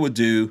 what I would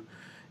do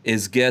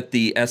is get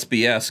the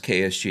SBS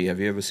KSG. Have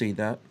you ever seen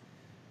that?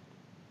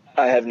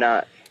 I have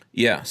not.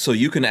 Yeah, so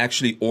you can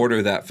actually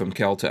order that from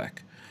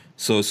Kel-Tec.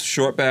 So it's a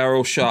short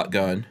barrel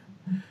shotgun.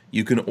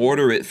 You can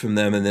order it from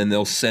them, and then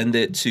they'll send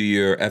it to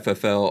your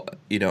FFL,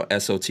 you know,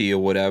 SOT or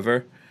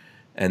whatever,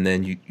 and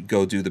then you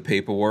go do the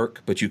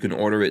paperwork. But you can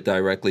order it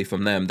directly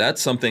from them.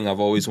 That's something I've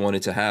always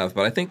wanted to have.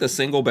 But I think the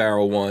single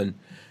barrel one,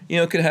 you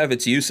know, could have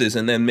its uses.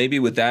 And then maybe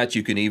with that,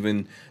 you can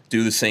even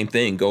do the same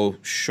thing. Go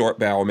short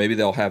barrel. Maybe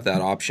they'll have that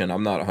option.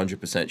 I'm not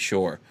 100%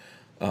 sure.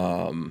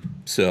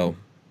 So,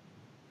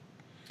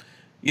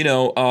 you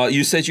know,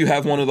 you said you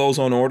have one of those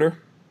on order?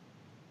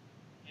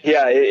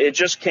 Yeah, it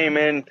just came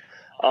in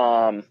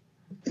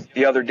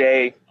the other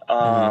day.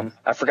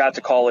 I forgot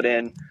to call it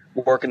in.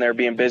 Working there,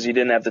 being busy,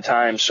 didn't have the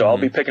time, so I'll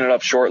be picking it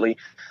up shortly.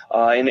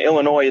 In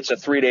Illinois, it's a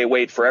 3-day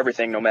wait for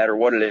everything, no matter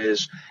what it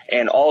is.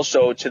 And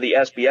also to the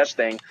SBS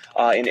thing,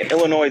 in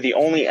Illinois, the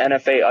only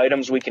NFA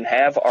items we can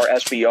have are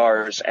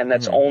SBRs, and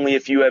that's only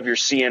if you have your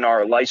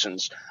CNR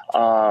license.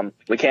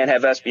 We can't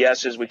have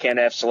SBSs, we can't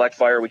have select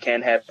fire, we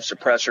can't have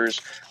suppressors.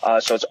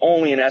 So it's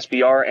only an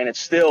SBR, and it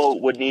still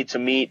would need to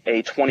meet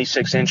a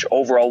 26-inch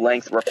overall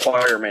length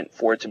requirement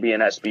for it to be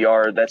an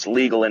SBR. That's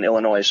legal in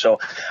Illinois. So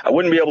I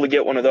wouldn't be able to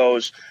get one of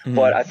those,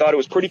 but I thought it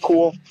was pretty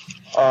cool.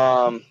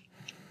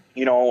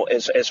 You know,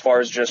 as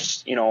far as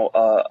just, you know,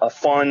 a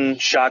fun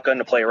shotgun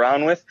to play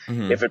around with.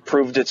 If it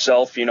proved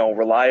itself, you know,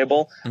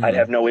 reliable, I'd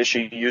have no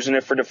issue using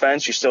it for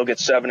defense. You still get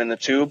 7 in the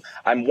tube.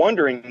 I'm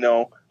wondering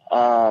though,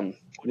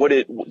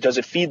 does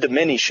it feed the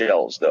mini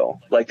shells though,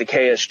 like the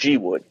KSG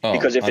would?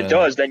 Because if it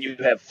does, then you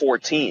have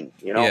 14,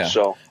 you know,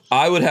 so.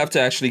 I would have to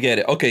actually get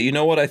it. Okay, you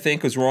know what I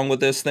think is wrong with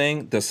this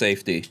thing? The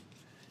safety.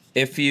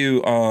 If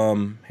you,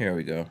 here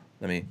we go.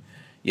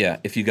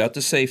 If you got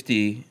the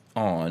safety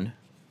on,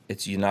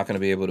 you're not going to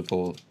be able to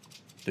pull,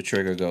 the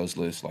trigger goes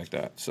loose like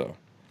that. So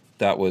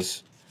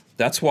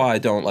that's why I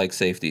don't like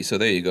safety. So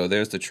there you go.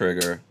 There's the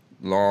trigger,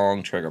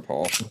 long trigger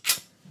pull.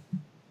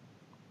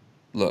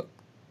 Look.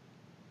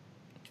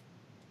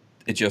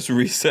 It just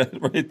reset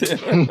right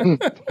there.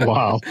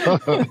 Wow.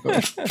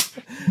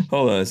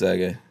 Hold on a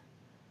second.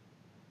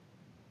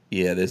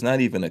 Yeah, there's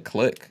not even a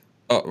click.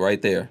 Oh, right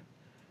there.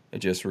 It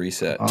just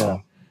reset.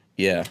 Oh.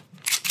 Yeah.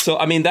 So,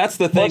 I mean, that's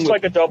the thing. Looks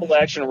like a double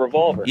action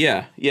revolver.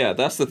 Yeah,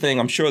 that's the thing.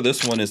 I'm sure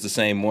this one is the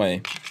same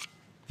way.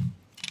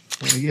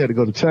 You had to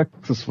go to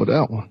Texas for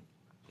that one.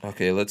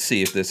 Okay, let's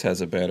see if this has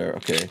a better.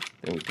 Okay,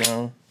 there we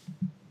go.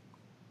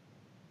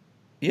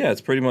 Yeah,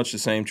 it's pretty much the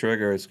same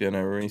trigger. It's going to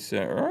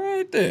reset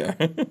right there.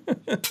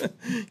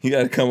 You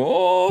got to come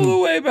all the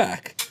way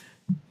back.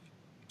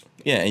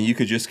 Yeah, and you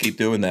could just keep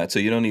doing that. So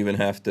you don't even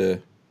have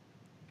to.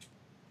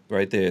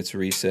 Right there, it's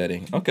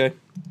resetting. Okay.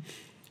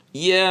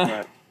 Yeah.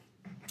 Right.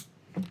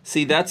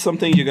 See, that's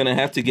something you're going to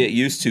have to get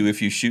used to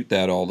if you shoot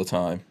that all the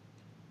time.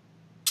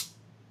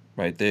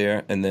 Right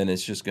there, and then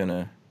it's just going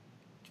to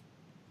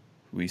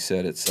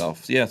reset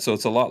itself. Yeah, so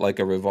it's a lot like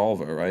a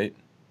revolver, right?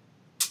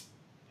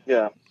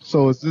 Yeah.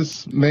 So is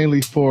this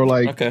mainly for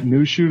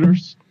new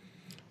shooters?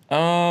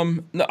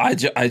 No,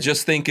 I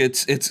just think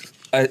it's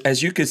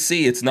as you can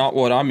see, it's not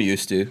what I'm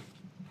used to.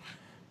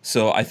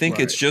 So I think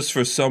it's just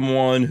for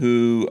someone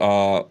who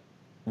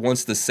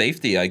wants the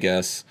safety, I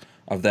guess,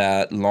 of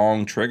that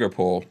long trigger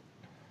pull,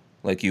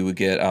 like you would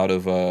get out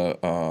of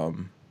a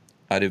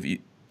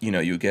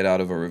you get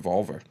out of a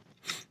revolver.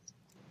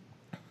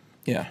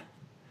 Yeah.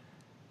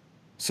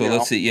 So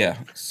let's see. Yeah.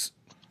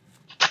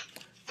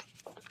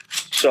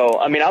 So,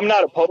 I mean, I'm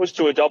not opposed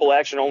to a double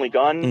action only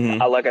gun.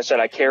 Like I said,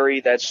 I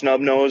carry that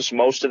snub nose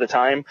most of the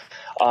time.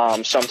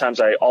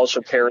 Sometimes I also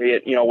carry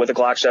it, with a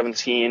Glock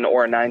 17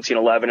 or a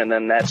 1911, and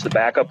then that's the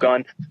backup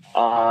gun.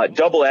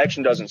 Double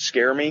action doesn't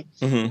scare me,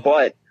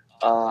 but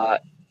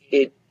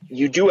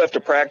you do have to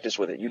practice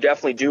with it. You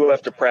definitely do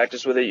have to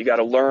practice with it. You got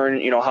to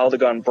learn, how the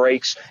gun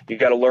breaks. You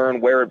got to learn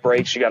where it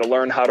breaks. You got to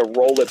learn how to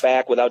roll it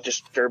back without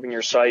disturbing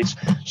your sights.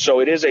 So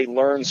it is a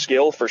learned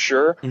skill for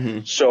sure.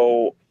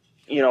 So,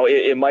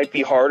 it might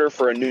be harder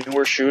for a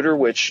newer shooter,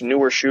 which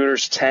newer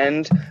shooters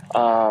tend,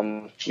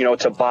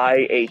 to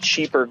buy a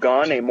cheaper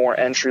gun, a more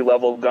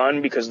entry-level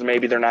gun, because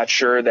maybe they're not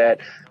sure that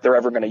they're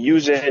ever going to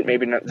use it.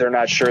 Maybe they're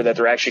not sure that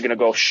they're actually going to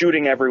go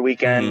shooting every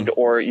weekend,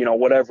 or,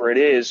 whatever it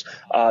is.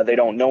 They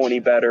don't know any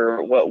better,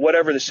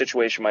 whatever the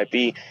situation might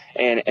be.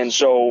 And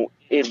so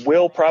it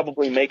will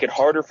probably make it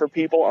harder for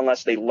people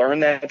unless they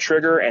learn that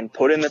trigger and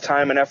put in the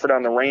time and effort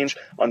on the range.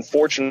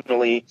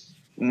 Unfortunately,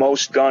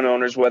 most gun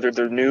owners, whether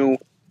they're new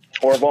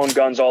or have owned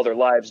guns all their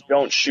lives,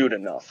 don't shoot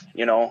enough,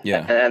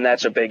 Yeah. And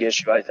that's a big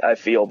issue, I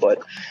feel. But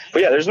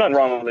yeah, there's nothing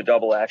wrong with a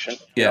double action.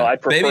 Yeah.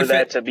 I'd prefer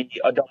that to be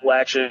a double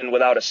action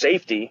without a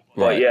safety.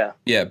 Right. But yeah.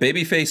 Yeah,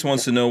 Babyface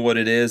wants to know what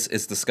it is.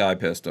 It's the Sky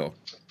Pistol.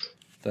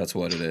 That's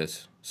what it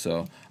is.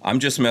 So I'm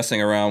just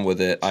messing around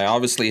with it. I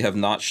obviously have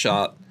not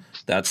shot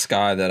that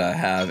Sky that I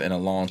have in a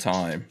long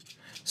time.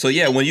 So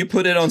yeah, when you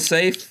put it on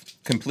safe,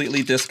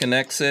 completely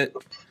disconnects it,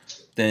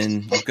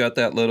 then you've got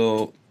that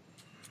little...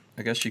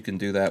 I guess you can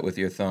do that with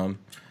your thumb.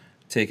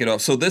 Take it off.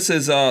 So this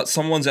is,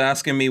 someone's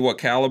asking me what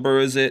caliber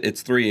is it.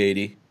 It's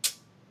 .380.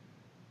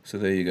 So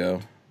there you go.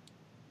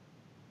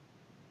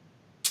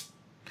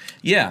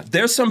 Yeah,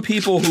 there's some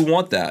people who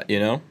want that,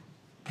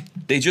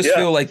 They just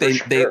feel like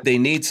they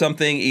need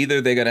something. Either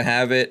they're going to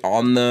have it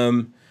on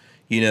them,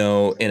 in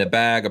a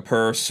bag, a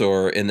purse,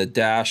 or in the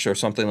dash or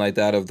something like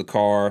that of the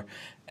car.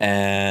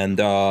 And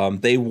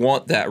they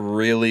want that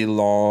really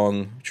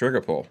long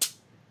trigger pull.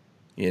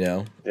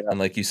 And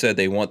like you said,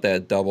 they want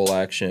that double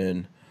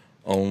action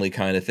only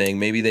kind of thing.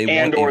 Maybe they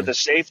want the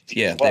safety.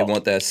 Yeah, they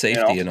want that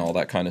safety and all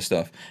that kind of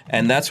stuff.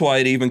 And that's why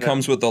it even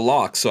comes with the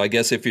lock. So I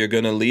guess if you're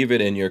going to leave it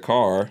in your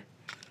car,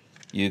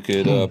 you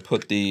could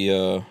put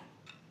the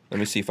let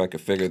me see if I can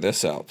figure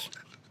this out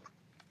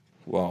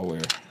while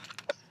we're...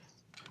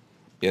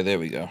 Yeah, there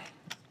we go.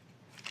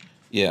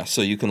 Yeah,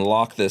 so you can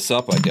lock this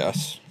up, I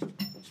guess.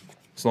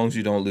 As long as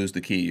you don't lose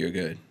the key, you're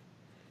good.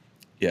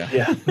 Yeah.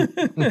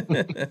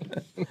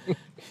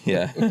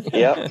 Yeah.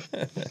 Yep.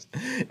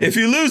 If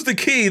you lose the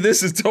key,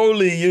 this is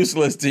totally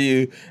useless to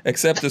you,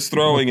 except as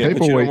throwing it,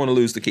 but you don't want to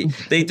lose the key.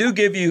 They do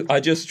give you, I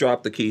just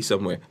dropped the key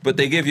somewhere, but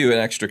they give you an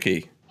extra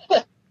key.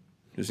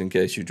 Just in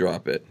case you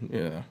drop it.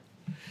 Yeah.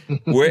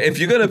 If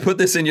you're going to put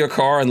this in your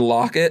car and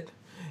lock it,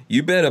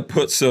 you better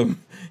put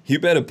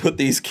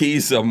these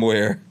keys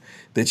somewhere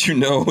that you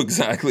know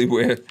exactly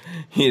where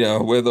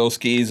those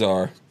keys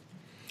are.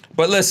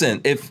 But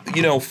listen, if,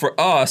 for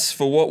us,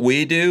 for what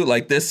we do,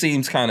 like, this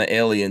seems kind of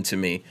alien to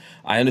me.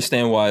 I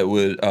understand why it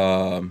would,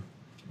 I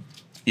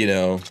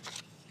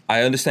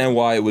understand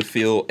why it would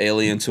feel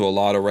alien to a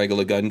lot of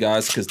regular gun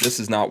guys, because this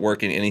is not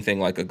working anything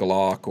like a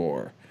Glock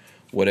or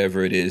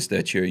whatever it is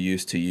that you're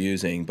used to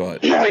using.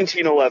 But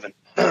 1911.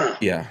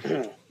 Yeah.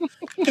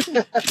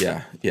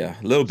 Yeah.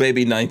 Little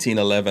baby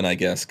 1911, I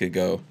guess, could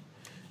go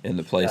in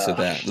the place of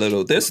that.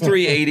 There's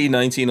 380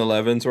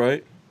 1911s,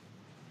 right?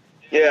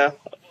 Yeah.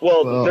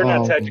 Well, they're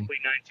not technically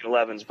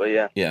 1911s, but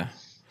yeah. Yeah.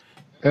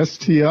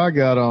 STI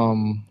got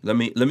Let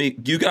me.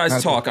 You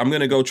guys talk. I'm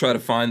gonna go try to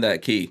find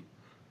that key.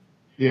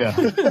 Yeah.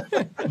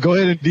 Go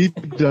ahead and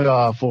deep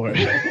dive for it.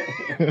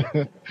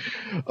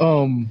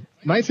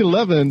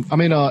 1911. I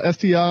mean,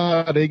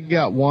 STI. They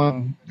got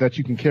one that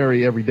you can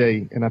carry every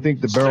day, and I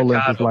think the barrel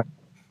length is like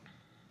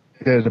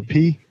the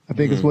P. I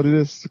think is what it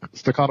is,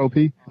 staccato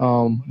P.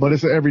 But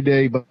it's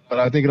everyday. But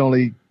I think it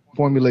only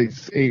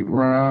formulates 8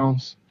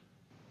 rounds.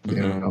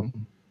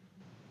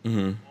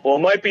 Well,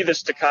 it might be the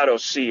staccato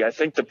C. I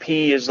think the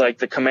P is like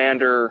the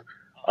Commander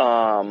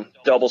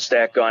double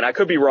stack gun. I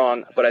could be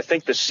wrong, but I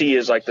think the C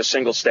is like the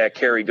single stack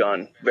carry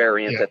gun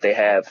variant that they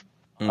have.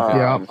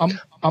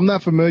 I'm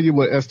not familiar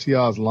with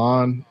STI's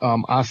line.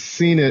 I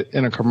seen it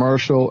in a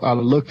commercial. I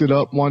looked it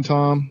up one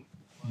time,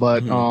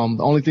 but the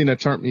only thing that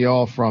turned me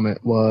off from it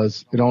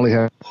was it only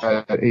had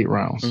 8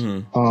 rounds.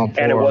 And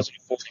it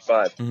wasn't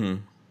 45.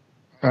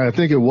 I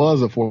think it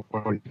was a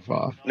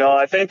 445. No,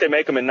 I think they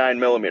make them in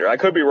 9mm. I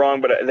could be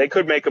wrong, but they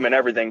could make them in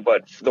everything.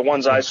 But the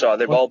ones I saw,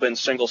 they've all been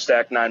single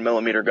stack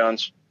 9mm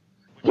guns.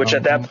 Which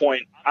at that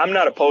point, I'm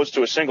not opposed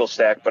to a single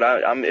stack, but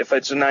if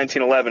it's a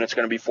 1911, it's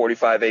going to be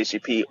 45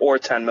 ACP or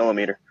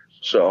 10mm.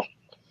 So.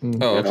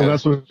 So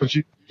that's what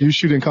you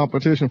shoot in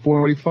competition,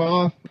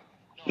 445?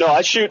 No,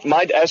 I shoot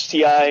my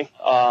STI.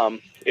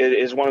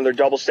 Is one of their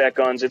double stack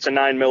guns. It's a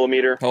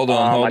 9mm. Hold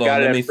on.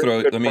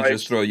 Let me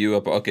just throw you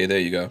up. Okay, there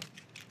you go.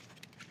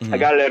 I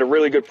got it at a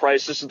really good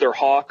price. This is their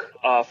Hawk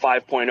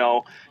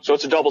 5.0. So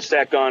it's a double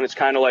stack gun. It's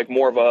kind of like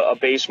more of a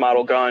base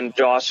model gun,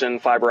 Dawson,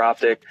 fiber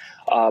optic,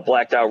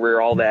 blacked out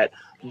rear, all that.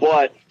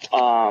 But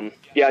I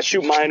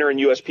shoot minor in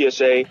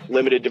USPSA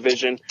limited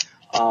division.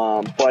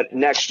 But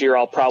next year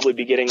I'll probably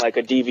be getting like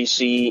a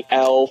DVC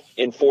L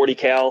in 40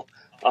 cal,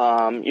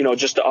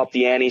 just to up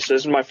the ante. So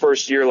this is my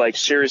first year, like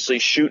seriously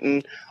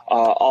shooting,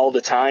 all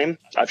the time.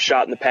 I've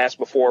shot in the past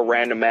before,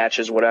 random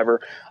matches, whatever.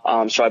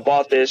 So I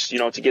bought this,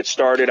 to get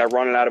started. I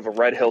run it out of a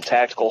Red Hill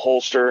tactical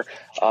holster,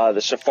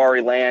 the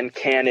Safari Land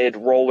Canid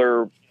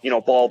roller,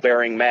 ball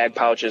bearing mag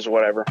pouches,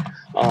 whatever.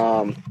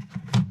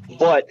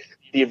 But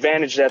the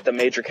advantage that the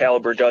major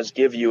caliber does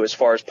give you as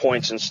far as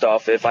points and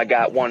stuff, if I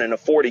got one in a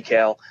 40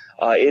 cal,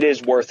 it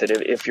is worth it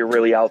if you're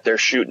really out there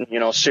shooting,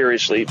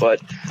 seriously.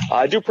 But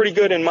I do pretty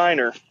good in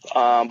minor.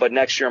 But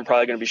next year I'm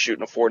probably going to be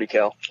shooting a 40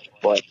 cal.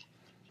 But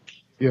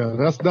yeah,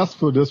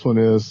 that's what this one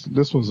is.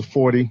 This one's a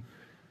 40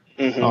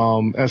 STI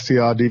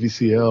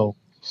DVCL.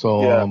 So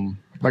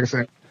like I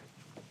said,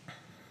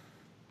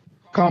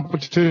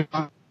 competition,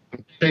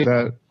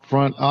 that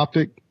front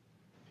optic,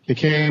 it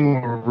came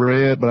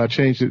red, but I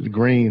changed it to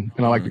green,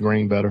 and I like the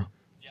green better.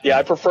 Yeah,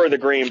 I prefer the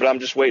green, but I'm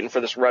just waiting for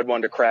this red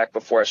one to crack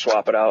before I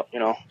swap it out,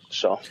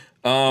 so.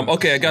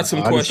 Okay, I got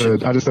some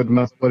questions. I just said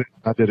mess with it.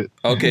 I did it.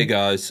 Okay,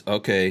 guys.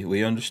 Okay,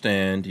 we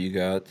understand. You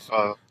got.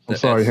 I'm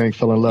sorry, Hank,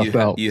 feeling left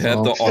out. You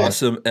have the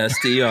awesome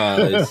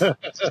STIs.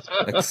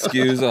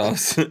 Excuse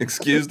us.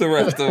 Excuse the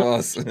rest of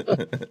us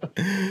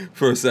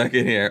for a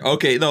second here.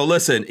 Okay, no,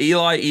 listen.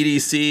 Eli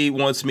EDC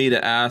wants me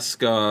to ask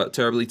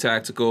Terribly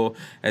Tactical,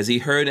 has he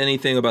heard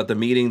anything about the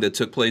meeting that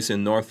took place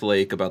in North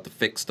Lake about the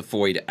Fix the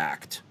Foyd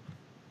Act?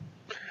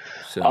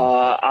 So.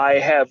 I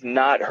have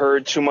not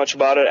heard too much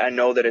about it. I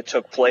know that it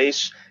took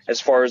place. As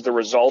far as the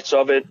results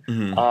of it,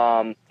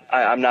 I'm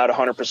not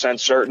 100%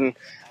 certain.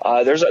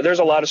 There's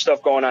a lot of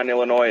stuff going on in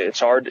Illinois. It's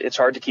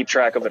hard to keep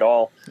track of it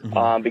all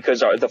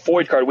because the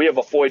Foyd card, we have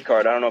a Foyd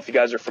card. I don't know if you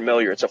guys are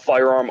familiar. It's a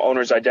firearm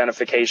owner's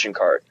identification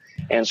card.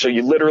 And so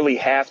you literally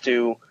have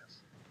to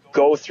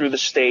go through the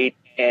state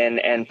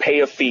and pay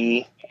a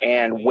fee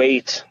and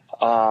wait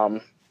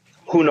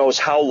who knows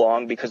how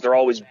long because they're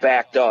always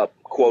backed up,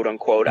 quote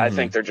unquote. I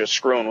think they're just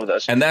screwing with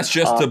us. And that's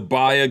just to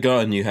buy a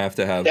gun you have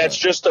to have. That's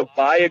just to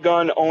buy a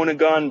gun, own a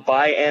gun,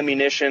 buy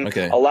ammunition.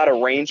 Okay. A lot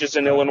of ranges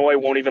in Illinois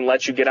won't even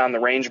let you get on the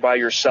range by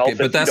yourself. Okay,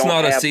 but that's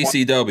not a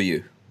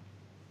CCW.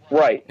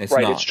 Right, it's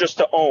right. Not. It's just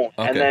to own.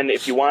 Okay. And then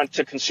if you want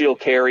to conceal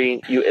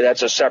carry,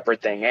 that's a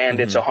separate thing. And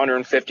it's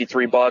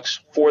 $153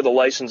 for the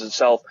license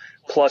itself,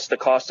 plus the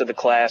cost of the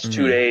class,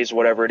 2 days,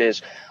 whatever it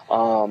is.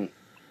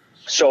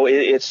 So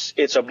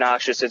it's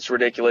obnoxious, it's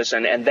ridiculous,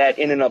 and that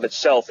in and of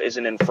itself is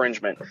an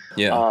infringement.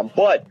 Yeah.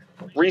 But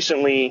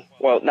recently,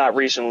 well, not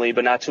recently,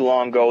 but not too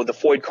long ago, the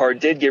Foyd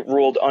card did get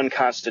ruled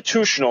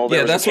unconstitutional.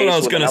 That's what I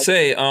was going to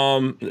say.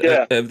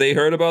 Have they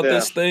heard about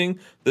this thing,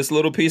 this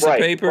little piece of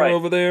paper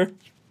over there?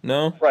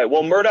 No? Right.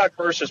 Well, Murdoch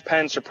versus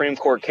Penn Supreme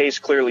Court case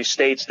clearly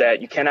states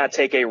that you cannot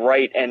take a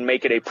right and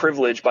make it a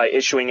privilege by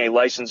issuing a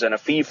license and a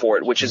fee for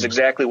it, which is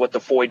exactly what the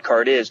Foyd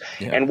card is.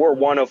 Yeah. And we're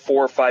one of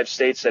 4 or 5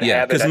 states that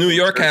have it. Because New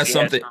York has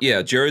something.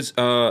 Jersey.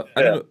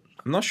 I'm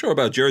not sure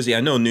about Jersey. I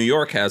know New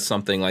York has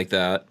something like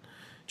that.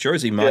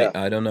 Jersey might.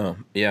 I don't know.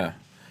 Yeah.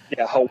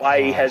 Yeah,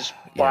 Hawaii has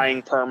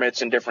buying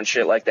permits and different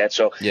shit like that.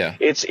 So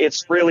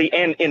it's really,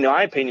 and in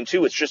my opinion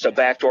too, it's just a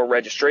backdoor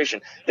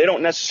registration. They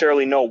don't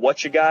necessarily know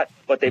what you got,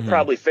 but they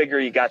probably figure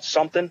you got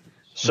something.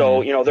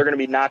 So, they're going to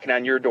be knocking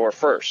on your door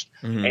first.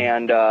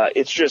 And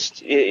it's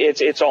just,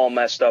 it's all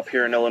messed up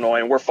here in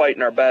Illinois, and we're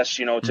fighting our best,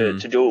 to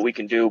do what we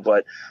can do.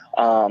 But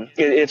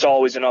it's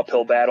always an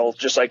uphill battle,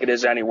 just like it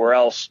is anywhere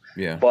else.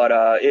 Yeah. But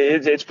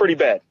it's pretty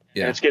bad.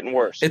 Yeah. And it's getting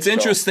worse. It's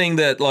interesting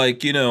that,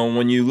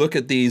 when you look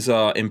at these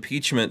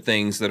impeachment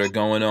things that are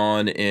going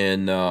on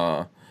in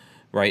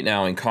right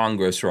now in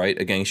Congress, right,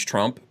 against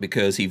Trump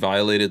because he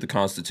violated the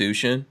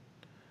Constitution,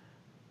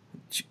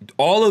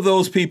 all of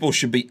those people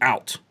should be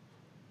out.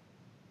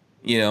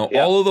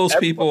 All of those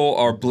people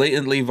are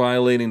blatantly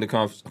violating the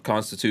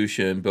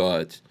Constitution,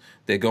 but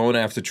they're going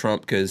after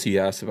Trump because he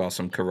asked about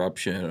some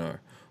corruption or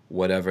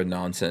whatever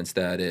nonsense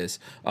that is.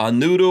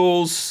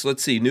 Noodles,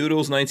 let's see,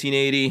 Noodles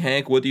 1980.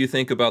 Hank, what do you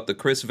think about the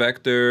Chris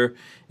Vector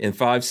in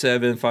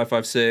 5.7,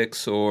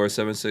 5.56, or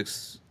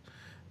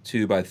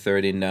 7.62 by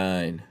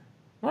 39?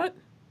 What?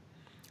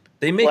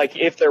 They make like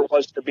if there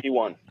was to be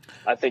one,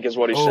 I think is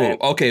what he's saying.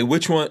 Okay,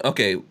 which one?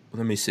 Okay,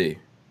 let me see.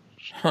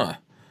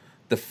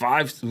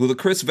 The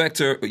Chris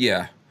Vector,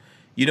 yeah.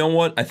 You know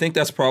what? I think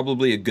that's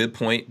probably a good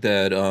point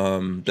that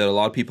that a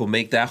lot of people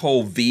make. That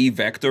whole V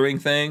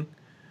vectoring thing.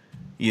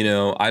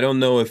 I don't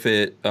know if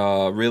it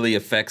really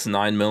affects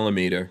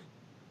 9mm.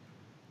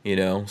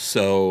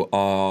 So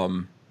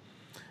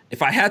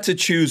if I had to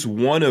choose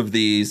one of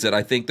these that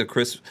I think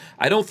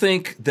I don't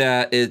think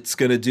that it's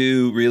going to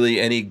do really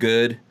any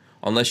good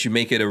unless you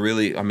make it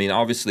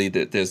obviously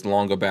there's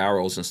longer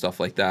barrels and stuff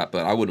like that,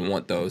 but I wouldn't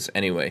want those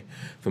anyway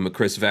from a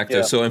Chris Vector.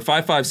 Yeah. So in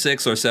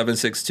 5.56 or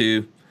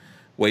 7.62,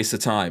 waste of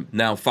time.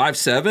 Now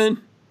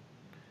 5.7,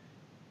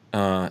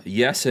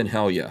 yes and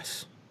hell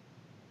yes.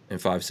 In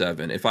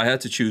 5.7, if I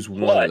had to choose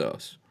one of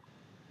those,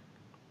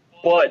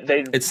 but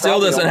it still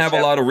doesn't have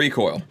a lot of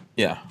recoil.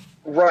 Yeah.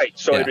 Right.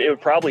 So it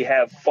would probably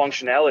have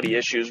functionality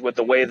issues with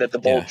the way that the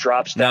bolt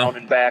drops down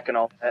and back and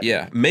all that.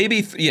 Yeah.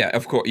 Maybe.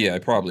 Of course. Yeah,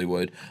 it probably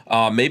would.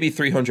 Maybe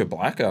 300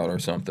 blackout or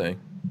something.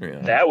 Yeah.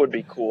 That would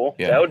be cool.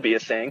 Yeah. That would be a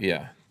thing.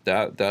 Yeah.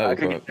 That I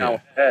could get down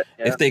with that.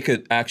 Yeah. If they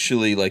could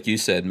actually, like you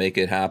said, make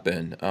it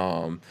happen.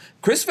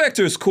 Chris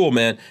Vector is cool,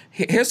 man.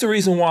 Here's the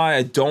reason why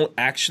I don't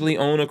actually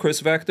own a Chris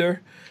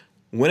Vector.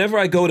 Whenever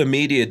I go to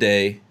Media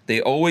Day, they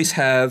always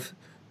have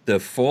the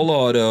full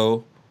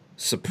auto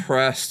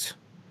suppressed,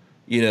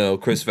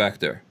 Chris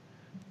Vector.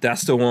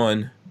 That's the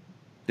one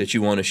that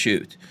you want to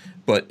shoot.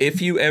 But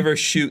if you ever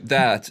shoot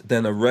that,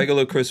 then a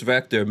regular Chris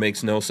Vector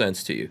makes no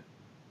sense to you.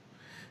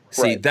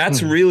 See,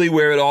 that's really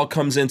where it all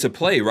comes into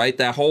play, right?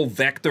 That whole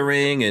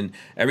vectoring and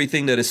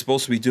everything that it's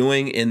supposed to be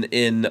doing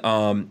in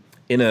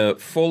a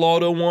full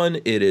auto one,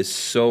 it is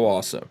so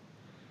awesome.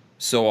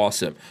 So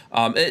awesome.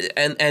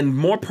 And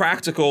more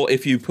practical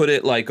if you put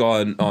it like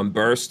on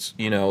bursts,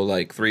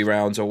 like 3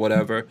 rounds or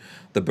whatever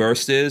the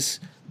burst is.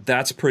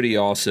 That's pretty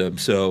awesome.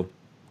 So,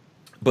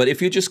 but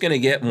if you're just going to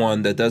get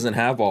one that doesn't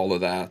have all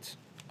of that,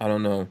 I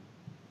don't know.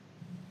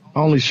 I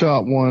only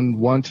shot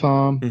one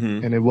time,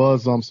 and it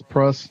was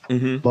suppressed,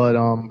 but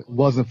it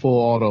wasn't full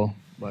auto.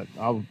 But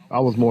I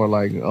was more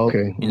like,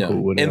 okay, I'm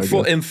cool with it.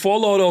 In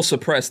full auto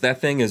suppressed, that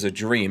thing is a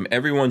dream.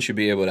 Everyone should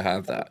be able to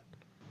have that.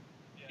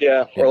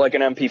 Yeah, or like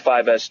an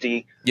MP5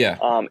 SD. Yeah.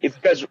 If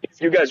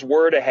you guys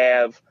were to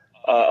have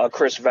a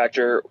Chris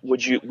Vector,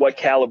 what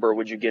caliber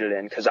would you get it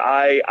in? Because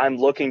I'm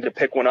looking to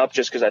pick one up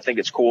just because I think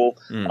it's cool.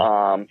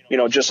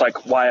 Just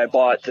like why I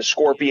bought the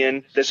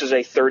Scorpion. This is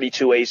a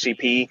 32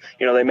 ACP.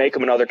 They make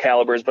them in other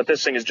calibers, but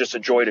this thing is just a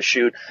joy to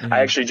shoot. I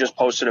actually just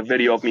posted a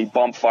video of me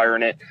bump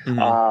firing it,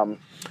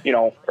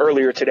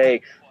 earlier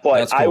today.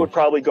 But cool. I would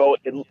probably go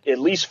at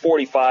least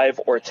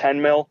 45 or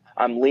 10 mil.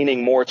 I'm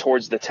leaning more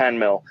towards the 10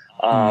 mil.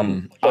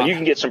 But you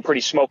can get some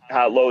pretty smoking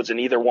hot loads in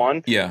either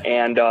one. Yeah.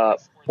 And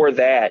for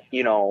that,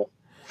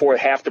 for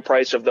half the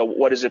price of the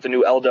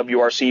new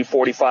LWRC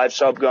 45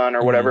 subgun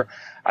or whatever.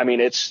 I mean,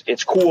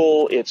 it's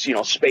cool. It's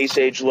space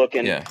age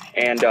looking. Yeah.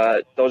 And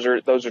those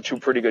are 2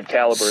 pretty good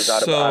calibers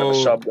out of a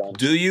subgun.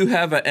 Do you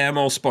have an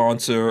ammo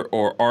sponsor,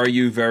 or are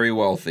you very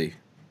wealthy?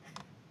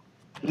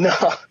 No,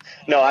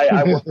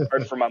 I work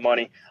hard for my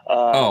money.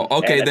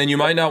 Okay. Then you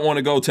might not want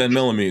to go 10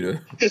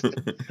 millimeter.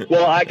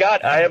 Well, I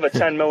have a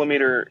 10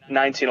 millimeter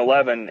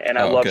 1911, and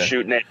I love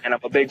shooting it. And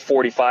I'm a big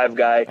 45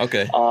 guy.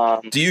 Okay.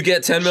 Do you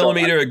get 10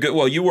 millimeter at good?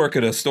 Well, you work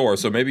at a store,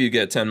 so maybe you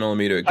get 10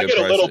 millimeter at good prices.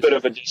 I get a little bit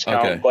of a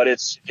discount, but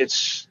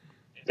it's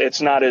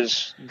not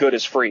as good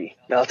as free.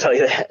 I'll tell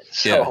you that.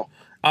 So.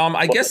 Yeah.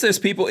 I guess there's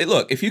people.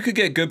 Look, if you could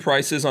get good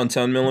prices on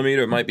 10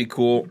 millimeter, it might be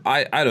cool.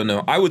 I don't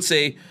know. I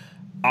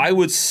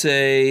would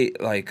say,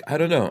 like, I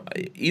don't know,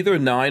 either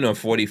 9 or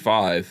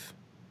 45.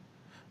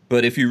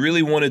 But if you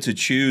really wanted to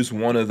choose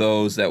one of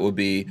those, I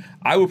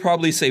would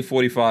probably say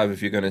 45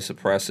 if you're going to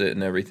suppress it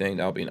and everything.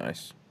 That would be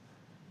nice.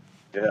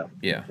 Yeah.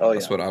 Yeah.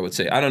 That's what I would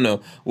say. I don't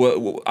know.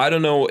 Well, I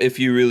don't know if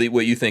you really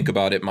what you think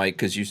about it, Mike,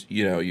 because you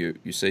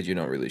said you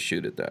don't really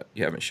shoot at that.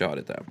 You haven't shot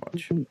it that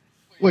much.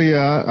 Well,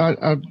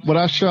 yeah. What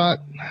I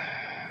shot,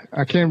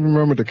 I can't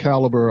remember the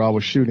caliber I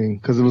was shooting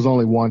because it was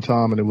only one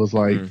time and it was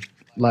like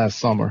last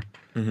summer.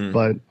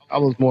 But I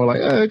was more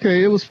like,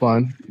 okay, it was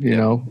fun, you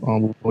know.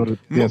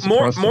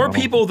 More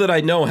people that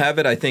I know have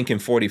it, I think, in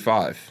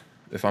 45,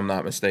 if I'm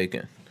not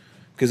mistaken,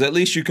 because at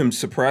least you can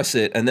suppress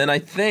it. And then I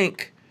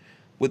think,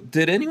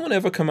 did anyone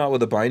ever come out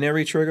with a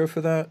binary trigger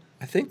for that?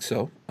 I think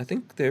so. I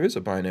think there is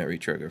a binary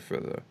trigger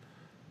for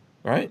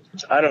right?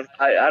 I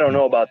don't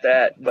know about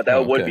that, but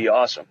that would be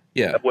awesome.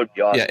 Yeah, that would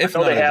be awesome. Yeah, I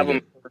know they have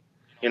them.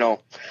 You know,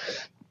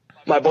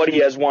 my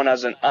buddy has one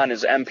on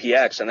his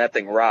MPX, and that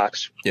thing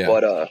rocks. Yeah,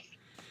 but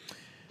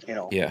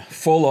Yeah,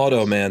 full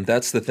auto, man.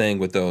 That's the thing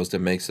with those that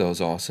makes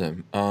those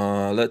awesome.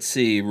 Let's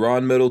see.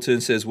 Ron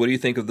Middleton says, what do you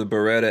think of the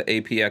Beretta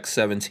APX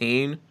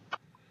 17?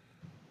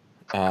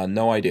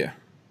 No idea.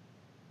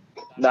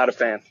 Not a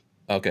fan.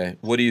 Okay.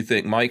 What do you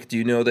think? Mike, do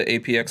you know the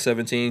APX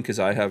 17? Because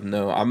I have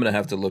no. I'm going to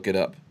have to look it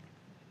up.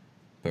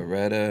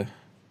 Beretta.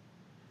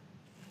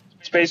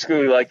 It's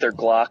basically like their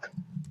Glock.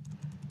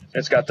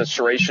 It's got the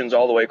serrations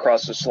all the way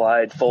across the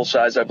slide, full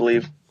size, I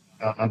believe.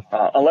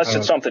 Unless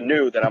it's something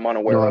new that I'm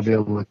unaware of. No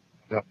idea what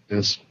that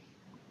is.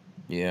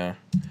 Yeah.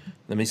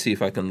 Let me see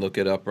if I can look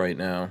it up right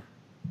now.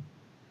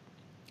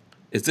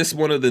 Is this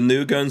one of the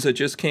new guns that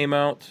just came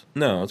out?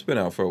 No, it's been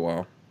out for a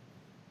while.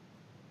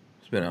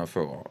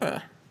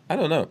 I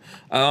don't know.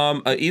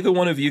 Either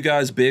one of you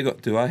guys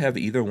big? Do I have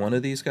either one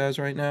of these guys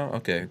right now?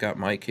 Okay, I got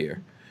Mike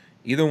here.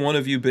 Either one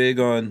of you big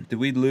on? Did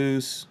we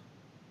lose?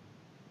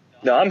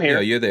 No, I'm here. Yeah,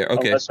 you're there.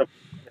 Okay.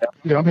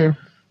 Yeah, I'm here.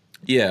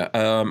 Yeah.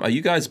 Are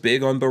you guys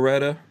big on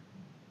Beretta?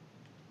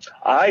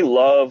 I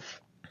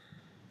love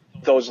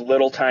those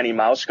little tiny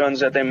mouse guns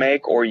that they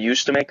make or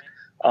used to make.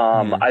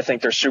 I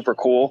think they're super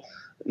cool.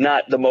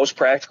 Not the most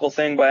practical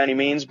thing by any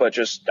means, but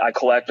just I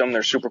collect them.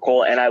 They're super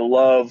cool. And I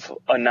love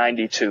a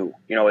 92.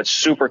 You know, it's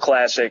super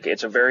classic.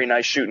 It's a very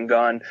nice shooting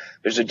gun.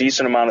 There's a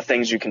decent amount of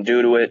things you can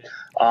do to it.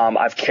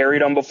 I've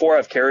carried them before.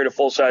 I've carried a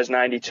full-size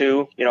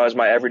 92, as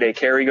my everyday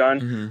carry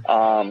gun.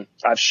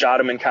 I've shot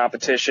them in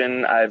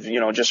competition. I've,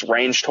 just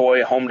range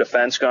toy, home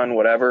defense gun,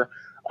 whatever.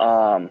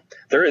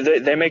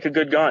 They make a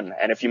good gun.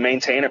 And if you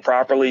maintain it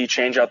properly, you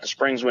change out the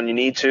springs when you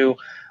need to.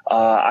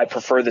 I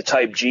prefer the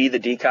Type G, the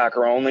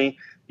decocker only.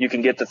 You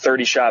can get the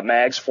 30-shot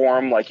mags for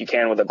them like you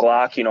can with a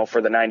Glock,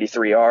 for the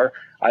 93R.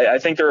 I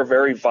think they're a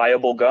very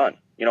viable gun,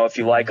 if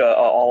you like a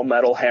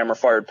all-metal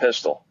hammer-fired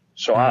pistol.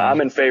 So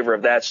I'm in favor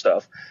of that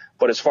stuff.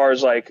 But as far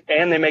as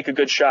and they make a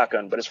good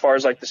shotgun. But as far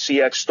as the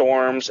CX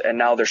Storms and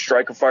now their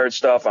striker-fired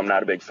stuff, I'm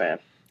not a big fan.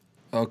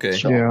 Okay.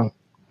 So. Yeah.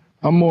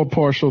 I'm more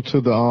partial to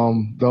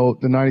the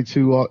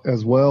 92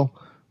 as well,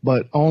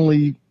 but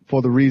only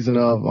for the reason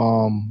of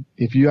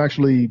if you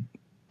actually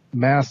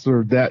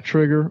master that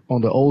trigger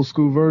on the old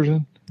school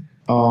version,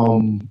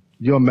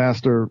 you'll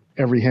master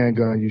every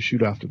handgun you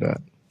shoot after that.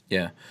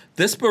 Yeah,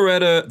 this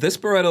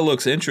Beretta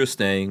looks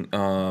interesting,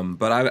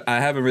 but I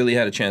haven't really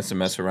had a chance to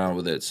mess around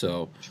with it,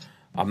 so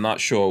I'm not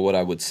sure what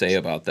I would say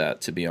about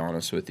that, to be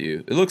honest with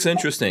you. It looks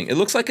interesting. It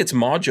looks like it's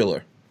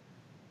modular.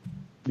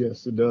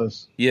 Yes, it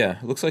does. Yeah,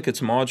 it looks like it's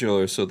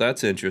modular, so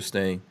that's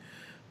interesting.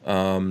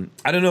 I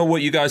don't know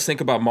what you guys think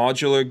about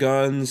modular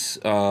guns.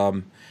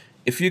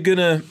 If you're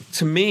gonna,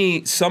 to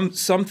me, some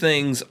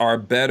things are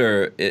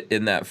better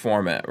in that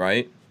format,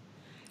 right?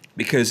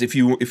 Because if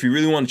you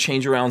really want to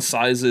change around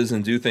sizes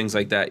and do things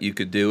like that, you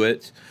could do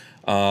it.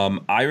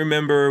 I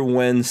remember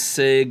when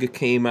SIG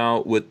came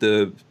out with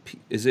the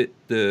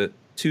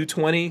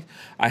 220?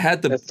 I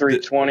had the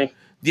 320.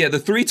 The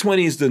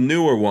 320 is the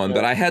newer one,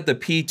 but I had the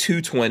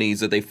P220s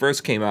that they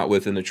first came out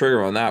with, and the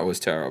trigger on that was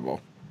terrible.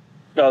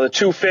 No, the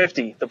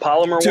 250, the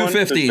polymer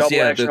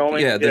 250s, one.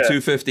 The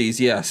 250s,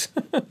 yes.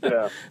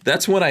 Yeah.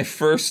 That's when I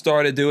first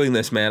started doing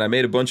this, man. I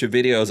made a bunch of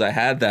videos. I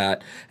had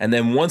that, and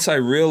then once I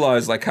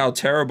realized how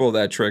terrible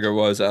that trigger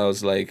was, I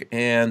was like,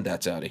 and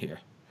that's out of here.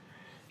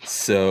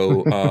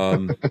 So,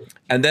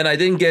 and then I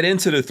didn't get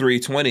into the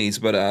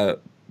 320s, but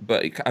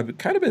I've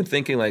kind of been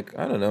thinking I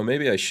don't know,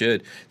 maybe I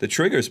should. The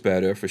trigger's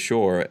better for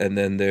sure, and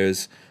then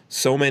there's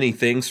so many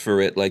things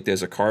for it.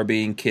 There's a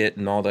carbine kit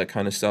and all that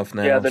kind of stuff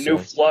now. Yeah, the new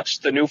Flux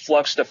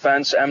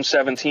Defense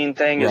M17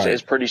 thing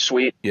is pretty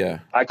sweet. Yeah,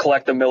 I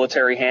collect the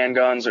military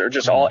handguns or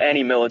just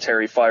any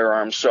military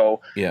firearms. So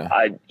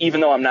yeah,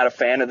 even though I'm not a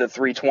fan of the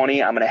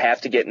 320, I'm going to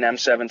have to get an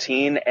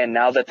M17. And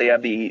now that they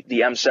have the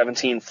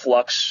M17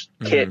 Flux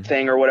kit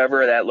thing or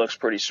whatever, that looks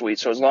pretty sweet.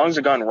 So as long as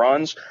the gun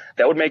runs,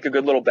 that would make a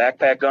good little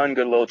backpack gun,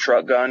 good little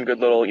truck gun, good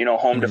little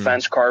home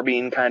defense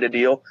carbine kind of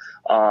deal.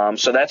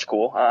 So that's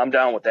cool. I'm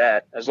down with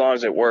that as long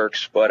as it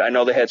works. But I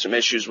know they had some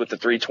issues with the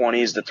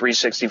 320s, the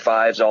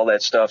 365s, all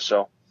that stuff.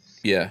 So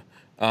yeah.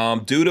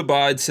 Dude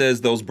Abide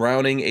says those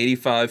Browning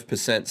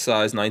 85%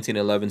 size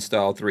 1911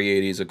 style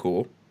 380s are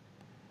cool.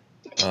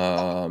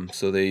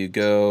 So there you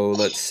go.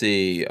 Let's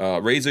see.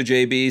 Razor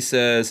JB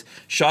says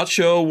SHOT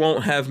Show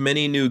won't have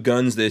many new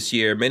guns this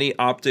year, many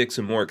optics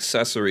and more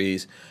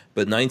accessories,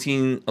 but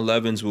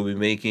 1911s will be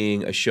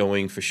making a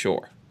showing for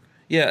sure.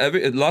 Yeah,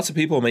 lots of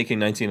people are making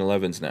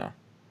 1911s now.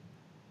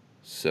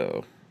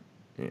 So,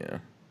 yeah.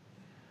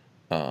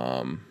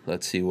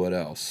 Let's see what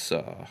else.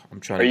 I'm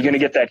trying. Are you going to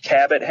get that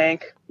Cabot,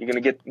 Hank? You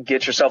going to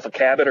get yourself a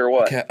Cabot or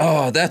what?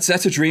 That's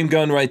a dream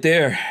gun right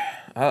there.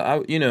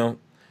 One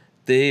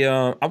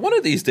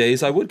of these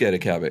days I would get a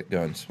Cabot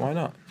guns. Why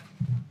not?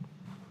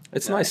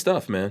 It's nice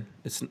stuff, man.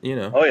 It's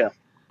Oh yeah.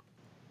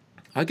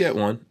 I get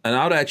one, and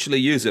I'd actually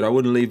use it. I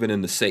wouldn't leave it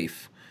in the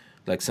safe,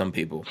 like some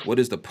people. What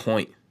is the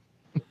point?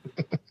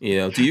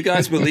 Do you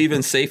guys believe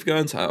in safe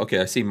guns? Okay,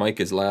 I see Mike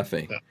is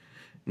laughing.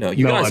 No,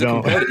 guys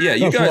are competitive. Yeah,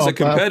 you guys are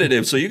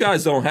competitive, so you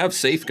guys don't have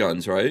safe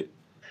guns, right?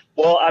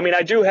 Well, I mean,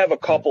 I do have a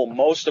couple.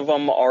 Most of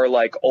them are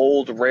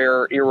old,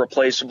 rare,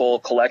 irreplaceable,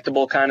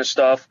 collectible kind of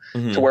stuff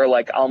to where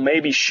I'll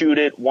maybe shoot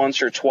it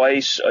once or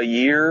twice a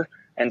year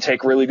and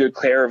take really good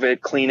care of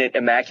it, clean it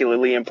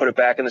immaculately and put it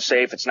back in the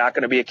safe. It's not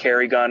going to be a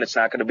carry gun. It's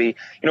not going to be,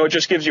 it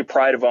just gives you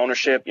pride of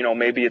ownership.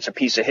 Maybe it's a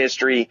piece of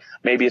history.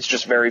 Maybe it's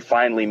just very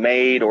finely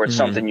made or it's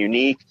something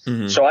unique.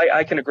 So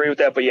I can agree with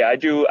that. But yeah, I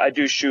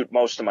do shoot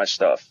most of my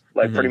stuff,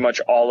 pretty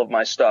much all of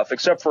my stuff,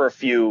 except for a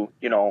few,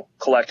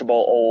 collectible,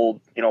 old,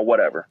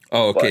 whatever.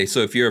 Oh, okay. So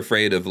if you're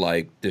afraid of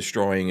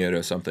destroying it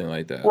or something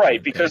like that.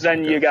 Right. Because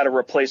then you got to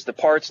replace the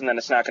parts and then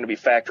it's not going to be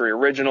factory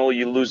original.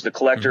 You lose the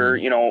collector,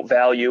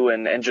 value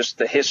and just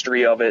the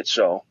history of it.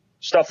 So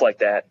stuff like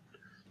that.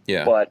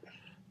 Yeah. But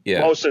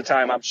yeah, most of the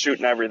time I'm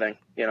shooting everything,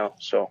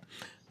 so.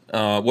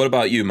 What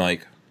about you,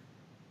 Mike?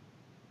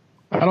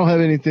 I don't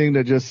have anything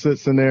that just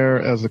sits in there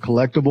as a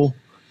collectible.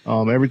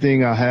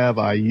 Everything I have,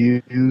 I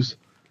use.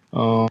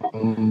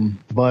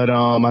 But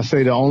I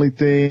say the only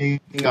thing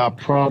I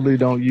probably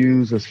don't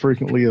use as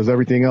frequently as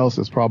everything else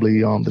is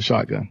probably the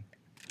shotgun.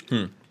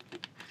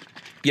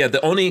 Yeah, the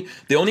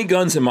only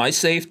guns in my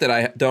safe that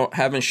I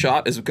haven't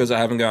shot is because I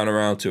haven't gotten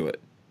around to it.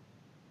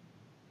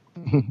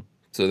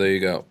 So there you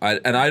go.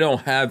 I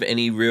don't have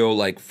any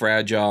real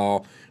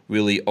fragile,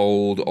 really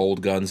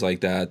old guns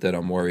like that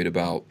I'm worried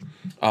about.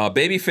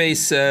 Babyface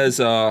says,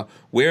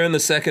 where in the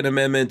Second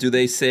Amendment do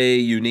they say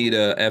you need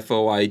a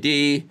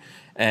FOID?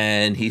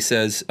 And he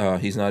says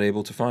he's not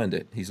able to find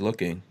it. He's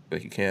looking,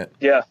 but he can't.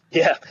 Yeah.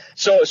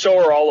 So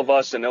are all of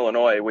us in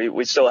Illinois.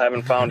 We still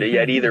haven't found it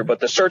yet either, but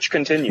the search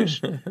continues,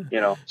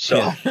 so.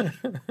 Yeah.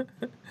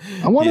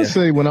 I want to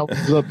say when I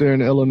was up there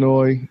in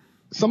Illinois,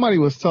 somebody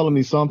was telling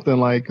me something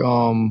like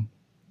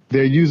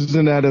they're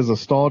using that as a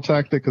stall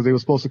tactic because they were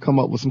supposed to come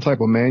up with some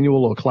type of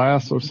manual or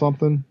class or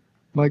something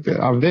like that.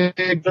 I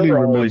vaguely They're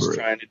remember always it.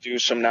 trying to do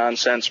some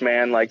nonsense,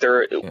 man. Like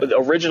they're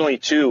originally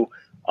too.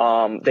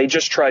 They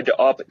just tried to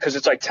up because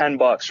it's like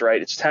 $10,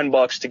 right? It's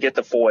 $10 to get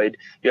the FOID.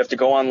 You have to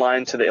go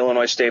online to the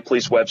Illinois State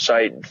Police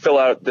website, fill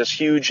out this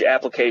huge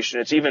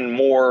application. It's even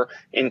more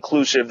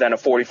inclusive than a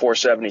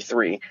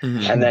 4473.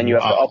 And then you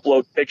have to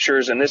upload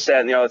pictures and this,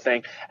 that, and the other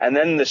thing. And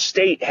then the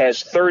state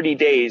has 30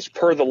 days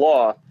per the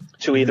law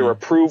to either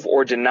approve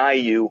or deny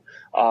you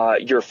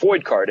your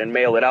FOID card and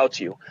mail it out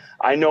to you.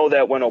 I know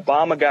that when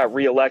Obama got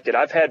reelected,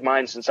 I've had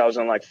mine since I was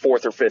in like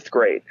 4th or 5th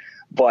grade.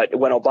 But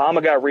when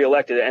Obama got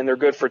reelected, and they're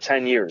good for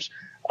 10 years.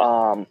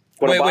 Wait.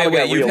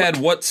 You've had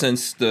what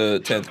since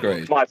the 10th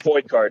grade? My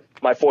FOID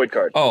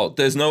card. Oh,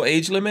 there's no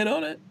age limit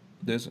on it?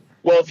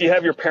 Well, if you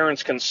have your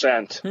parents'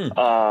 consent,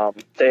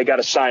 they got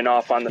to sign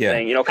off on the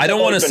thing. I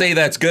don't want to say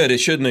that's good. It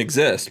shouldn't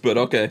exist, but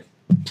okay.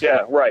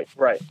 Yeah, right.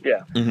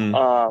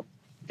 Yeah.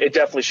 It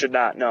definitely should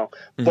not, no.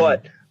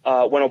 But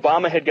when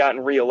Obama had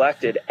gotten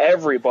reelected,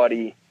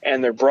 everybody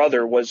and their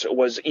brother was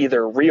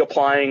either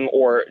reapplying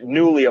or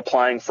newly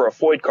applying for a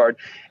FOID card.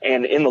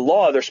 And in the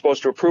law, they're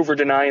supposed to approve or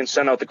deny and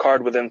send out the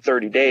card within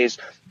 30 days.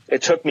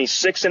 It took me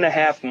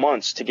 6.5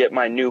 months to get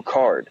my new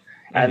card.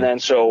 And then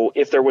so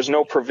if there was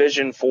no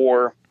provision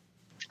for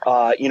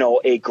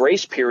a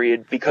grace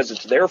period because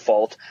it's their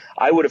fault,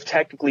 I would have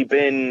technically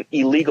been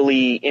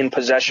illegally in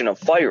possession of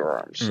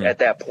firearms at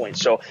that point.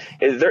 So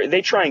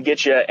they try and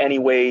get you any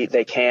way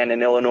they can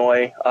in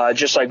Illinois,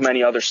 just like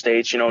many other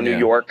states, New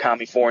York,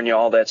 California,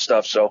 all that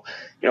stuff. So,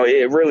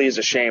 it really is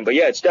a shame. But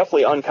yeah, it's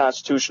definitely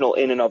unconstitutional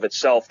in and of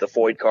itself, the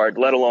FOID card,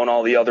 let alone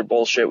all the other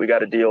bullshit we got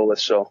to deal with.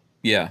 So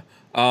yeah.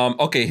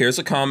 Okay, here's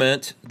a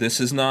comment.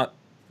 This is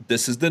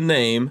the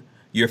name.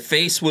 Your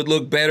face would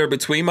look better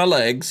between my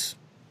legs.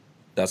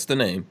 That's the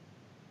name.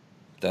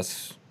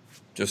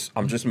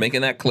 I'm just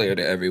making that clear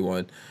to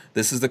everyone.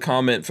 This is the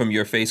comment from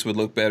Your Face Would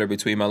Look Better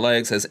Between My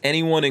Legs. Has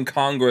anyone in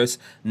Congress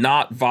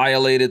not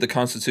violated the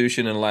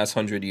Constitution in the last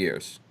 100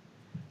 years?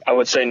 I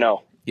would say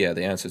no. Yeah,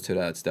 the answer to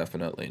that is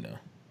definitely no.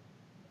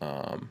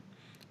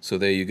 So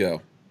there you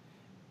go.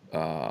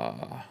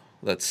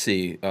 Let's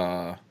see.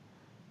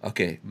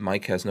 Okay,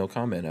 Mike has no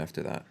comment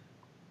after that.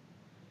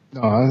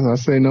 No, I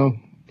say no.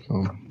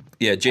 So.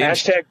 Yeah,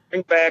 James.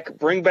 Hashtag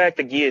bring back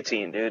the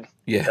guillotine, dude.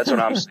 Yeah, that's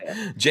what I'm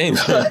saying.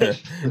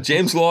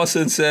 James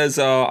Lawson says,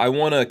 "I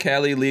want a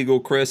Cali legal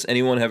Chris.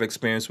 Anyone have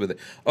experience with it?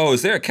 Oh,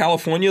 is there a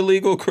California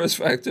legal Chris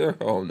Factor?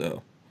 Oh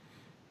no,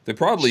 there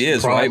probably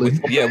is, right?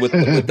 With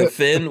the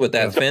fin, with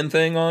that fin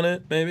thing on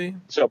it, maybe.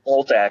 It's a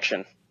bolt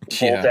action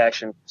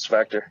Chris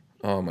Factor.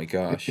 Oh my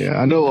gosh. Yeah,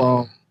 I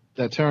know.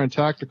 That Terran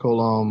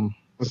Tactical,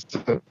 what's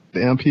the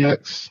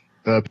MPX,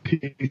 the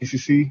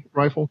PCC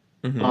rifle.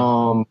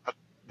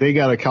 They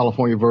got a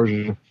California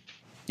version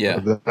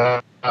of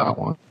that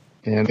one,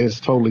 and it's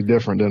totally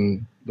different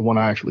than the one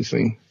I actually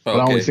seen.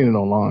 But I only seen it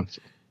online.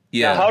 So.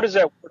 Yeah. Now, how does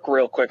that work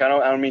real quick? I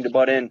don't mean to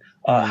butt in.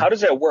 How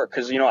does that work?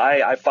 Because,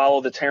 I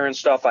follow the Terran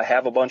stuff. I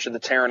have a bunch of the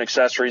Terran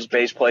accessories,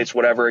 base plates,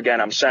 whatever. Again,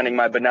 I'm sending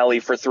my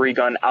Benelli for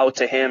 3-gun out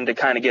to him to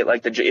kind of get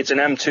like it's an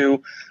M2.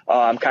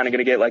 I'm kind of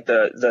going to get like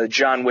the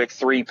John Wick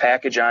 3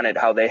 package on it,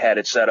 how they had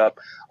it set up.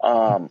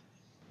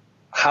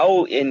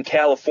 How in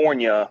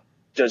California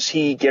does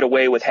he get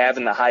away with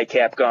having the high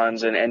cap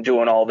guns and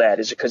doing all that?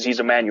 Is it because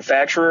he's a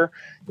manufacturer,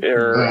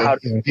 or how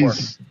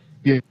does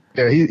it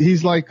work?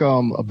 He's like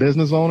a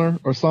business owner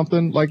or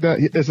something like that.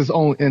 It's his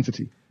own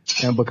entity,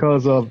 and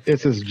because of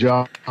it's his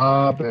job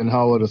and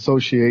how it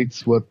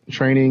associates with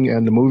training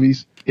and the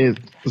movies,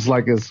 it's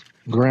like his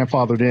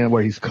grandfathered in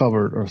where he's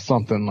covered or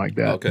something like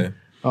that. Okay.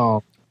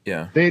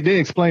 Yeah. They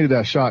explained it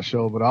at SHOT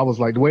Show, but I was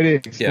like, the way they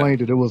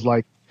explained it was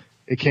like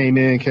it came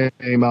in,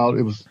 came out.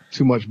 It was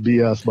too much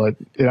BS, but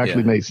it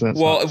actually made sense.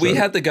 Well, we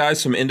had the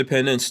guys from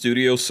Independent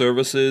Studio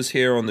Services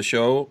here on the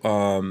show.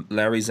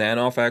 Larry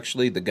Zanoff,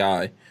 actually, the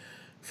guy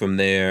from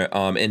there.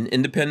 And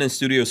Independent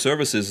Studio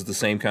Services is the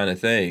same kind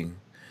of thing.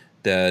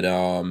 That,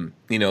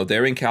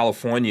 they're in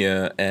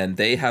California, and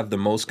they have the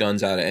most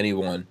guns out of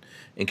anyone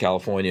in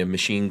California,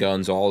 machine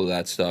guns, all of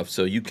that stuff.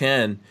 So you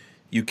can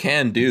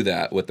do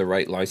that with the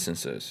right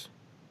licenses.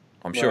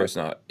 I'm sure it's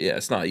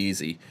not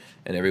easy.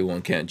 And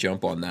everyone can't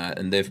jump on that,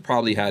 and they've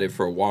probably had it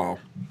for a while,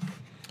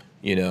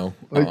 You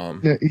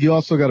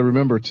also got to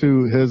remember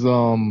too, his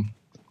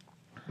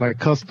like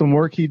custom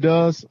work he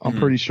does. I'm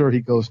pretty sure he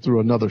goes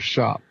through another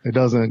shop. It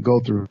doesn't go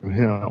through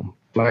him.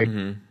 Like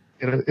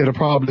it'll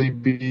probably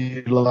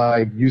be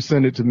like you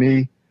send it to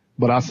me,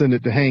 but I send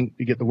it to Hank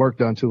to get the work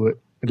done to it,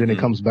 and then it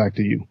comes back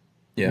to you.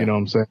 Yeah. You know what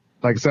I'm saying?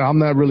 like I said, I'm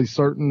not really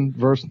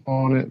versed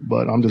on it,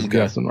 but I'm just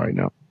guessing right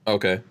now.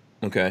 Okay.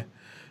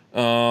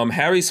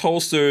 Harry's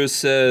Holsters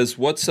says,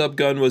 what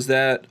subgun was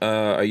that?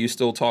 Are you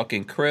still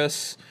talking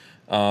Chris?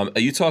 Are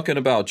you talking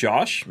about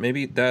Josh?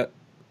 Maybe that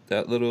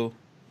little...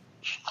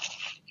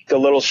 The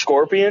little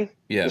Scorpion?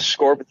 Yeah.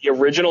 The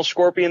original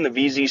Scorpion, the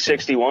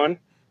VZ61?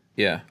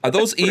 Yeah. Are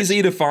those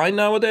easy to find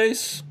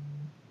nowadays?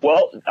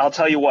 Well, I'll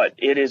tell you what.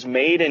 It is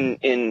made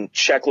in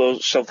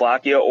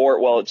Czechoslovakia,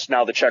 it's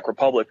now the Czech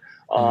Republic,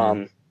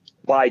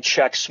 by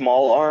Czech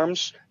Small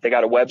Arms. They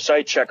got a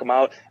website. Check them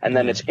out. And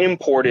then it's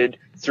imported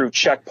through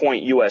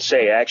Checkpoint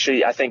USA.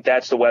 Actually, I think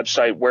that's the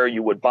website where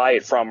you would buy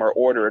it from or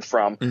order it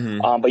from.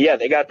 But yeah,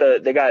 they got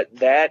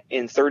that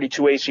in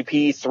 32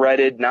 ACP,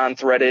 threaded,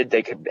 non-threaded.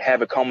 They could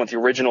have it come with the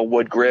original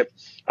wood grip.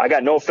 I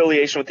got no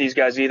affiliation with these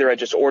guys either. I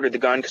just ordered the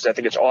gun because I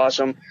think it's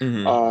awesome.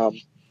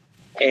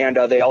 And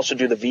they also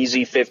do the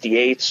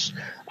VZ58s,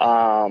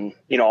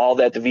 all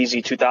that, the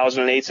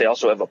VZ2008s. They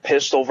also have a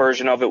pistol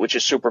version of it, which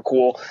is super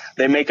cool.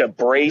 They make a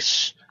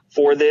brace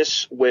for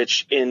this,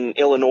 which in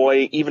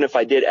Illinois, even if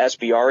I did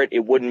SBR it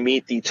wouldn't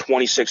meet the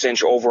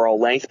 26-inch overall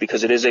length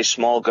because it is a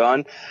small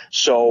gun.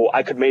 So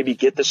I could maybe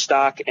get the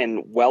stock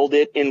and weld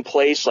it in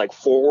place, like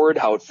forward,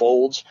 how it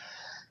folds,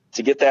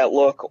 to get that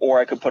look, or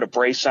I could put a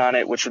brace on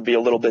it, which would be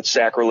a little bit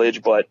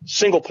sacrilege, but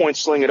single point,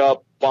 sling it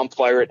up, bump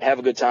fire it, have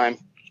a good time.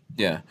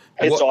 Yeah.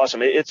 It's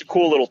awesome. It's a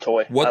cool little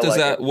toy. What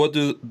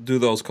do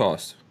those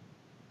cost?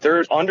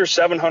 They're under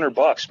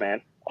 $700,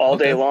 man, all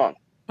day long.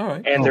 All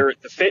right. And they're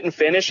the fit and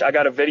finish. I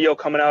got a video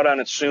coming out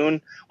on it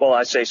soon. Well,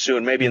 I say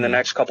soon, maybe in the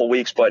next couple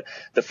weeks, but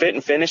the fit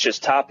and finish is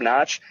top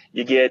notch.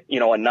 You get,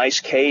 a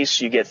nice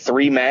case. You get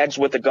 3 mags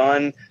with the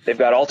gun. They've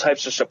got all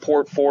types of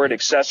support for it,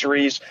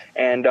 accessories.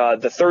 And,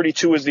 the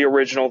 32 is the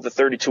original, the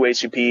 32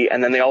 ACP.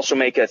 And then they also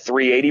make a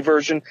 380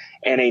 version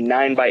and a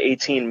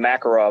 9x18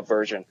 Makarov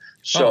version.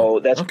 So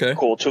that's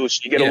cool too.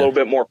 So you get a little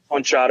bit more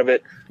punch out of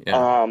it.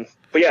 Yeah.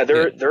 But yeah,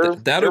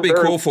 that'll be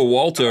cool for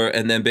Walter,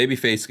 and then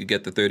Babyface could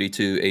get the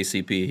 32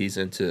 ACP. He's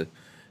into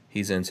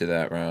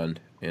that round,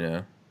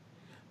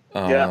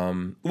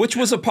 which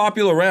was a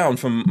popular round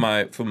from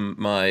my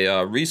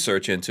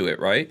research into it,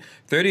 right?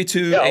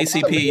 32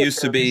 ACP used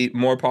to be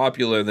more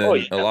popular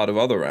than a lot of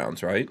other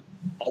rounds, right?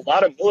 A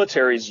lot of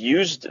militaries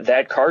used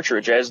that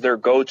cartridge as their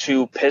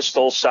go-to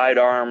pistol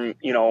sidearm,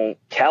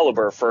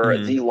 caliber for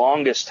the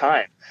longest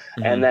time.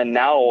 And then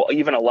now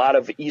even a lot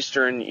of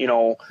Eastern,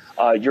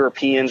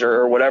 Europeans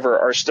or whatever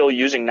are still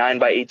using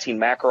 9x18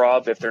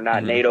 Makarov if they're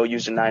not NATO,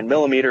 using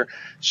 9mm.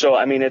 So,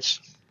 I mean,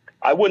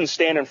 I wouldn't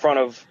stand in front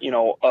of,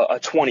 a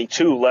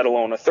 22, let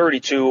alone a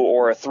 32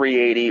 or a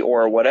 380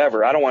 or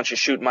whatever. I don't want you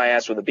shooting my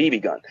ass with a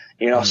BB gun,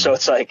 so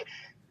it's like,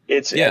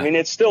 I mean,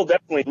 it's still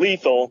definitely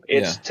lethal.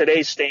 It's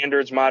today's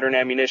standards, modern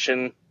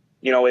ammunition.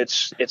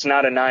 It's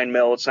not a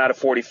 9mm, it's not a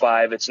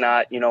 45, it's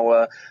not,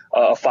 a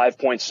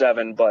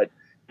 5.7, but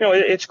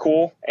it's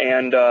cool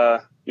and,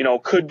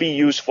 could be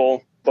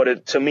useful,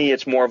 but to me,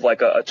 it's more of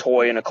like a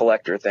toy and a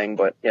collector thing,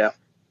 but yeah.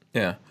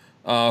 Yeah.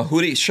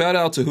 Hootie, shout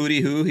out to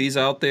Hootie Who. He's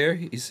out there.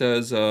 He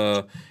says,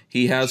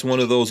 he has one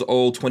of those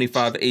old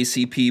 25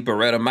 ACP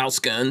Beretta mouse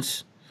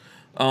guns.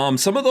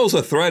 Some of those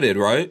are threaded,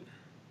 right?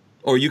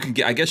 Or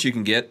I guess you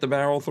can get the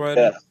barrel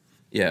threaded.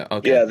 Yeah.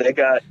 Okay. Yeah.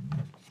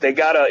 They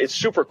got it's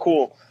super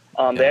cool.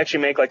 They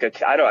actually make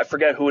like I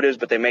forget who it is,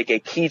 but they make a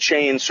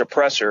keychain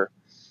suppressor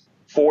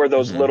for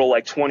those little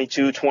like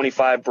 22,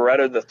 25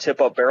 Beretta, the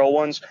tip up barrel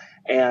ones.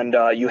 And,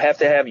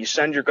 you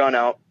send your gun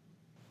out,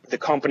 the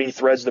company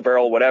threads the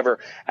barrel, whatever,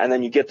 and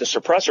then you get the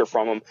suppressor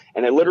from them,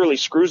 and it literally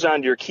screws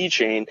onto your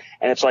keychain,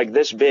 and it's like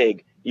this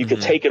big. You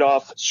could take it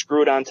off,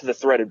 screw it onto the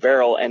threaded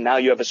barrel, and now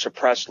you have a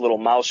suppressed little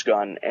mouse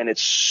gun, and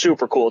it's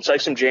super cool. It's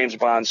like some James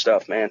Bond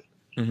stuff, man.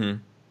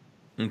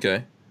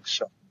 Okay.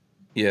 So.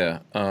 Yeah.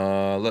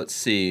 Let's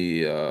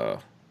see.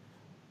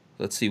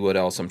 Let's see what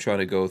else. I'm trying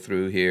to go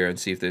through here and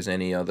see if there's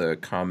any other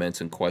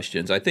comments and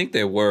questions. I think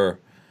there were,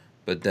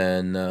 but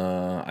then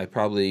I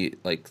probably,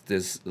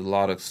 there's a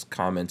lot of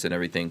comments and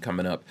everything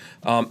coming up.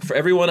 For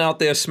everyone out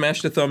there,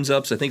 smash the thumbs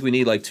ups. I think we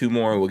need 2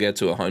 more and we'll get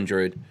to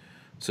 100.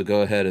 So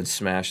go ahead and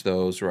smash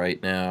those right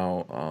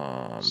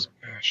now.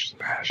 Smash.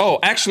 Oh,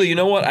 actually, you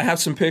know what? I have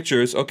some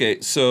pictures.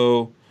 Okay,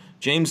 so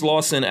James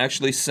Lawson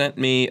actually sent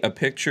me a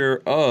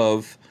picture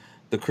of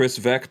the Kriss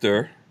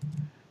Vector,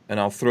 and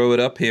I'll throw it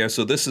up here.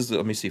 So this is,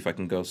 let me see if I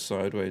can go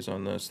sideways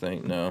on this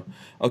thing. No.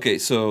 Okay,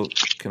 so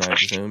can I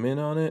zoom in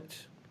on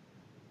it?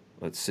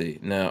 Let's see.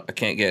 No, I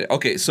can't get it.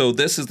 Okay, so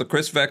this is the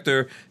Kriss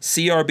Vector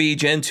CRB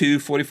Gen 2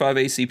 45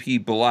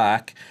 ACP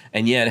black,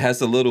 and yeah, it has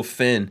the little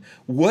fin.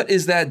 What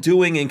is that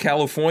doing in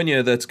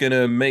California that's going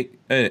to make...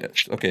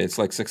 Okay, it's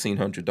like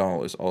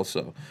 $1,600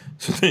 also.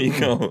 So there you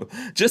go.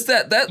 Just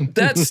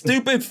that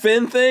stupid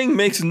fin thing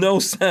makes no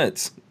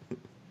sense.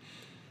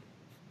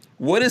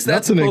 What is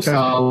that supposed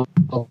to...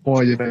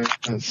 California.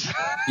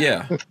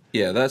 Yeah,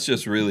 that's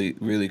just really,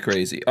 really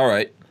crazy. All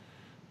right.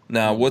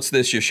 Now, what's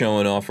this you're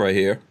showing off right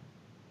here?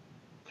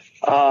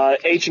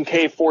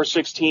 H&K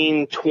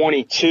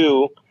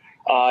 416-22.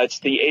 It's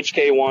the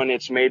HK one.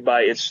 It's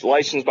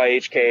licensed by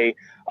HK.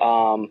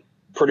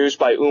 produced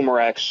by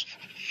Umarex,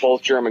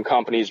 both German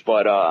companies.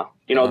 But,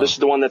 this is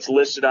the one that's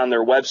listed on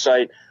their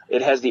website.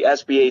 It has the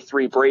SBA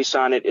 3 brace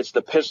on it. It's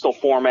the pistol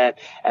format.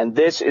 And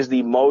this is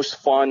the most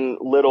fun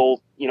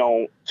little,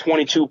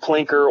 22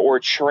 plinker or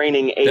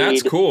training aid.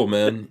 That's cool,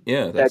 man.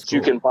 Yeah, that's cool.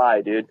 You can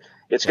buy, dude.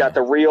 It's got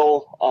the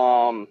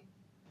real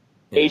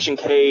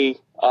H&K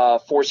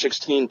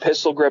 416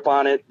 pistol grip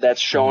on it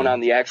that's shown on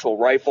the actual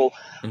rifle.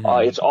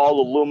 It's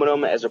all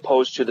aluminum as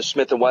opposed to the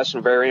Smith &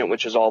 Wesson variant,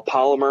 which is all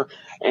polymer.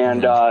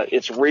 And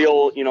it's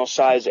real,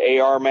 size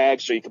AR mag,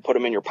 so you can put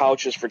them in your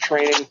pouches for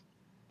training.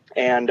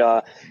 And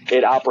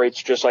it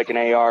operates just like an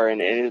AR,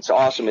 and it's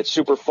awesome. It's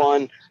super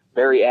fun,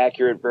 very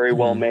accurate, very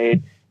well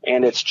made,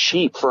 and it's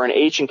cheap for an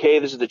H&K.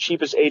 This is the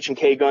cheapest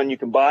H&K gun you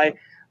can buy.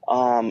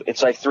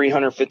 It's like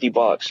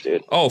 $350,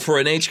 dude. Oh, for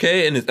an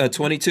HK and a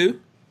 22?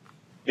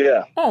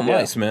 Yeah. Oh,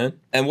 nice, man.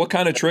 And what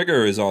kind of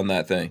trigger is on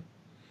that thing?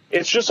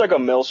 It's just like a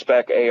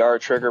mil-spec AR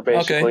trigger,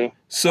 basically. Okay.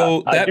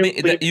 So that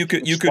means that you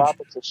could swap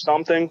it to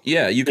something.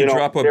 Yeah, you could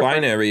drop a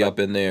binary up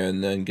in there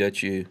and then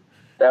get you.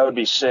 That would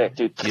be sick,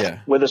 dude. Yeah.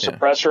 With a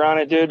suppressor on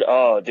it, dude.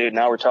 Oh, dude,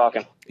 now we're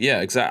talking.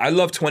 Yeah, exactly. I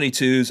love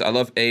 22s. I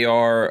love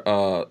AR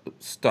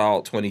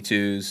style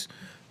 22s.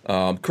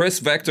 Chris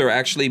Vector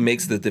actually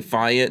makes the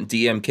Defiant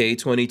DMK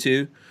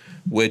 22,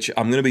 which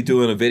I'm going to be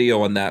doing a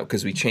video on that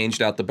because we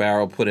changed out the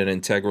barrel, put it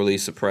integrally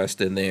suppressed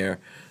in there.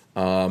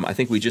 I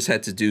think we just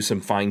had to do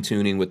some fine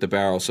tuning with the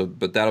barrel,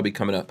 but that'll be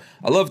coming up.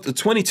 I love the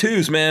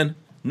 22s, man.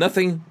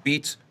 Nothing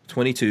beats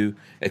 22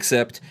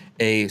 except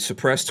a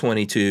suppressed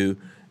 22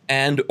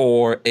 and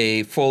or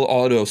a full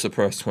auto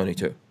suppressed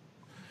 22.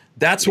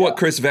 That's what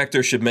Chris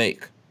Vector should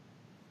make.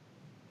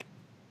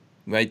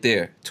 Right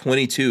there,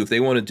 22. If they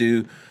want to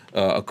do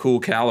a cool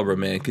caliber,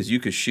 man, because you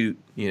could shoot,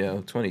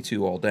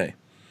 22 all day.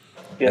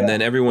 Yeah. And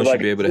then everyone should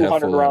be able to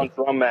have full round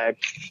drum mag.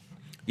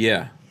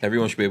 Yeah,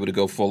 everyone should be able to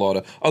go full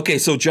auto. Okay,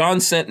 so John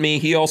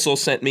he also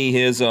sent me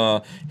his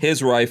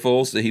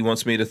rifles that he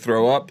wants me to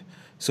throw up.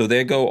 So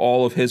there go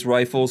all of his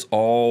rifles.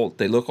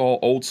 They look all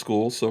old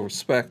school, so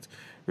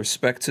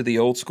respect to the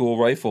old school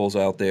rifles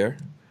out there.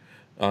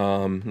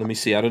 Let me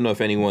see. I don't know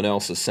if anyone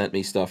else has sent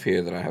me stuff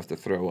here that I have to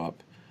throw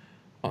up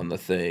on the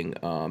thing.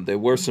 There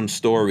were some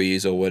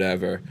stories or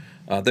whatever.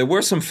 There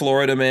were some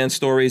Florida Man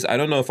stories. I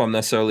don't know if I'm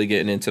necessarily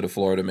getting into the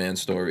Florida Man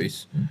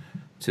stories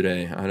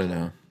today. I don't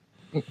know.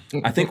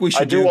 I think we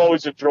should. I do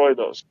always enjoy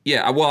those.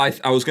 Yeah, well,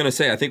 I was gonna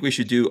say I think we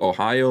should do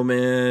Ohio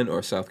Man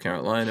or South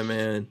Carolina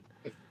Man.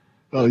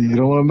 Oh, you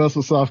don't want to mess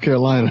with South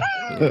Carolina.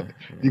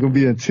 You're gonna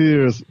be in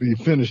tears when you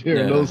finish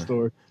hearing those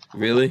stories.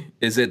 Really?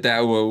 Is it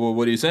that?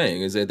 What are you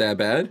saying? Is it that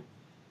bad?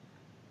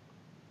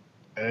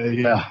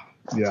 Yeah.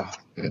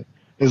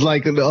 It's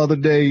like the other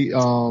day.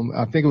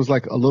 I think it was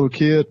like a little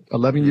kid,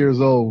 11 years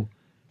old,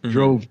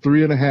 drove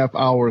 3.5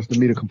 hours to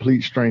meet a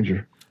complete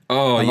stranger.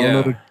 Oh, I don't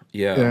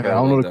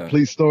know the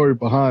complete story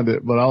behind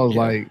it, but I was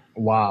like,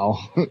 wow.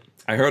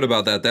 I heard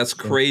about that. That's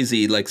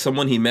crazy. Like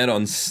someone he met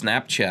on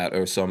Snapchat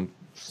or some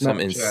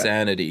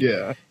insanity.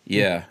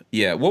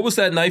 Yeah. What was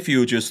that knife you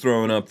were just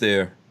throwing up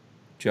there,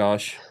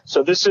 Josh?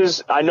 So this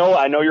is, I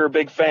know you're a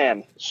big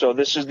fan. So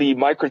this is the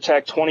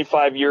Microtech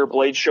 25-year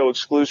Blade Show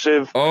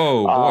exclusive.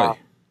 Oh, boy.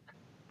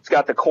 It's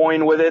got the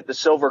coin with it, the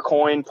silver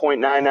coin,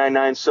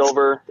 .999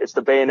 silver. It's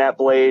the bayonet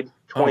blade,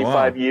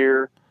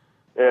 25-year.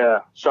 Yeah.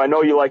 So I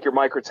know you like your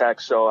Microtech,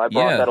 so I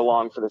brought that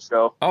along for the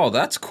show. Oh,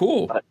 that's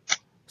cool.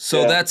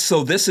 So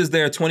this is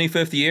their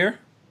 25th year?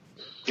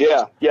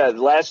 Yeah.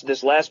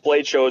 This last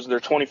Blade Show is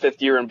their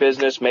 25th year in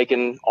business,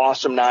 making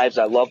awesome knives.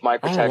 I love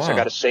Microtechs. I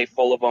got a safe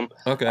full of them.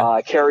 Okay.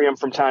 I carry them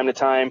from time to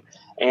time,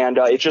 and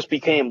it just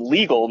became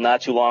legal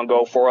not too long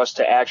ago for us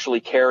to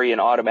actually carry an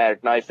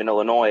automatic knife in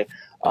Illinois.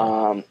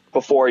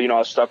 Before, I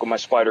was stuck with my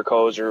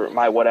Spydercos or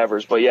my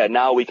whatevers, but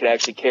now we could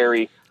actually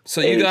carry.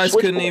 So you guys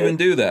couldn't even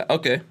do that.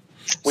 Okay.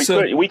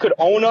 We could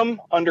own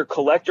them under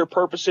collector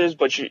purposes,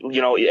 but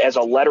as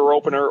a letter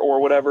opener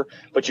or whatever.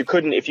 But you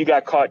couldn't if you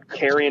got caught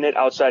carrying it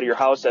outside of your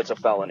house. That's a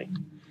felony.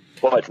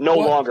 But no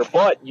longer.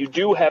 But you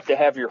do have to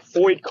have your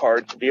FOID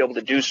card to be able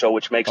to do so,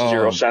 which makes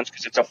zero sense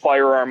because it's a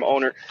firearm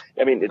owner.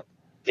 I mean,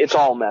 it's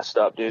all messed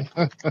up, dude.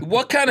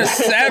 What kind of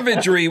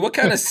savagery?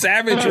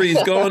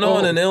 Is going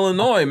on in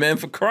Illinois, man?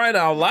 For crying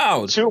out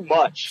loud! Too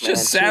much.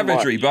 Just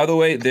savagery. By the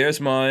way, there's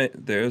mine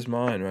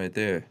right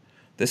there.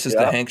 This is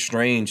the Hank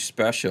Strange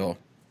special.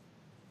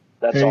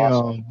 That's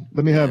awesome.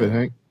 Let me have it,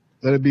 Hank.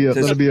 Let it be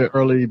an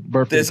early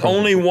birthday. There's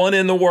only one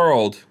in the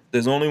world.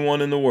 There's only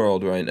one in the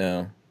world right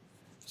now.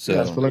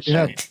 So let me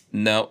have it.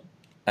 No,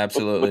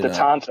 absolutely with the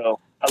Tonto.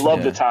 I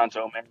love the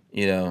Tonto, man.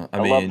 I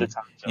love the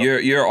Tonto.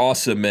 You're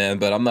awesome, man.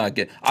 But I'm not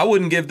I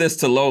wouldn't give this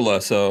to Lola,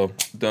 so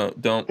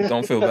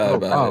don't feel bad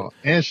about it.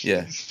 And she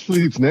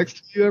sleeps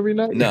next to you every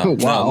night. No,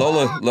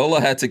 Lola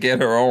had to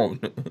get her own.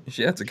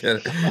 She had to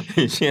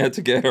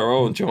get her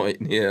own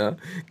joint. Yeah,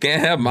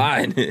 can't have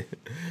mine.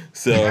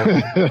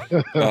 So,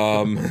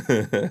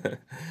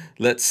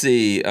 let's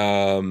see. Did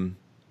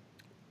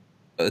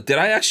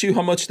I ask you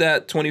how much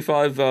that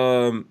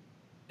 25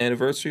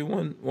 anniversary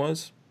one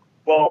was?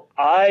 Well,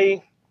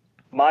 I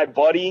my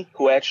buddy,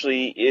 who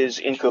actually is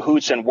in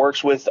cahoots and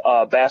works with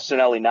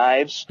Bastinelli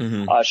Knives,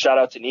 shout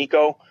out to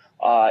Nico.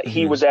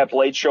 He was at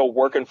Blade Show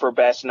working for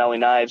Bastinelli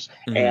Knives,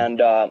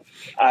 and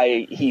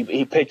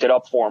he picked it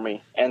up for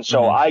me. And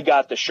so I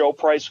got the show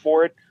price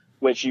for it,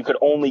 which you could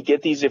only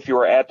get these if you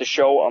were at the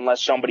show,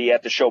 unless somebody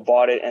at the show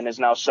bought it and is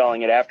now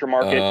selling it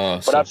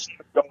aftermarket. But I've seen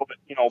it go,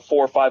 $400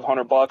 or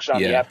 $500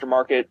 on the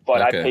aftermarket,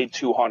 but I paid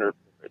 $200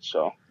 for it.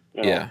 So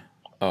yeah.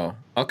 Oh,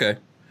 okay.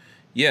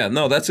 Yeah,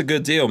 no, that's a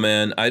good deal,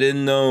 man. I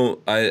didn't know.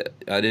 I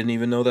didn't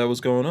even know that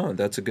was going on.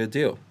 That's a good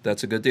deal.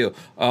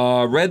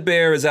 Red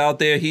Bear is out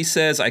there. He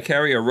says, I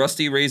carry a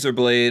rusty razor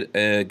blade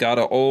and got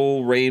an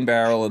old rain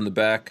barrel in the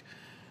back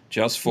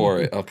just for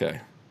it.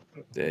 Okay,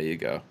 there you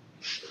go.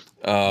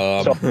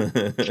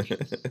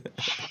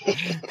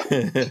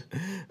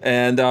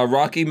 And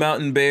Rocky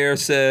Mountain Bear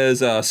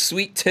says,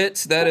 sweet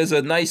tits, that is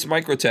a nice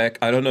Microtech.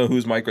 I don't know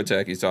whose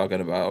Microtech he's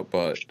talking about,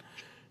 but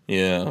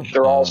yeah.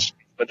 They're all...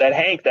 But that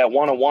Hank, that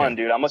 1-of-1,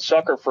 dude, I'm a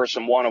sucker for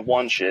some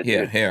 1-of-1 shit.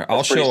 Yeah, dude. here,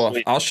 I'll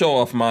show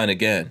off mine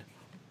again.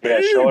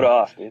 Yeah, show it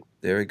off, dude.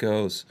 There it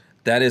goes.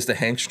 That is the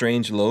Hank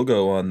Strange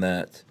logo on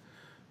that.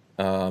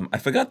 I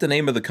forgot the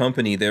name of the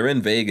company. They're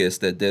in Vegas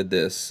that did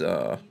this.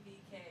 PVK.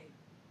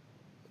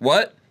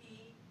 What?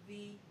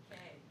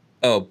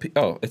 PVK.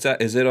 Oh,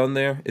 is it on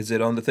there? Is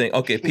it on the thing?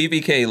 Okay,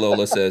 PVK,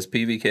 Lola says.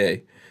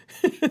 PVK.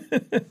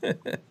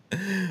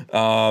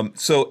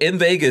 So in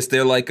Vegas,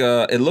 they're like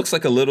it looks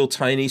like a little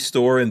tiny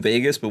store in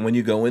Vegas, but when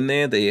you go in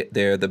there,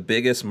 they're the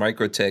biggest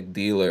Microtech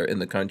dealer in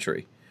the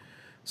country.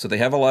 So they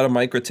have a lot of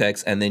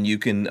Microtechs, and then you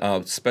can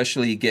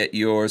specially get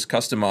yours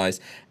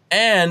customized.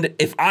 And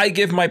if I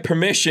give my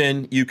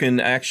permission, you can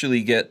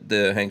actually get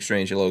the Hank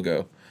Strange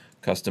logo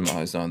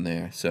customized on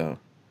there. So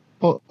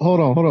hold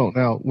on.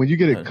 Now, when you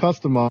get it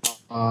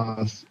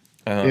customized,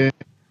 it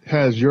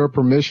has your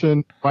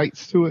permission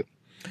rights to it.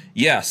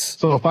 Yes.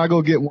 So if I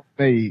go get one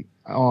made,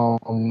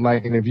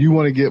 and if you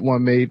want to get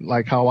one made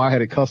like how I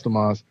had it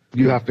customized,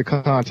 you have to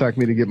contact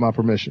me to get my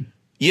permission.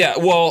 Yeah,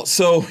 well,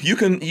 so you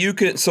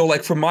can so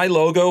like for my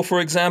logo, for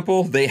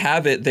example, they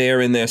have it there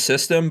in their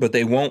system, but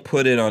they won't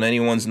put it on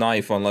anyone's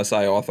knife unless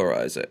I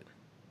authorize it.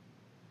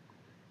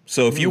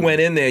 So if you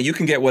went in there, you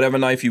can get whatever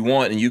knife you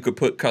want, and you could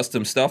put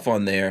custom stuff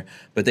on there,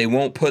 but they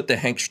won't put the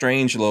Hank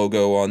Strange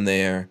logo on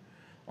there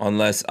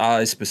unless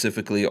I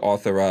specifically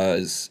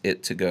authorize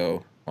it to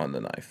go on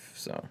the knife.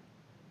 So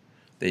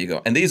there you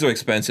go. And these are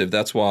expensive.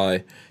 That's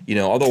why,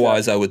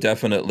 otherwise I would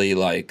definitely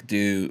like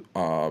do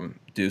some,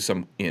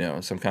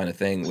 some kind of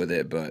thing with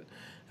it. But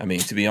I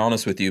mean, to be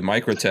honest with you,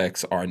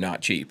 Microtechs are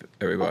not cheap,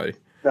 everybody.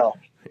 No.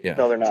 Yeah.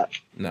 No, they're not.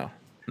 No.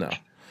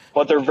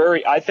 But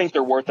I think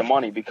they're worth the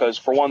money because,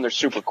 for one, they're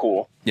super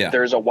cool. Yeah.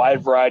 There's a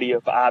wide variety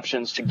of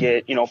options to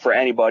get, for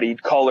anybody,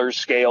 colors,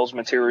 scales,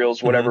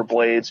 materials, whatever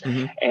blades.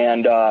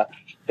 And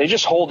they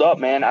just hold up,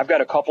 man. I've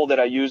got a couple that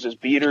I use as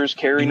beaters,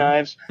 carry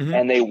knives,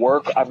 and they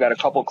work. I've got a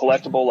couple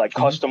collectible, like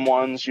custom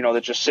ones,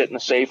 that just sit in the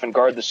safe and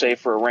guard the safe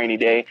for a rainy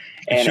day.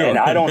 And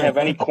I don't have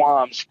any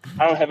qualms.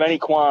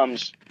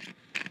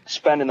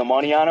 Spending the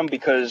money on them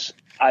because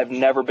I've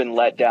never been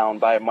let down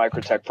by a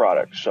Microtech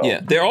product. So yeah,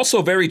 they're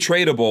also very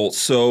tradable.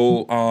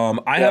 So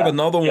I have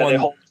another one. They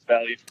hold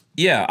value.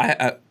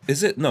 Yeah,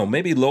 is it? No,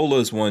 maybe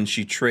Lola's one.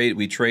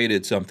 We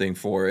traded something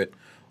for it,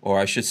 or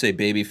I should say,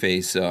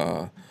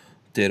 Babyface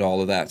did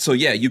all of that. So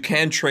yeah, you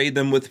can trade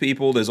them with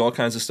people. There's all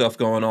kinds of stuff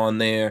going on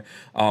there.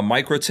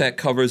 Microtech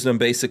covers them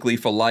basically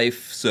for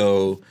life,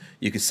 so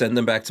you can send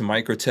them back to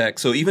Microtech.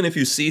 So even if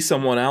you see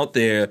someone out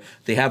there,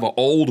 they have an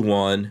old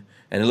one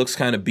and it looks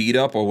kind of beat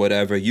up or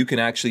whatever, you can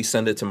actually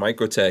send it to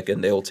Microtech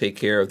and they'll take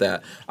care of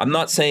that. I'm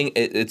not saying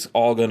it's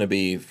all going to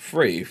be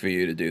free for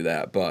you to do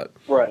that, but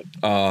right.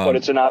 But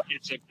it's a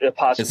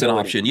possibility. It's an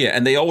option, yeah.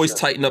 And they always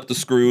tighten up the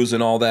screws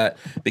and all that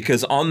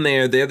because on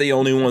there they're the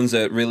only ones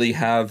that really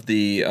have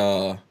the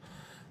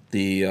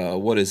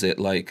what is it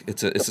like?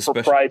 It's a special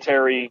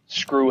proprietary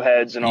screw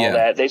heads and all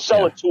that. They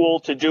sell a tool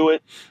to do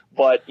it,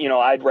 but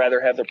I'd rather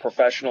have the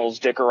professionals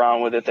dick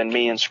around with it than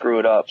me and screw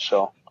it up.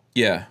 So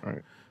yeah.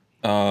 Right.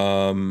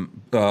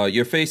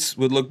 Your face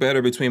would look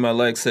better between my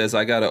legs says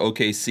I got an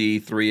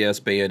OKC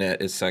 3S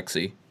bayonet. It's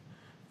sexy.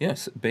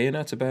 Yes,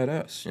 bayonet's a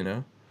badass,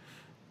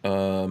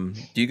 do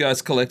you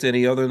guys collect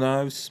any other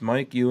knives?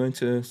 Mike, you're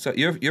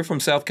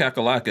from South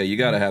Kakalaka. You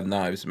gotta have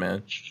knives,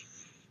 man.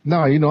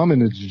 No, I'm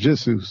into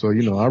jiu-jitsu, so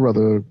I'd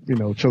rather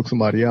choke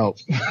somebody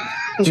out.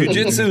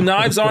 Jiu-jitsu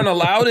knives aren't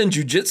allowed in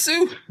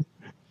jiu-jitsu?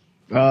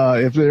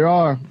 If there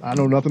are, I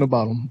know nothing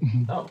about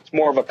them. Oh. It's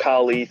more of a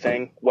Kali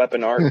thing,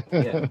 weapon art.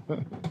 Yeah.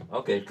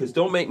 Okay, because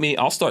don't make me.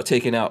 I'll start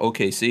taking out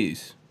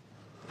OKCs.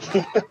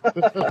 So,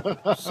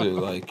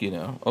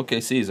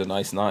 OKCs are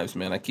nice knives,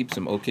 man. I keep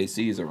some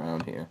OKCs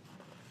around here.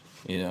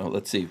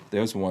 Let's see.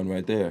 There's one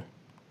right there.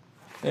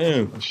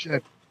 Oh,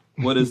 shit.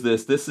 What is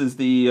this? This is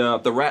the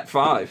Rat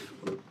 5.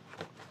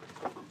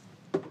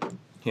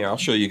 Here, I'll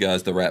show you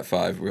guys the Rat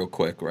 5 real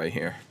quick right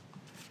here.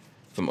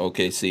 From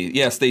OKC.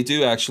 Yes, they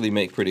do actually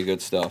make pretty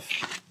good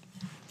stuff.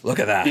 Look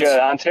at that.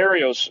 Yeah,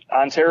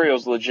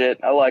 Ontario's legit.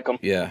 I like them.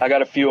 Yeah. I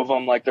got a few of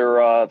them, like they're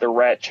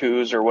Rat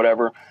 2s or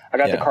whatever. I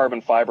got the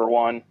carbon fiber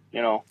one.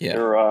 You know,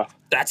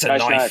 that's a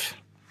nice knife.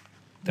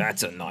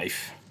 That's a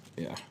knife.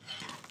 Yeah.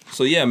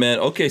 So yeah, man,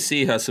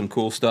 OKC has some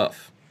cool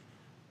stuff.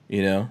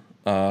 You know,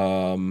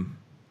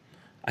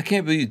 I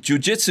can't believe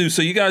jiu-jitsu.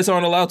 So you guys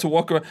aren't allowed to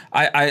walk around.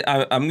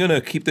 I'm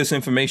gonna keep this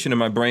information in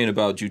my brain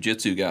about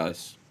jiu-jitsu,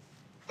 guys.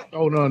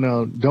 Oh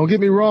no! Don't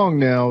get me wrong.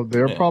 Now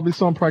there are probably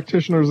some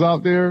practitioners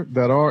out there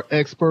that are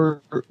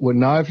expert with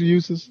knife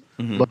uses,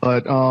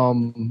 but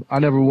I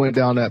never went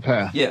down that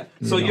path. Yeah.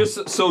 So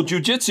so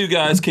jiu-jitsu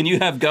guys, can you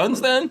have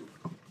guns then?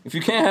 If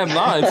you can't have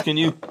knives, can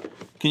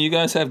you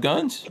guys have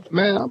guns?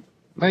 Man,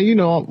 you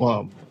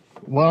know,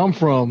 where I'm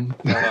from,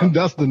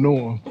 that's the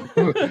norm.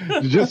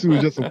 Jiu-jitsu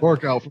is just a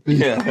workout for me.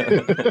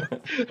 Yeah.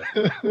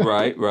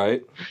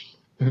 Right.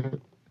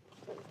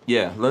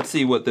 Yeah, let's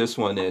see what this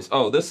one is.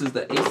 Oh, this is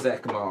the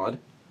ASAC mod.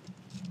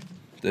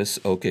 This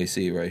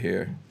OKC right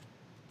here.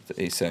 The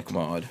ASAC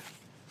mod.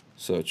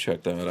 So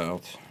check that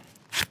out.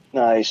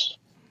 Nice.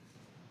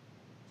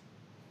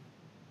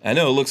 I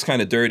know it looks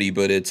kind of dirty,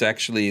 but it's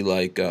actually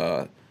like,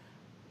 I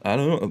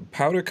don't know,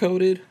 powder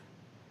coated.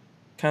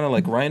 Kind of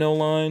like rhino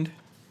lined.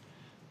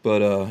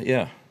 But,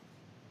 yeah.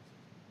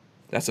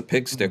 That's a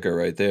pig sticker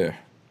right there.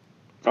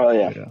 Oh,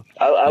 yeah.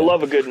 I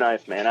love a good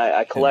knife, man.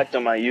 I collect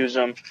them. I use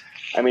them.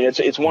 I mean,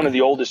 it's one of the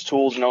oldest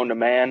tools known to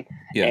man.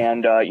 Yeah.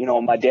 And, you know,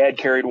 my dad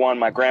carried one.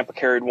 My grandpa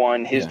carried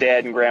one. His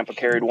dad and grandpa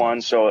carried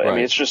one. So, I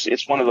mean,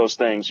 it's one of those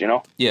things, you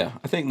know? Yeah.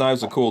 I think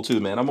knives are cool, too,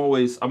 man. I'm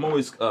always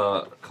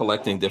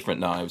collecting different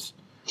knives.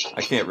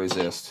 I can't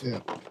resist. Yeah.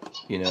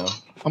 You know?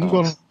 I'm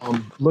going to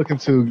looking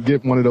to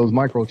get one of those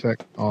Microtech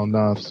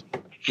knives.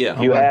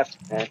 Yeah. You have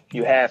to, man.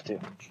 You have to.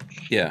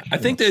 Yeah, I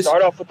think there's...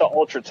 Start off with the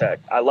Ultratech.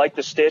 I like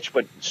the Stitch,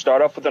 but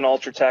start off with an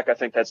Ultratech. I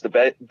think that's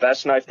the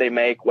best knife they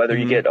make, whether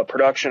you get a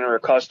production or a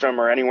custom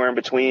or anywhere in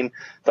between.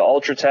 The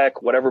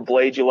Ultratech, whatever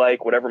blade you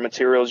like, whatever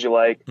materials you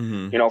like,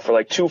 you know, for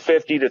like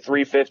 $250 to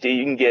 $350,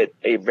 you can get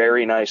a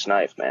very nice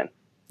knife, man.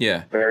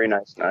 Yeah. Very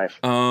nice knife.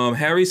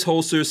 Harry's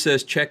Holster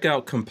says, check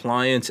out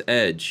Compliance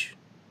Edge.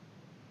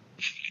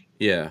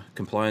 Yeah,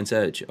 Compliance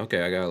Edge.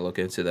 Okay, I got to look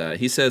into that.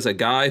 He says, a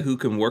guy who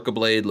can work a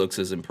blade looks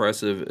as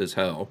impressive as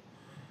hell.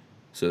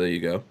 So there you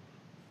go.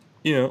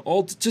 You know,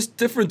 all just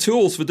different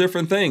tools for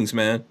different things,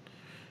 man.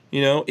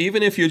 You know,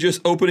 even if you're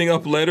just opening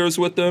up letters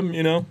with them,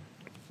 you know,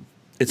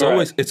 it's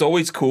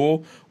always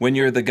cool when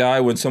you're the guy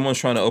when someone's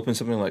trying to open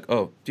something like,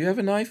 oh, do you have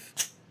a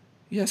knife?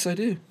 Yes, I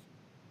do.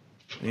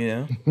 You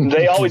know,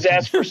 they always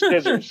ask for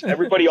scissors.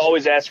 Everybody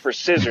always asks for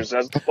scissors. And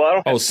I was like, well, I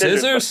don't have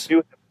scissors?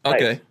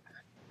 Okay.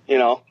 You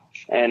know,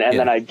 and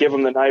then I give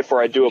them the knife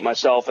or I do it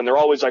myself, and they're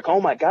always like,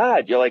 oh my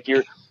God,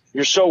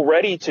 you're so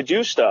ready to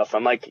do stuff.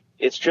 I'm like,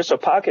 it's just a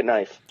pocket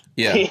knife.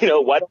 Yeah. You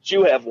know, why don't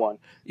you have one?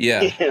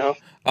 Yeah. You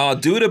know?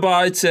 Dude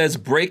Abide says,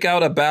 break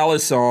out a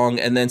ballad song.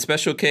 And then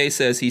Special K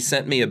says he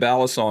sent me a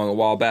ballad song a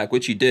while back,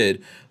 which he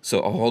did.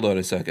 So hold on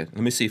a second.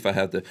 Let me see if I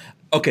have the...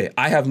 Okay,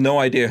 I have no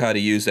idea how to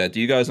use that.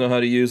 Do you guys know how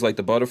to use, like,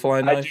 the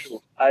butterfly knife?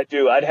 I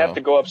do. I'd have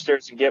to go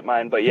upstairs and get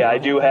mine. But, yeah, I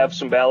do have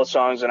some ballad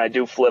songs, and I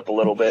do flip a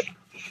little bit.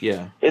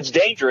 Yeah. It's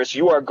dangerous.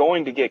 You are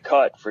going to get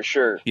cut for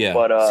sure. Yeah.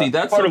 But see,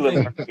 that's part of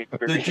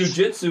the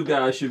jiu-jitsu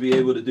guy should be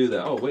able to do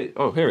that. Oh, wait.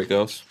 Oh, here it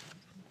goes.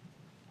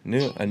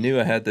 I knew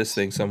I had this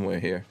thing somewhere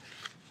here.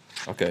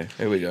 Okay,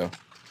 here we go.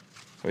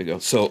 Here we go.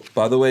 So,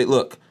 by the way,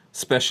 look,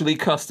 specially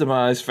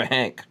customized for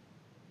Hank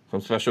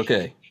from Special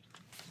K.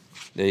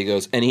 There he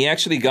goes. And he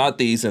actually got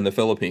these in the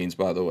Philippines,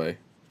 by the way.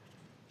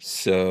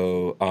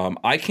 So,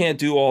 I can't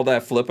do all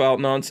that flip-out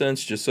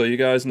nonsense, just so you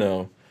guys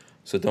know.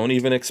 So don't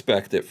even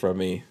expect it from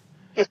me.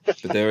 But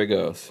there it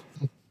goes.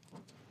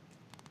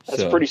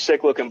 That's a pretty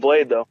sick-looking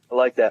blade, though. I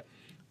like that.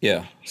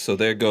 Yeah, so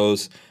there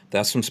goes.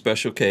 That's from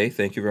Special K.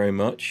 Thank you very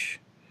much.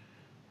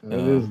 It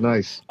is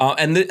nice.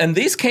 And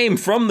these came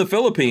from the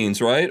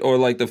Philippines, right? Or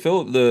like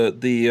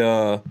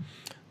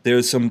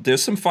there's some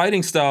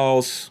fighting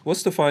styles.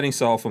 What's the fighting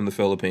style from the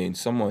Philippines?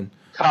 Someone.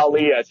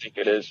 Kali, I think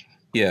it is.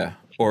 Yeah,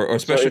 or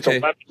Special K.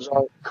 It's a weapons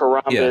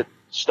karambit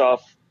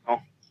stuff. You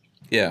know?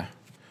 Yeah.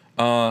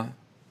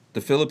 The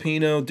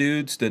Filipino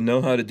dudes that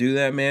know how to do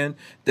that, man,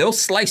 they'll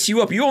slice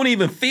you up. You won't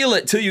even feel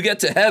it till you get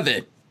to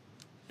heaven.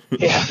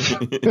 Yeah.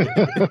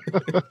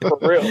 For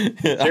real.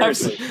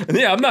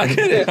 Seriously. I'm not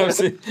kidding.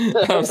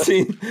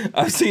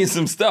 I've seen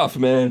some stuff,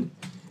 man.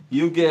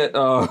 He'll get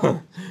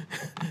juked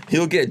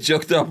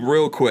up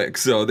real quick.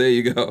 So there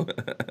you go.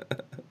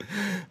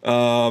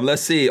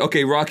 Let's see.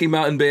 Okay, Rocky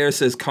Mountain Bear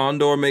says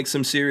Condor makes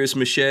some serious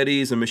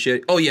machetes and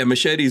machete. Oh yeah,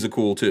 machetes are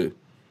cool too.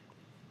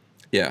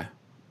 Yeah.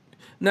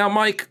 Now,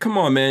 Mike, come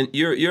on, man.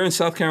 You're in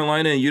South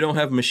Carolina and you don't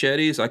have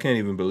machetes? I can't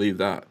even believe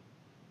that.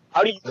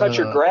 How do you cut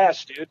your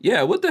grass, dude?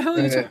 Yeah, what the hell are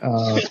you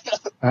talking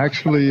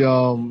Actually,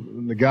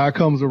 the guy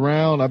comes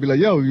around. I'll be like,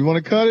 yo, you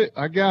want to cut it?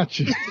 I got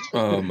you.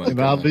 Oh, my God.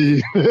 And I'll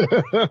leave.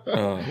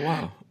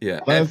 Wow.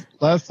 Yeah.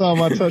 Last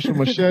time I touched a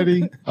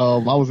machete, I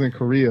was in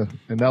Korea,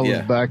 and that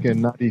was back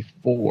in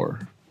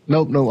 94.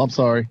 Nope, I'm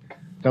sorry.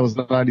 That was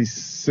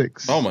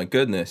 96. Oh my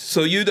goodness!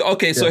 So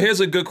So here's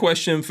a good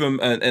question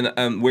from,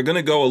 and we're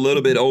gonna go a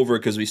little bit over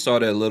because we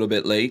started a little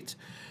bit late.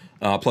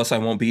 Plus, I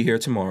won't be here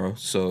tomorrow,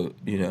 so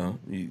I'm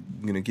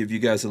gonna give you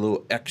guys a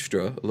little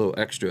extra.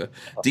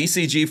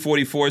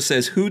 DCG44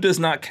 says, "Who does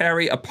not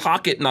carry a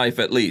pocket knife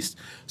at least?"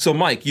 So,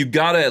 Mike, you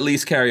gotta at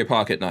least carry a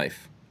pocket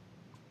knife,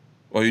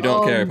 or you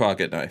don't carry a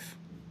pocket knife.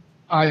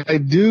 I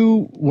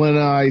do when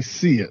I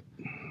see it.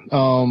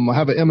 I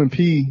have an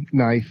M&P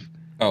knife.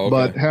 Oh, okay.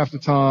 But half the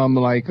time,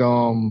 like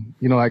when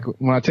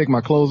I take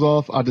my clothes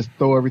off, I just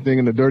throw everything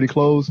in the dirty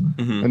clothes.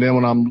 Mm-hmm. And then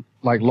when I'm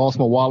like lost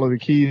my wallet or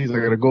keys, I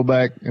got to go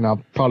back and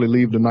I'll probably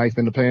leave the knife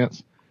in the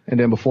pants. And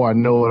then before I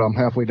know it, I'm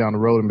halfway down the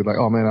road and be like,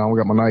 oh man, I don't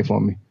got my knife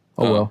on me.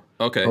 Oh, well.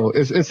 Okay. So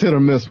it's hit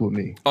or miss with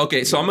me.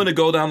 Okay. So I'm going to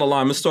go down the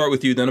line. I'm going to start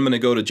with you. Then I'm going to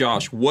go to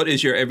Josh. What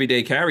is your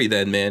everyday carry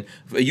then, man?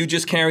 Are you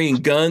just carrying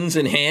guns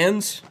and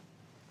hands?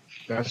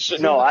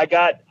 No, I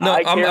got. No,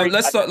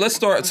 let's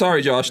start.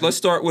 Sorry, Josh. Let's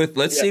start with.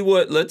 Let's see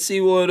what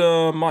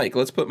Mike.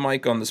 Let's put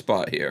Mike on the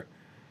spot here.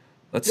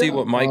 Let's see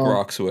what Mike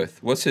rocks with.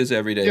 What's his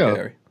everyday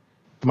carry?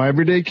 My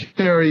everyday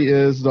carry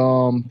is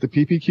the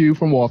PPQ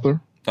from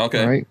Walther.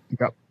 Okay. Right.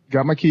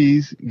 Got my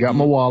keys. Got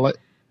my wallet.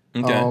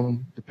 Okay.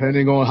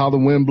 Depending on how the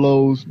wind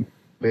blows,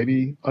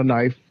 maybe a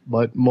knife,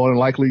 but more than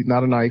likely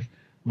not a knife.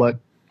 But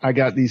I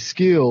got these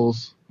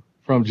skills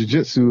from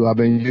jiu-jitsu I've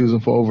been using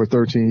for over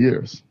 13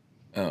 years.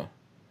 Oh.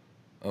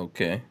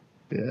 Okay.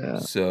 Yeah.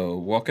 So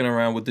walking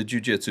around with the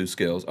jiu-jitsu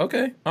skills.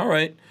 Okay. All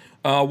right.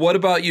 What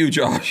about you,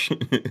 Josh?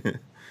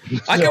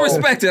 I can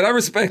respect it. I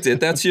respect it.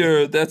 That's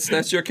your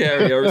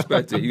carry. I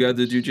respect it. You got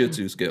the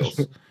jiu-jitsu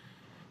skills.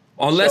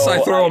 Unless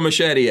I throw a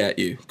machete at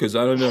you, because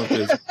I don't know if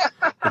there's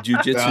a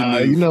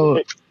jiu-jitsu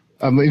move.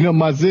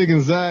 My zig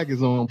and zag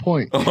is on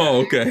point.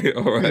 Oh, okay.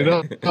 All right.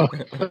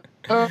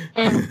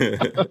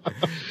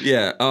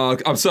 Yeah.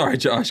 I'm sorry,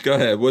 Josh. Go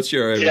ahead. What's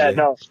your everyday? Yeah.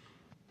 No.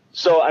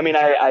 So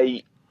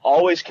I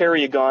always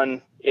carry a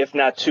gun, if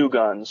not two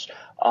guns.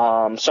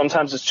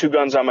 Sometimes it's two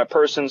guns on my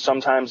person.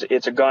 Sometimes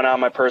it's a gun on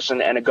my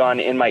person and a gun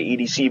in my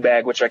EDC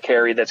bag, which I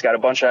carry. That's got a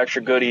bunch of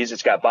extra goodies.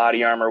 It's got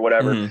body armor,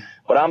 whatever. Mm-hmm.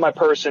 But on my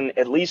person,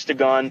 at least a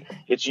gun.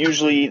 It's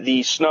usually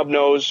the snub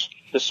nose,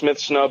 the Smith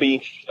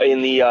Snubby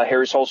in the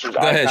Harry's Holsters. Go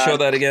ahead, show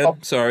that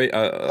again. Sorry.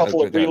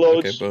 Couple of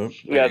reloads. Okay,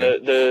 yeah,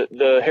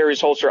 the Harry's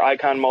Holster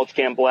Icon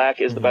Multicam Black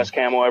is the best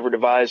camo ever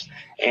devised.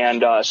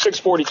 And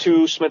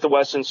 642 Smith &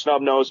 Wesson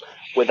snub nose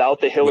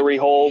without the Hillary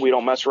hole. We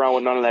don't mess around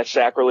with none of that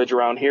sacrilege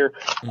around here.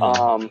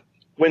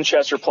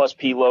 Winchester plus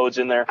P loads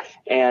in there.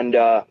 And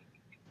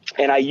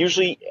I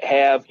usually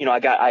have,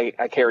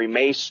 I carry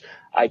mace,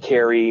 I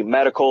carry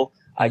medical,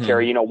 I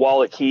carry,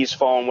 wallet, keys,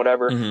 phone,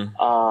 whatever.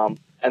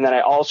 And then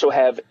I also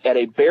have, at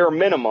a bare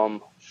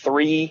minimum,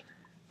 3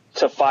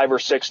 to 5 or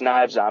 6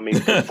 knives on me.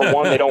 For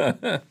one, they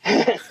don't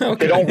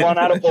they don't run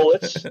out of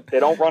bullets. They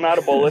don't run out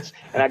of bullets.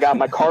 And I got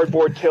my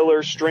cardboard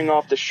killer, string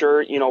off the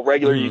shirt,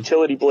 regular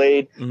utility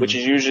blade, which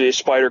is usually a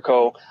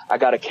Spyderco. I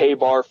got a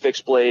K-bar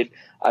fixed blade.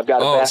 I've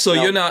got a so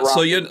you're not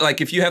so you're like,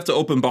 if you have to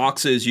open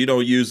boxes, you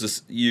don't use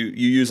this, you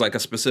use like a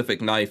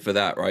specific knife for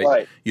that, right?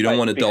 Right. You don't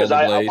want to dull the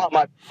blade.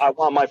 I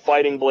want my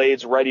fighting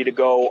blades ready to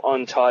go,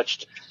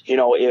 untouched.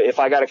 If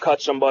I got to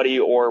cut somebody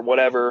or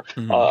whatever,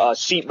 a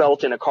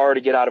seatbelt in a car to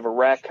get out of a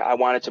wreck, I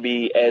want it to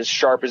be as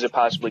sharp as it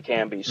possibly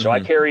can be. So I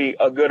carry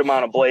a good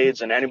amount of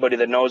blades, and anybody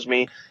that knows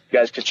me, you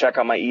guys can check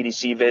out my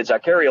EDC vids. I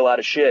carry a lot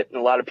of shit,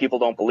 and a lot of people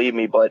don't believe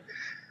me, but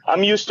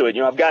I'm used to it.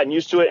 I've gotten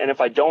used to it, and if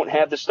I don't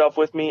have the stuff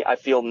with me, I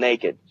feel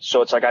naked.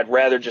 So it's like I'd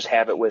rather just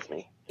have it with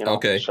me.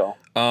 Okay. So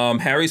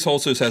Harry's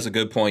Holsters has a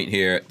good point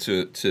here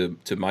to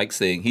Mike's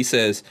thing. He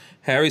says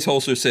Harry's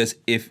Holster says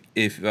if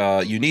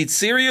you need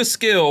serious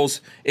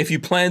skills if you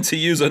plan to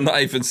use a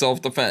knife in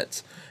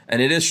self-defense.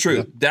 And it is true.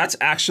 Yeah. That's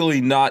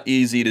actually not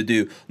easy to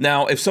do.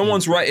 Now, if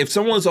someone's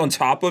on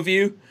top of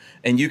you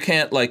and you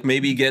can't like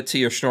maybe get to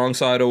your strong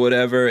side or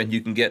whatever, and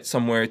you can get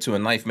somewhere to a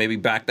knife, maybe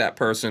back that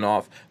person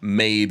off,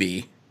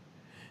 maybe,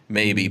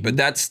 but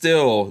that's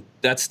still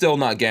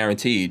not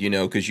guaranteed,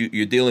 because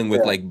you're dealing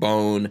with like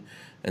bone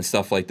and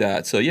stuff like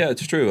that. So yeah,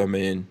 it's true.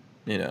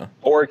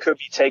 Or it could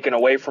be taken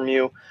away from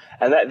you,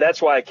 and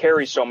that's why I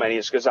carry so many.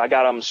 Is because I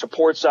got them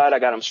support side, I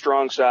got them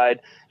strong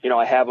side.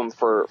 I have them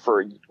for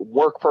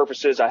work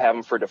purposes, I have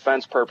them for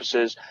defense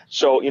purposes.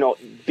 So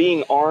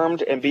being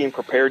armed and being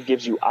prepared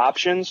gives you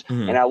options,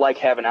 and I like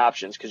having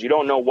options because you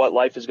don't know what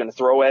life is going to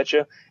throw at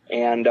you,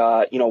 and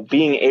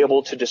being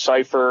able to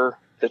decipher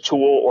the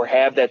tool or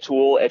have that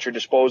tool at your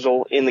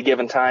disposal in the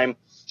given time,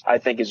 I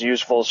think is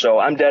useful. So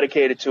I'm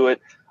dedicated to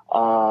it.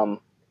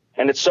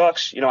 And it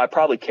sucks. I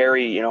probably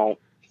carry,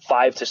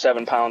 5 to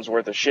 7 pounds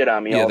worth of shit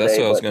on me all day. Yeah, that's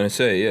what I was going to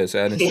say. Yes,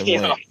 adding some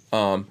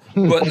weight.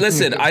 But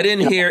listen, I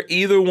didn't hear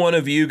either one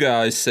of you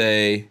guys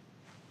say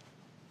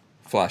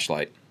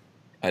flashlight.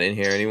 I didn't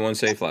hear anyone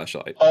say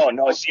flashlight. Oh,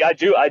 no. See, I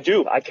do.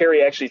 I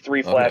carry actually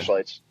 3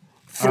 flashlights.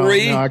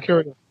 3? No, I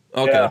carry.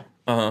 Okay. Yeah.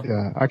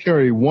 Yeah, I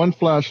carry 1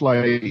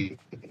 flashlight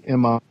in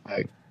my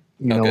bag.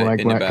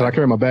 When I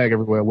carry my bag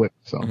everywhere with.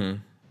 So.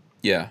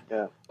 Yeah.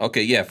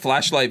 Okay, yeah,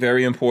 flashlight,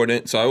 very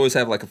important. So I always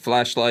have like a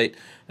flashlight,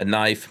 a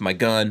knife, my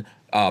gun,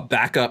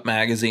 backup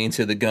magazine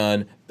to the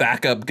gun,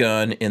 backup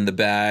gun in the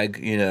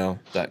bag,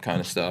 that kind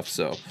of stuff.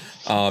 So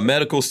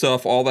medical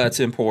stuff, all that's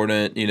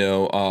important.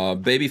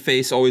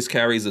 Babyface always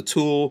carries a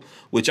tool,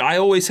 which I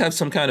always have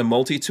some kind of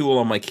multi-tool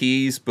on my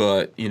keys,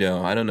 but,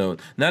 I don't know.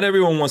 Not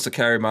everyone wants to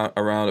carry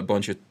around a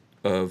bunch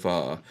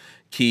of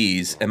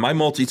keys, and my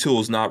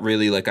multi-tool is not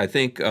really like, I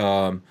think,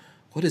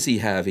 what does he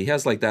have? He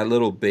has like that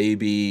little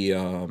baby...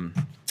 the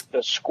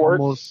squirt?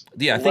 Almost,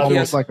 yeah, I think he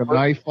has like a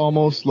knife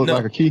almost, look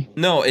like a key.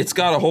 No, it's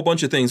got a whole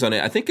bunch of things on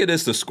it. I think it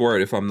is the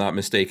squirt, if I'm not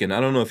mistaken.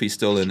 I don't know if he's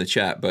still in the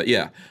chat, but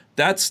yeah,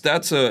 that's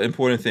an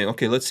important thing.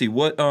 Okay, let's see.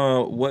 What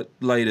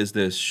light is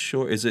this?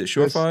 Is it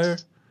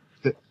Surefire?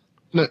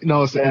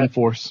 No, it's the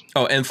Enforce.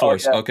 Oh,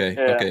 Enforce. Oh, yeah. Okay,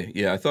 Yeah. okay.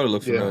 Yeah, I thought it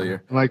looked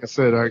familiar. Like I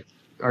said, I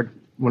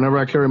whenever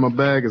I carry my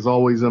bag, it's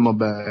always in my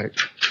bag.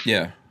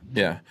 Yeah.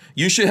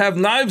 You should have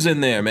knives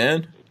in there,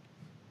 man.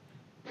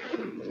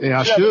 Yeah,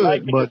 I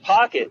should, but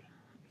pocket.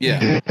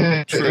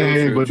 Yeah,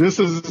 true. But this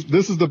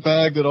is the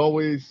bag that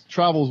always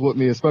travels with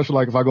me, especially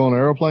like if I go on an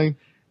airplane,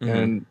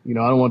 and I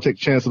don't want to take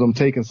a chance of them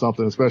taking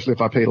something, especially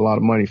if I paid a lot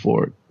of money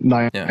for it,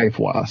 knife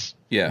wise.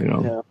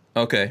 Yeah.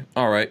 Okay.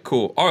 All right.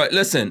 Cool. All right.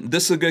 Listen,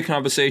 this is a good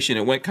conversation.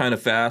 It went kind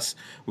of fast.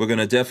 We're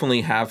gonna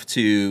definitely have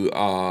to,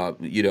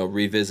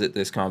 revisit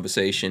this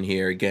conversation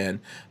here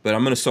again. But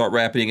I'm gonna start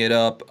wrapping it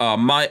up.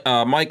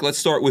 Mike, let's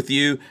start with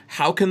you.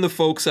 How can the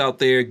folks out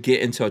there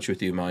get in touch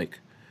with you, Mike?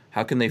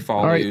 How can they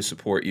follow you,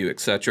 support you,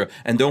 etc.?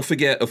 And don't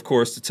forget, of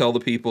course, to tell the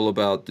people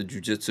about the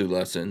jiu-jitsu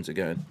lessons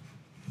again.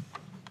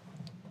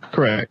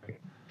 Correct.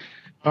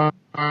 All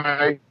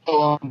right.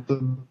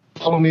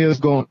 Follow me as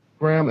go on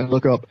Instagram and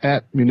look up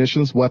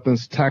 @Munitions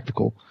Weapons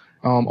Tactical.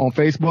 On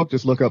Facebook,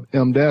 just look up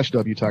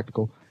M-W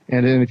Tactical.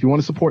 And then if you want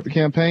to support the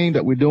campaign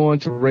that we're doing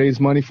to raise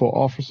money for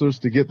officers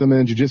to get them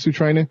in jiu-jitsu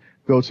training,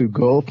 go to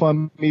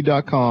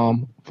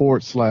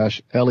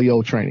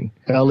GoFundMe.com/LEO training.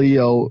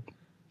 LEO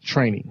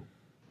training.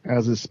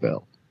 As it's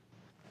spelled.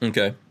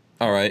 Okay.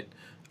 All right.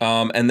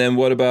 And then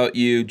what about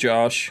you,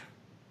 Josh?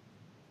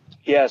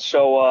 Yeah,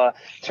 so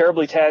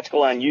Terribly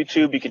Tactical on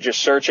YouTube. You could just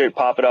search it,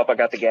 pop it up. I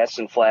got the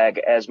Gadsden flag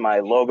as my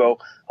logo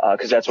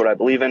because that's what I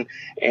believe in.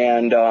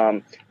 And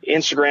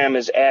Instagram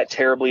is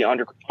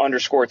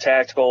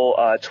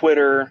 @terribly_tactical.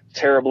 Twitter,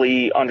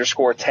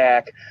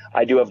 terribly_tac.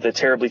 I do have the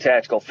Terribly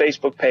Tactical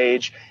Facebook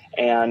page.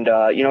 And,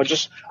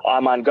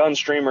 I'm on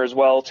Gunstreamer as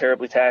well,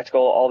 Terribly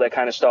Tactical, all that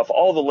kind of stuff.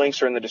 All the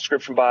links are in the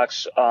description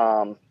box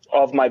of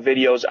my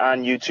videos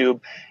on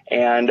YouTube.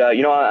 And,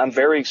 I'm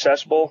very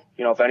accessible.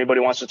 If anybody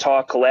wants to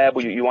talk, collab,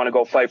 you want to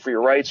go fight for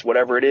your rights,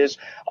 whatever it is,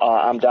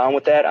 I'm down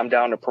with that. I'm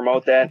down to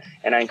promote that.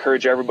 And I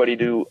encourage everybody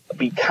to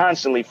be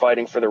constantly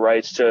fighting for the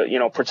rights to,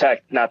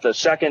 protect not the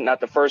second, not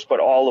the first, but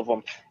all of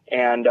them,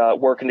 and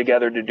working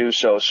together to do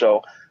so.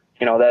 So,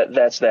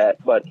 that's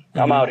that. But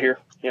I'm out here.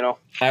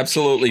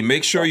 Absolutely.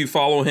 Make sure you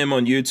follow him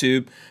on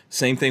YouTube.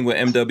 Same thing with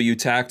MW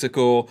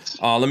Tactical.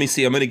 Let me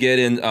see. I'm going to get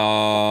in.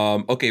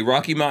 Okay,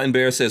 Rocky Mountain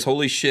Bear says,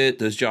 holy shit,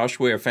 does Josh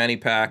wear a fanny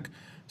pack?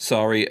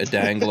 Sorry, a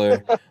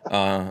dangler.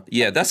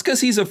 Yeah, that's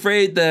because he's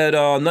afraid that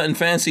nothing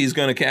fancy is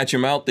going to catch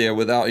him out there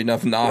without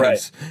enough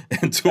knives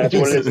and tools. That's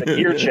what it is. The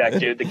gear check,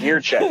 dude. The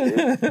gear check,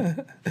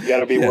 dude. You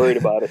got to be worried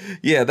about it.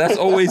 Yeah, that's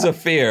always a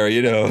fear,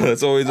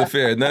 That's always a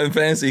fear. Nothing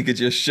fancy could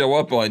just show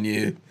up on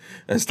you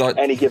and start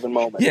any given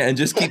moment. Yeah, and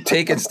just keep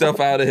taking stuff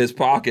out of his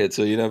pocket,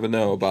 so you never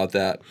know about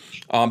that.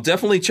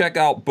 Definitely check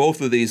out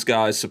both of these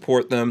guys.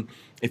 Support them.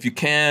 If you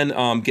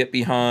can, get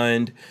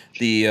behind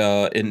the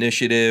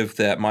initiative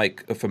that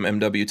Mike from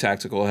MW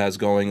Tactical has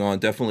going on.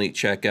 Definitely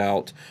check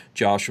out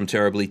Josh from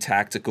Terribly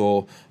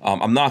Tactical.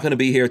 I'm not going to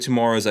be here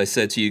tomorrow, as I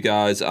said to you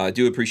guys. I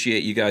do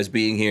appreciate you guys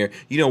being here.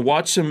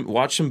 Watch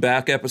some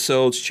back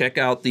episodes. Check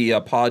out the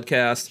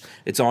podcast.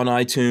 It's on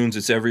iTunes.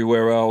 It's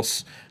everywhere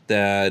else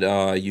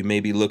that you may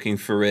be looking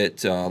for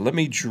it. Let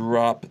me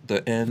drop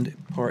the end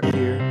part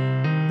here.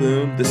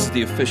 Boom. This is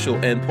the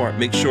official end part.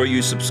 Make sure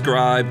you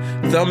subscribe,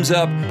 thumbs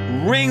up,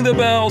 ring the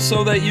bell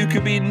so that you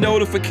can be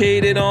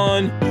notified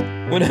on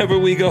whenever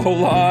we go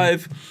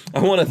live. I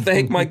want to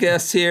thank my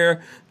guests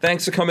here.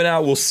 Thanks for coming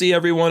out. We'll see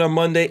everyone on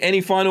Monday. Any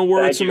final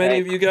words from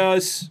any of you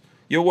guys?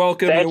 You're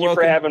welcome. Thank you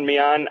for having me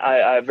on.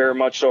 I very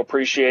much so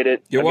appreciate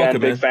it. You're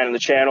welcome, big fan of the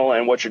channel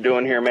and what you're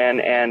doing here, man.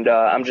 And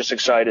I'm just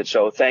excited.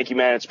 So thank you,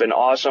 man. It's been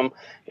awesome.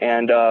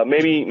 And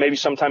maybe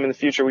sometime in the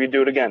future we can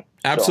do it again.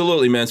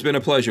 Absolutely, man. It's been a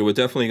pleasure. We're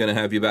definitely going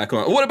to have you back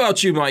on. What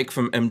about you, Mike,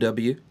 from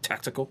MW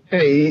Tactical?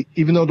 Hey,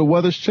 even though the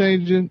weather's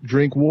changing,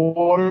 drink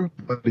water.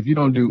 But if you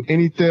don't do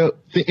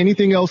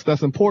anything else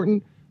that's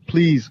important,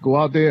 please go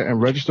out there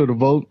and register to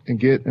vote and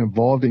get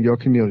involved in your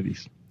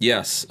communities.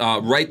 Yes.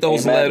 Write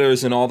those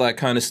letters and all that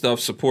kind of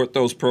stuff. Support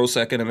those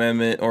pro-Second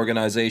Amendment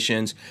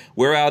organizations.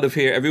 We're out of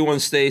here.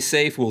 Everyone stay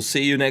safe. We'll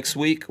see you next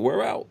week.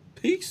 We're out.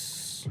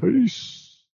 Peace. Peace.